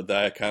game, but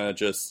that kind of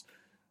just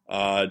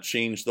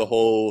changed the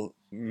whole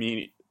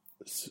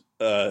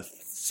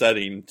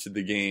setting to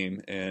the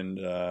game, and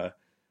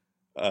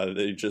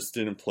they just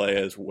didn't play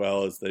as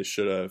well as they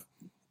should have.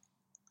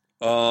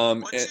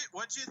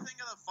 What'd you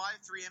think of the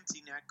 5-3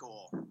 empty net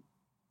goal?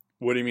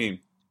 What do you mean?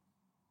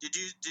 Did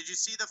you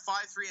see the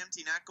 5-3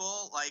 empty net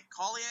goal? Like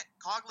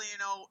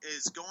Cogliano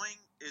is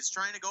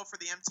trying to go for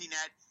the empty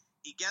net.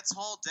 He gets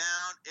hauled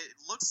down. It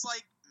looks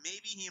like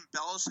maybe he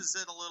embellishes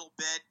it a little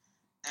bit.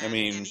 And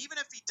even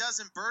if he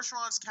doesn't,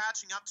 Bergeron's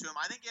catching up to him.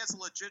 I think he has a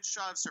legit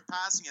shot of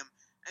surpassing him.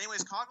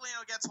 Anyways,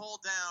 Cogliano gets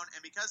hauled down,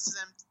 and because it's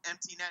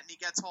empty net and he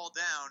gets hauled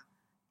down,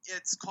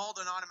 it's called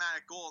an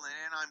automatic goal, and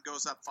Anaheim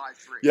goes up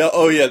 5-3. Yeah,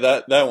 oh yeah,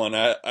 that one.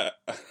 I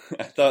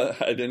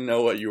thought I didn't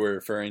know what you were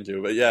referring to,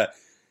 but yeah,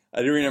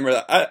 I do remember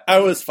that. I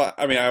was fine.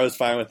 I mean, I was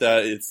fine with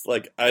that. It's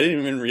like I didn't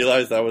even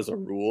realize that was a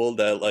rule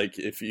that like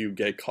if you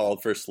get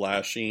called for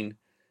slashing,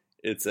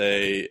 it's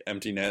a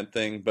empty net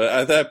thing. But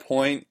at that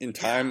point in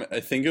time, I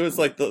think it was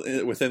like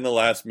within the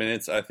last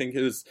minutes. I think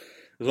it was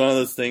one of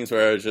those things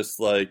where I was just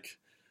like,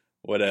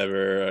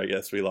 whatever. I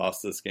guess we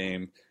lost this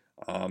game.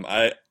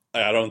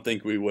 I don't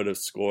think we would have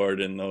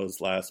scored in those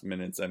last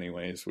minutes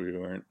anyways. We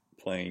weren't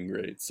playing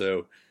great.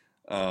 So,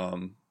 yeah,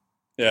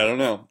 I don't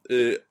know.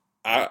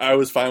 I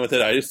was fine with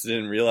it. I just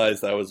didn't realize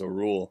that was a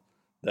rule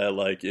that,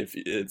 like, if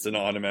it's an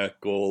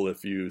automatic goal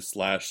if you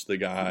slash the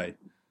guy.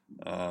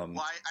 Well,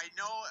 I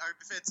know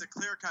if it's a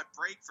clear-cut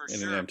break for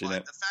sure, but the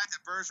fact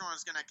that Bergeron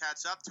is going to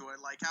catch up to it,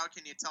 like, how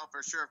can you tell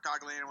for sure if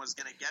Cogliano was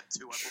going to get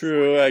to it?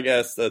 True, I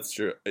guess that's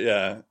true.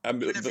 Yeah.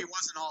 Even if he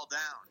wasn't all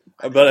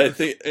down. But I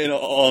think,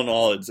 all in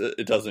all,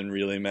 it doesn't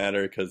really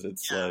matter because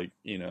it's like,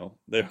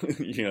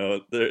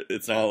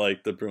 it's not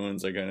like the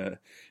Bruins are going to...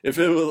 If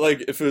it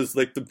was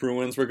like the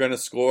Bruins were going to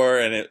score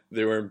and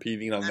they were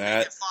impeding on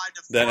that,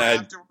 then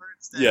I'd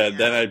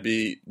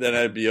be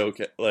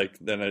okay. Like,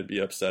 then I'd be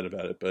upset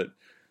about it. But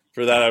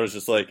for that, I was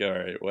just like, all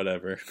right,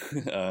 whatever.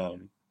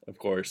 Of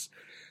course.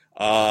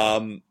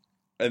 And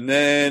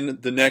then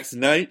the next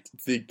night,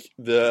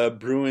 the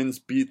Bruins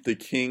beat the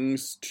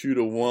Kings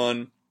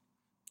 2-1.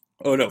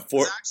 Oh no, 4-1. It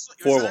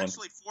was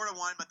actually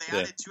 4-1, but they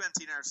added 2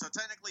 empty netters, so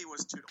technically it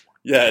was 2-1.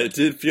 Yeah, it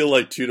did feel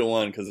like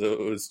 2-1 because it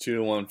was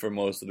 2-1 for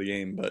most of the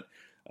game, but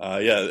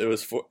it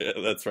was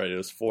that's right, it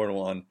was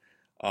 4-1.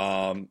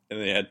 And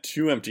they had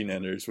 2 empty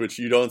netters, which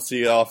you don't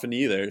see often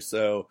either.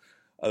 So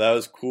that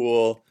was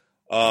cool.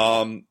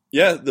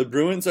 The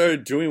Bruins are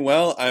doing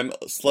well. I'm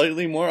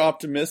slightly more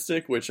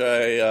optimistic,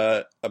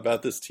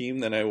 about this team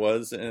than I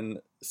was in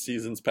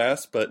seasons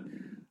past. But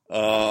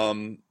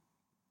I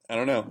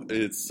don't know.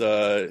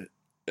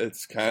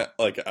 It's kind of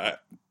like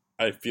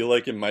I feel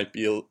like it might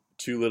be a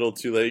too little,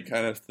 too late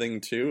kind of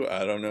thing too.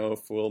 I don't know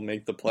if we'll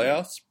make the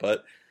playoffs,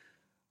 but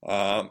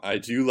I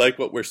do like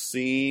what we're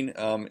seeing.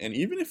 And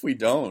even if we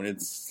don't,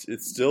 it's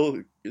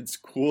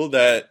cool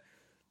that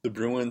the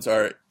Bruins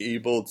are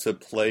able to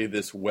play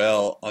this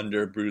well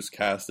under Bruce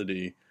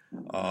Cassidy.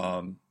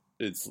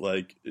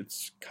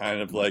 It's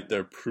kind of like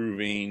they're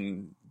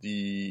proving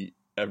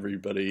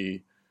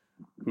everybody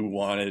who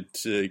wanted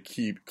to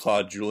keep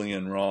Claude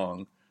Julien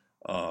wrong.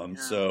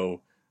 So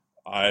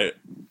I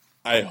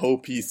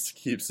hope he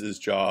keeps his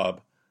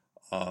job,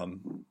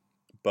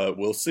 but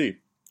we'll see.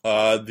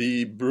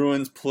 The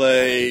Bruins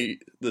play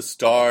the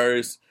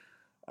Stars.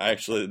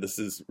 Actually, this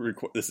is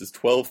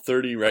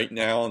 12:30 right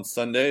now on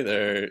Sunday.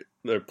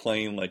 They're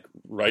playing like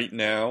right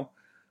now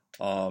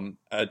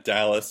at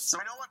Dallas. So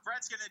I know what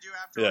Brett's gonna do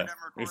after we're done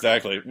recording.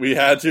 Exactly. We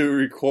had to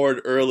record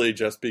early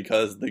just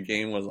because the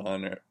game was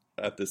on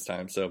at this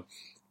time. So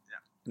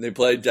they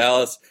play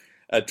Dallas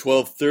at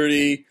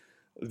 12:30.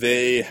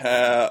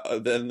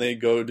 Then they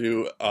go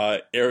to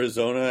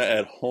Arizona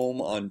at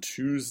home on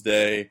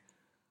Tuesday.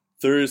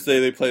 Thursday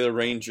they play the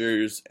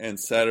Rangers, and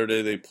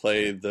Saturday they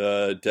play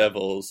the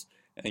Devils.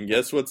 And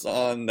guess what's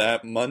on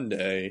that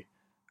Monday?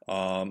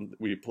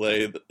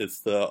 It's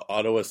the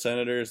Ottawa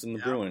Senators and the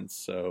Bruins.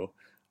 So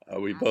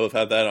we both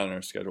have that on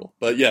our schedule.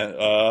 But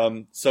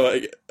the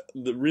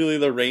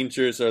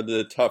Rangers are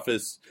the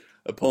toughest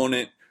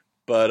opponent.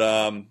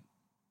 But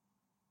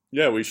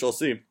we shall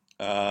see.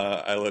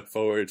 I look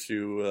forward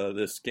to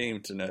this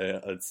game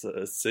tonight. It's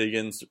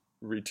Sagan's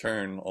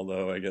return,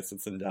 although I guess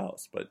it's in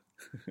Dallas, but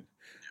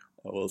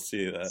we'll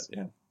see that.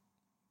 Yeah.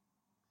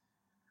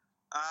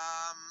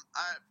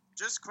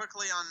 Just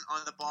quickly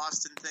on the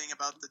Boston thing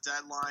about the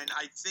deadline,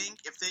 I think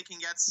if they can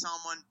get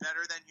someone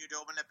better than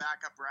Hudobin to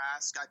back up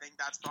Rask, I think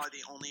that's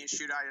probably the only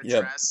issue I'd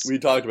address. Yeah, we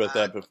talked about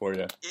that before.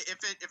 Yeah.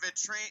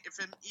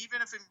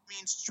 Even if it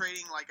means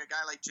trading like a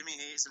guy like Jimmy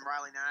Hayes and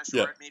Riley Nash,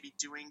 or it may be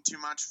doing too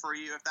much for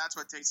you, if that's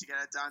what it takes to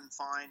get it done,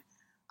 fine.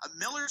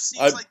 Miller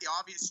seems like the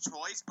obvious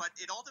choice, but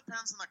it all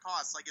depends on the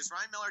cost. Like, is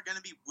Ryan Miller going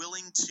to be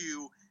willing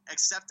to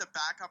accept a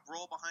backup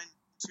role behind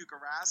Tuukka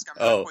Rask? I'm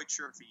not quite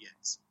sure if he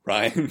is.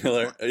 Ryan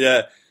Miller,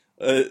 yeah.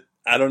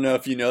 I don't know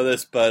if you know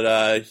this,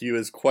 but he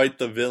was quite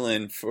the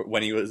villain for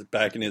when he was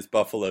back in his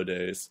Buffalo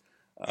days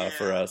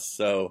for us.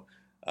 So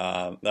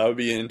that would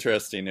be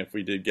interesting if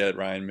we did get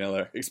Ryan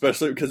Miller,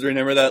 especially because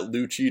remember that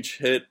Lucic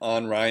hit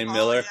on Ryan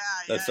Miller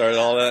that started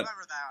all that.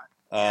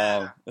 I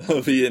remember that.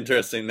 It'll be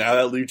interesting now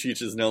that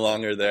Lucic is no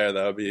longer there.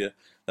 That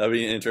would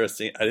be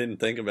interesting. I didn't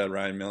think about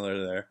Ryan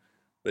Miller there,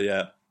 but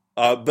yeah.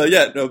 But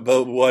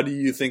what do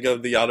you think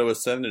of the Ottawa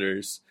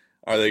Senators?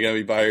 Are they going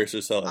to be buyers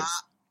or sellers?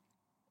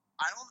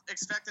 I don't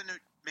expect them to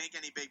make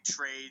any big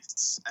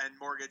trades and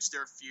mortgage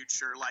their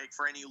future, like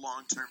for any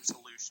long-term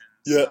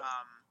solutions. Yeah.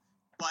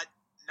 But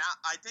now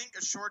I think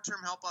a short-term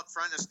help up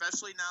front,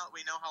 especially now that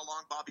we know how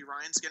long Bobby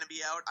Ryan's going to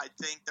be out, I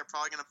think they're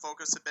probably going to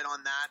focus a bit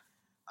on that.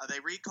 They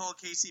recalled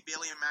Casey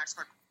Bailey and Max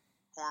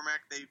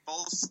McCormick. They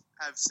both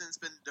have since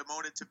been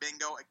demoted to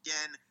bingo.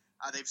 Again,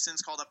 they've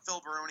since called up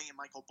Phil Baroni and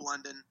Michael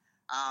Blunden.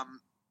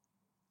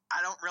 I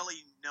don't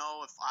really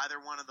know if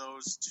either one of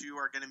those two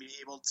are going to be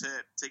able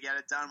to get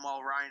it done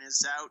while Ryan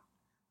is out.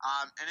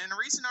 And in a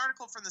recent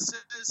article from the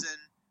Citizen,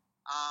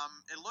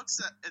 it looks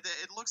at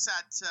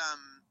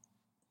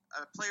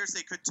players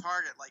they could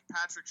target, like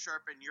Patrick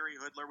Sharp and Yuri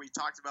Hoodler. We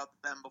talked about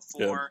them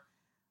before.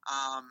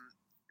 Yeah.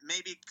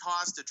 Maybe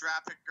cost a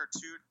draft pick or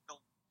two to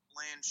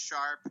land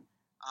Sharp.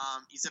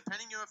 He's a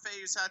pending UFA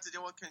who's had to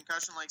deal with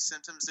concussion-like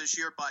symptoms this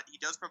year, but he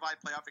does provide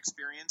playoff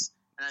experience,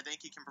 and I think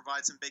he can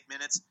provide some big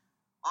minutes.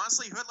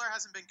 Honestly, Hoodler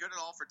hasn't been good at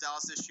all for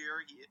Dallas this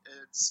year. He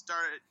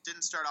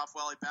didn't start off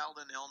well. He battled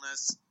an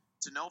illness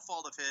to no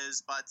fault of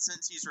his, but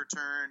since he's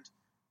returned,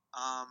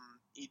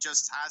 he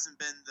just hasn't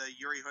been the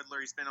Yuri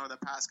Hoodler he's been over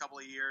the past couple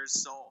of years.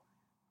 So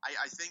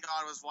I think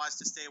Ottawa's wise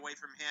to stay away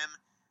from him.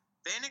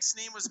 Vanek's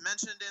name was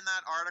mentioned in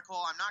that article.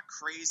 I'm not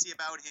crazy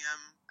about him.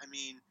 I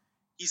mean,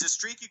 he's a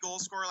streaky goal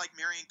scorer like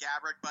Marian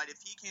Gaborik, but if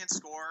he can't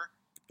score,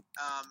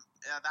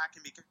 that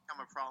can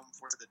become a problem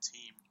for the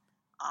team.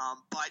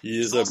 But he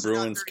is a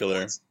Bruins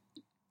killer.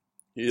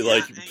 He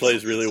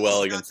plays really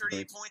well against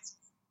the Bruins.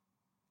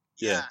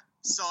 Yeah.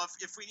 So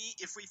if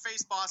we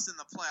face Boston in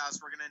the playoffs,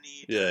 we're gonna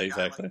need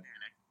exactly. Like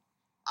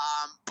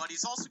Vanek. But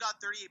he's also got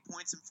 38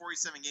 points in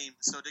 47 games.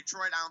 So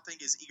Detroit, I don't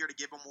think, is eager to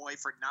give him away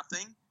for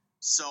nothing.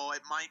 So it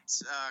might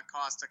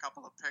cost a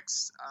couple of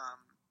picks,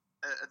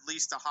 at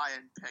least a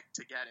high-end pick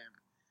to get him.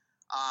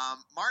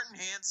 Martin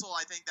Hansel,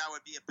 I think that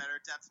would be a better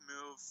depth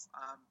move.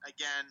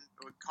 Again,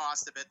 it would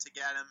cost a bit to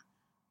get him.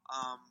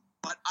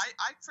 But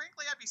I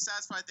frankly, I'd be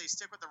satisfied if they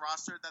stick with the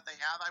roster that they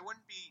have. I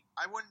wouldn't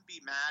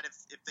be mad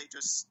if they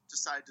just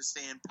decided to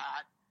stay in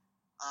pat.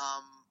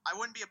 I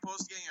wouldn't be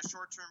opposed to getting a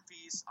short-term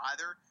fees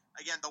either.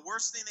 Again, the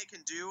worst thing they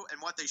can do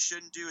and what they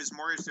shouldn't do is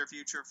mortgage their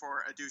future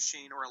for a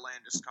Duchesne or a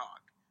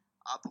Landeskog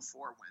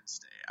before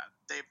Wednesday.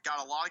 They've got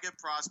a lot of good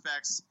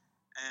prospects,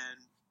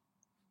 and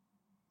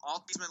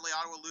ultimately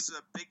Ottawa loses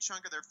a big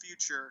chunk of their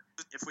future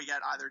if we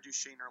get either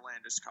Duchesne or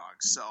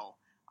Landeskog. So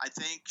I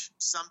think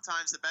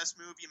sometimes the best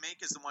move you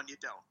make is the one you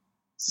don't.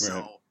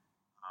 So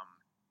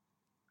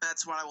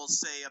that's what I will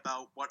say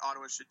about what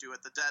Ottawa should do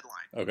at the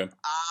deadline. Okay.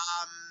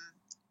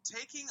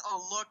 Taking a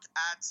look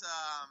at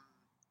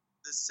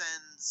the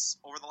Sens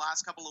over the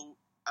last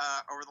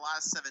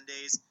 7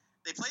 days,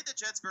 they played the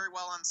Jets very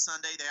well on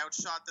Sunday. They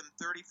outshot them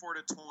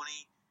 34-20.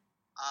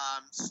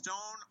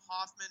 Stone,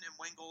 Hoffman, and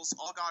Wingles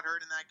all got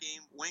hurt in that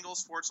game.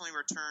 Wingles fortunately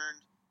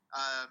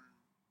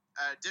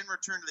didn't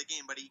return to the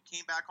game, but he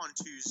came back on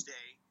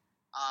Tuesday.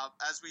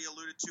 As we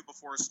alluded to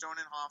before, Stone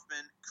and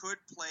Hoffman could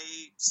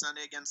play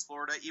Sunday against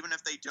Florida. Even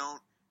if they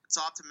don't, it's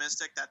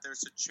optimistic that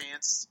there's a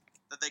chance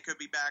that they could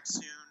be back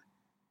soon.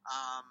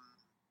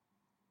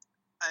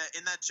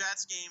 In that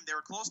Jets game, they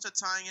were close to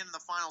tying in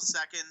the final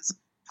seconds.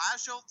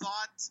 Pajot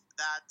thought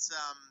that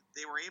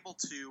they were able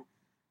to.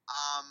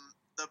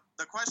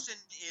 The question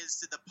is,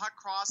 did the puck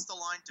cross the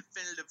line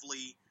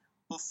definitively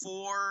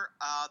before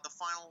the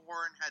final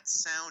horn had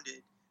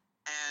sounded?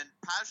 And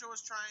Pajot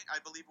was trying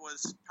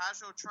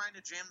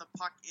to jam the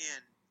puck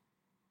in,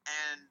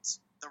 and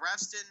the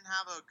refs didn't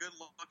have a good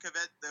look of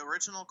it. The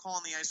original call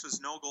on the ice was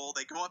no goal.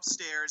 They go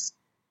upstairs,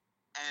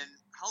 and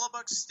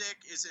Hellebuck's stick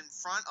is in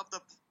front of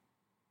the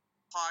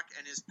puck,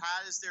 and his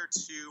pad is there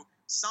too.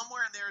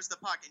 Somewhere in there is the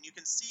puck, and you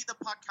can see the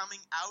puck coming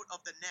out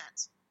of the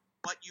net,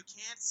 but you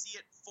can't see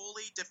it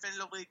fully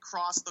definitively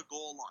cross the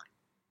goal line.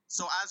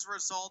 So as a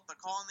result, the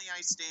call on the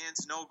ice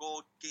stands, no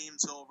goal,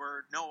 game's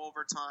over, no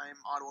overtime,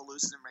 Ottawa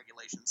loses in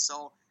regulation.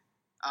 So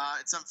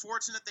It's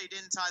unfortunate they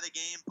didn't tie the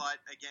game, but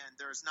again,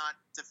 there's not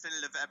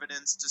definitive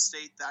evidence to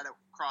state that it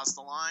crossed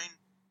the line.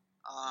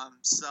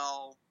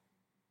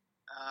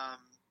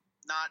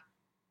 Not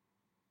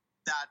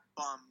that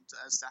bummed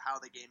as to how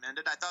the game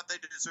ended. I thought they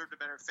deserved a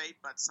better fate,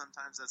 but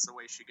sometimes that's the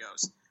way she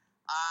goes.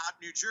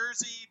 New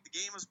Jersey, the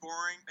game was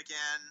boring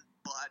again,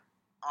 but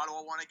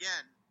Ottawa won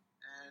again,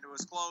 and it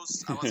was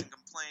close. I wasn't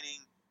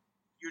complaining.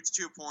 Huge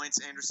 2 points.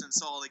 Anderson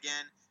solid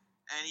again.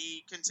 And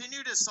he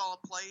continued his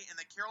solid play in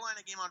the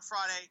Carolina game on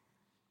Friday.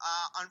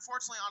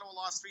 Unfortunately, Ottawa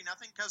lost 3-0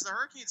 because the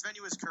Hurricanes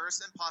venue is cursed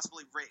and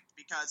possibly rigged.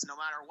 Because no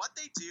matter what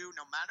they do,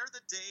 no matter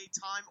the day,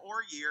 time,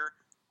 or year,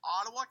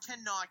 Ottawa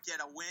cannot get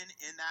a win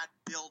in that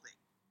building.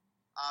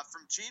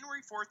 From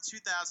January 4th,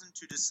 2000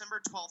 to December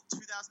 12th,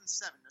 2007,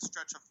 a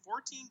stretch of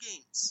 14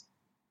 games,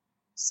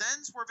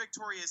 Sens were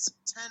victorious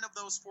 10 of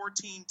those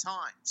 14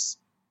 times.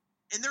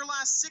 In their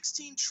last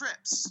 16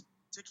 trips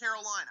to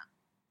Carolina,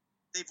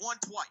 they've won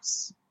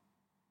twice.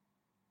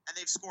 And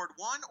they've scored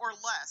 1 or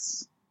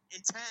less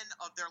in 10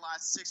 of their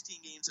last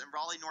 16 games in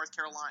Raleigh, North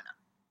Carolina.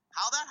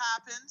 How that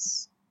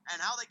happens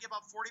and how they give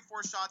up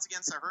 44 shots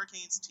against a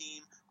Hurricanes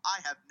team, I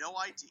have no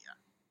idea.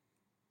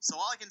 So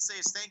all I can say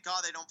is thank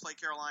God they don't play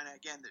Carolina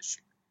again this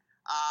year.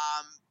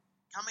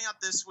 Coming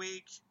up this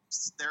week,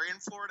 they're in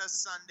Florida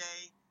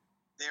Sunday.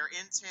 They're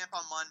in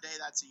Tampa Monday.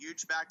 That's a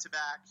huge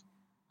back-to-back.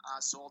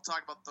 So we'll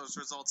talk about those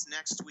results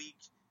next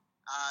week.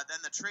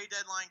 Then the trade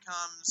deadline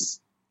comes.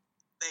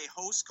 They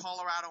host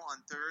Colorado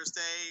on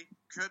Thursday.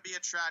 Could be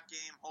a trap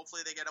game.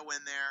 Hopefully they get a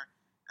win there.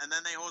 And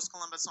then they host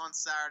Columbus on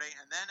Saturday.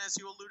 And then, as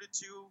you alluded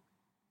to,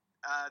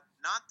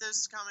 not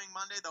this coming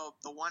Monday, though,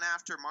 the one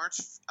after March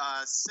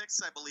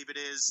 6th, I believe it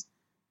is,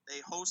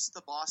 they host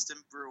the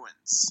Boston Bruins.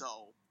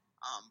 So,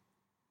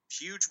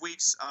 huge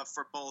weeks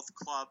for both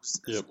clubs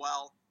as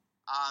well.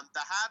 The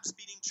Habs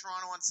beating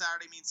Toronto on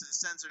Saturday means the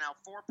Sens are now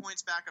 4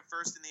 points back at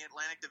first in the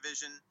Atlantic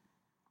Division.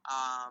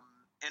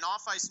 In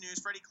off-ice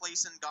news, Freddie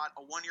Claesson got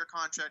a one-year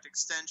contract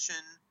extension,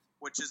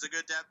 which is a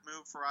good depth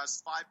move for us.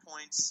 5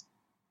 points,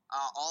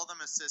 all of them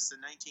assists in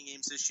 19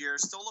 games this year.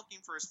 Still looking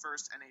for his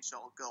first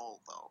NHL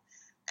goal, though.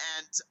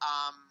 And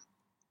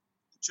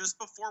just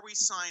before we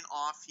sign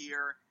off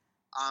here,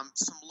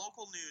 some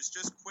local news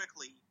just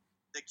quickly.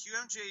 The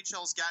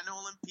QMJHL's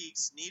Gatineau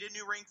Olympiques need a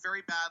new rink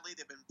very badly.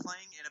 They've been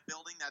playing in a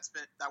building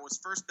that was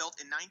first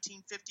built in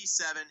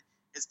 1957.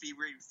 It's been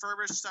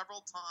refurbished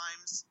several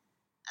times.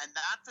 And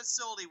that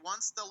facility,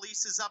 once the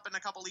lease is up in a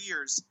couple of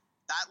years,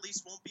 that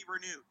lease won't be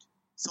renewed.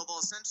 So they'll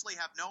essentially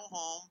have no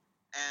home,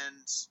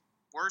 and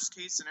worst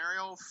case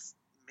scenario,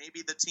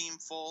 maybe the team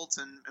folds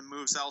and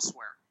moves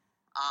elsewhere.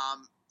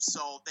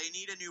 So they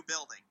need a new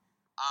building.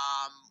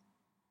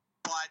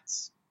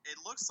 But it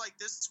looks like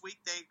this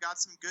week they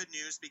got some good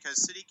news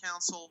because City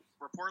Council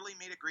reportedly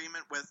made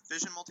agreement with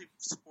Vision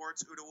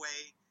Multisports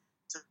Outaouais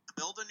to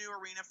build a new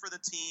arena for the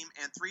team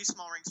and 3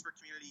 small rinks for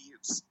community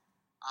use.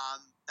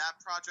 That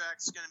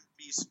project's going to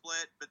be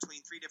split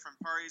between 3 different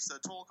parties.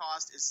 The total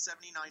cost is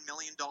 $79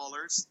 million.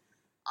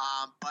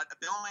 But a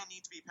bill might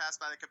need to be passed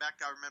by the Quebec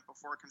government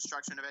before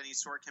construction of any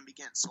sort can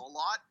begin. So a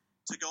lot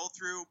to go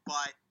through,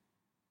 but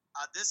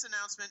this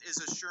announcement is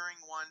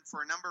assuring one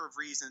for a number of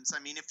reasons. I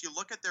mean, if you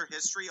look at their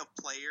history of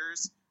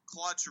players,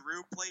 Claude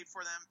Giroux played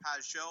for them,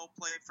 Pajot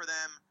played for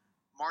them,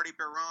 Marty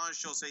Biron,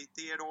 Jose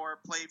Theodore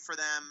played for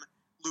them,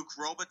 Luc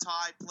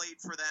Robitaille played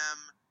for them,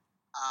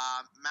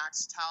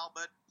 Max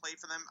Talbot played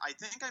for them. I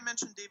think I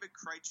mentioned David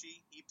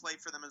Krejci. He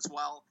played for them as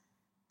well.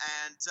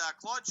 And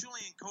Claude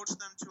Julien coached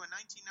them to a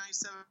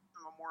 1997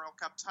 Memorial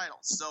Cup title.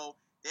 So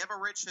they have a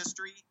rich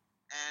history,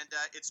 and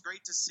it's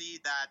great to see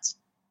that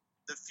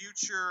the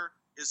future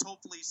is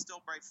hopefully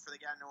still bright for the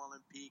Gatineau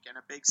Olympique and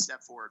a big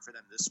step forward for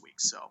them this week.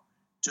 So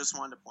just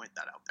wanted to point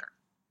that out there.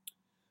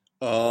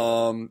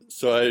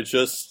 So I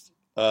just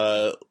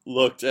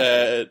looked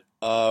at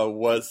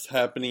what's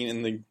happening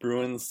in the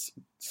Bruins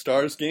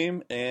Stars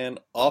game, and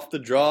off the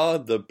draw,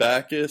 the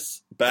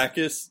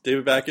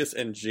David Backes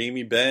and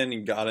Jamie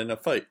Benn got in a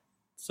fight.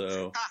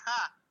 So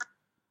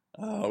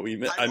I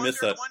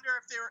missed that.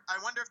 I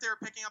wonder if they were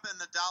picking up in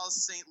the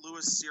Dallas St.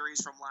 Louis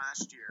series from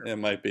last year. It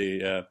might be,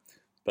 yeah.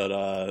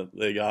 But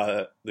they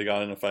got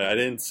in a fight. I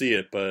didn't see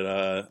it,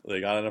 but they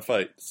got in a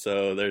fight.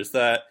 So there's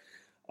that.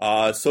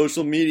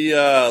 Social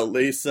media,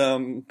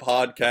 Laysum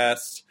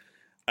Podcast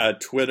at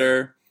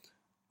Twitter.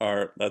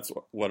 That's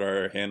what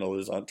our handle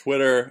is on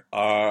Twitter.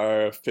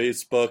 Our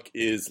Facebook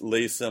is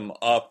Laysum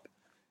Up,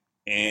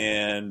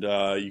 and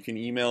you can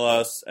email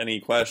us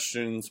any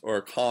questions or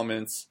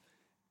comments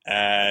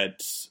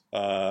at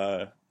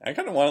I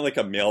kind of want like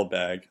a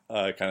mailbag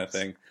kind of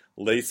thing.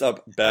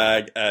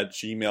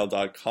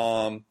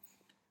 laceupbag@gmail.com.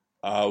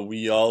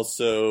 We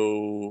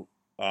also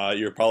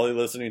you're probably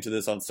listening to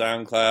this on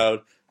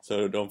SoundCloud,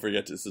 so don't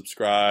forget to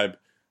subscribe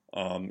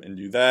and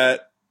do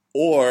that.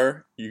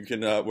 Or you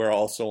can, we're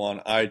also on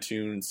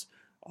iTunes,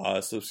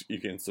 so you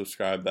can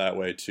subscribe that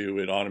way too.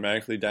 It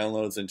automatically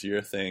downloads into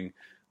your thing,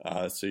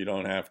 so you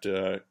don't have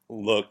to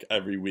look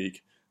every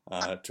week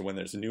to when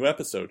there's a new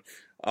episode.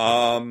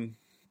 I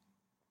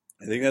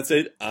think that's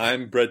it.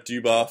 I'm Brett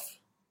Duboff.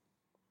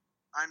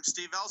 I'm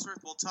Steve Ellsworth.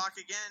 We'll talk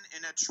again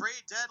in a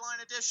trade deadline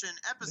edition,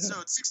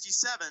 episode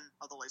 67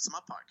 of the Lace 'em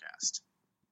Up podcast.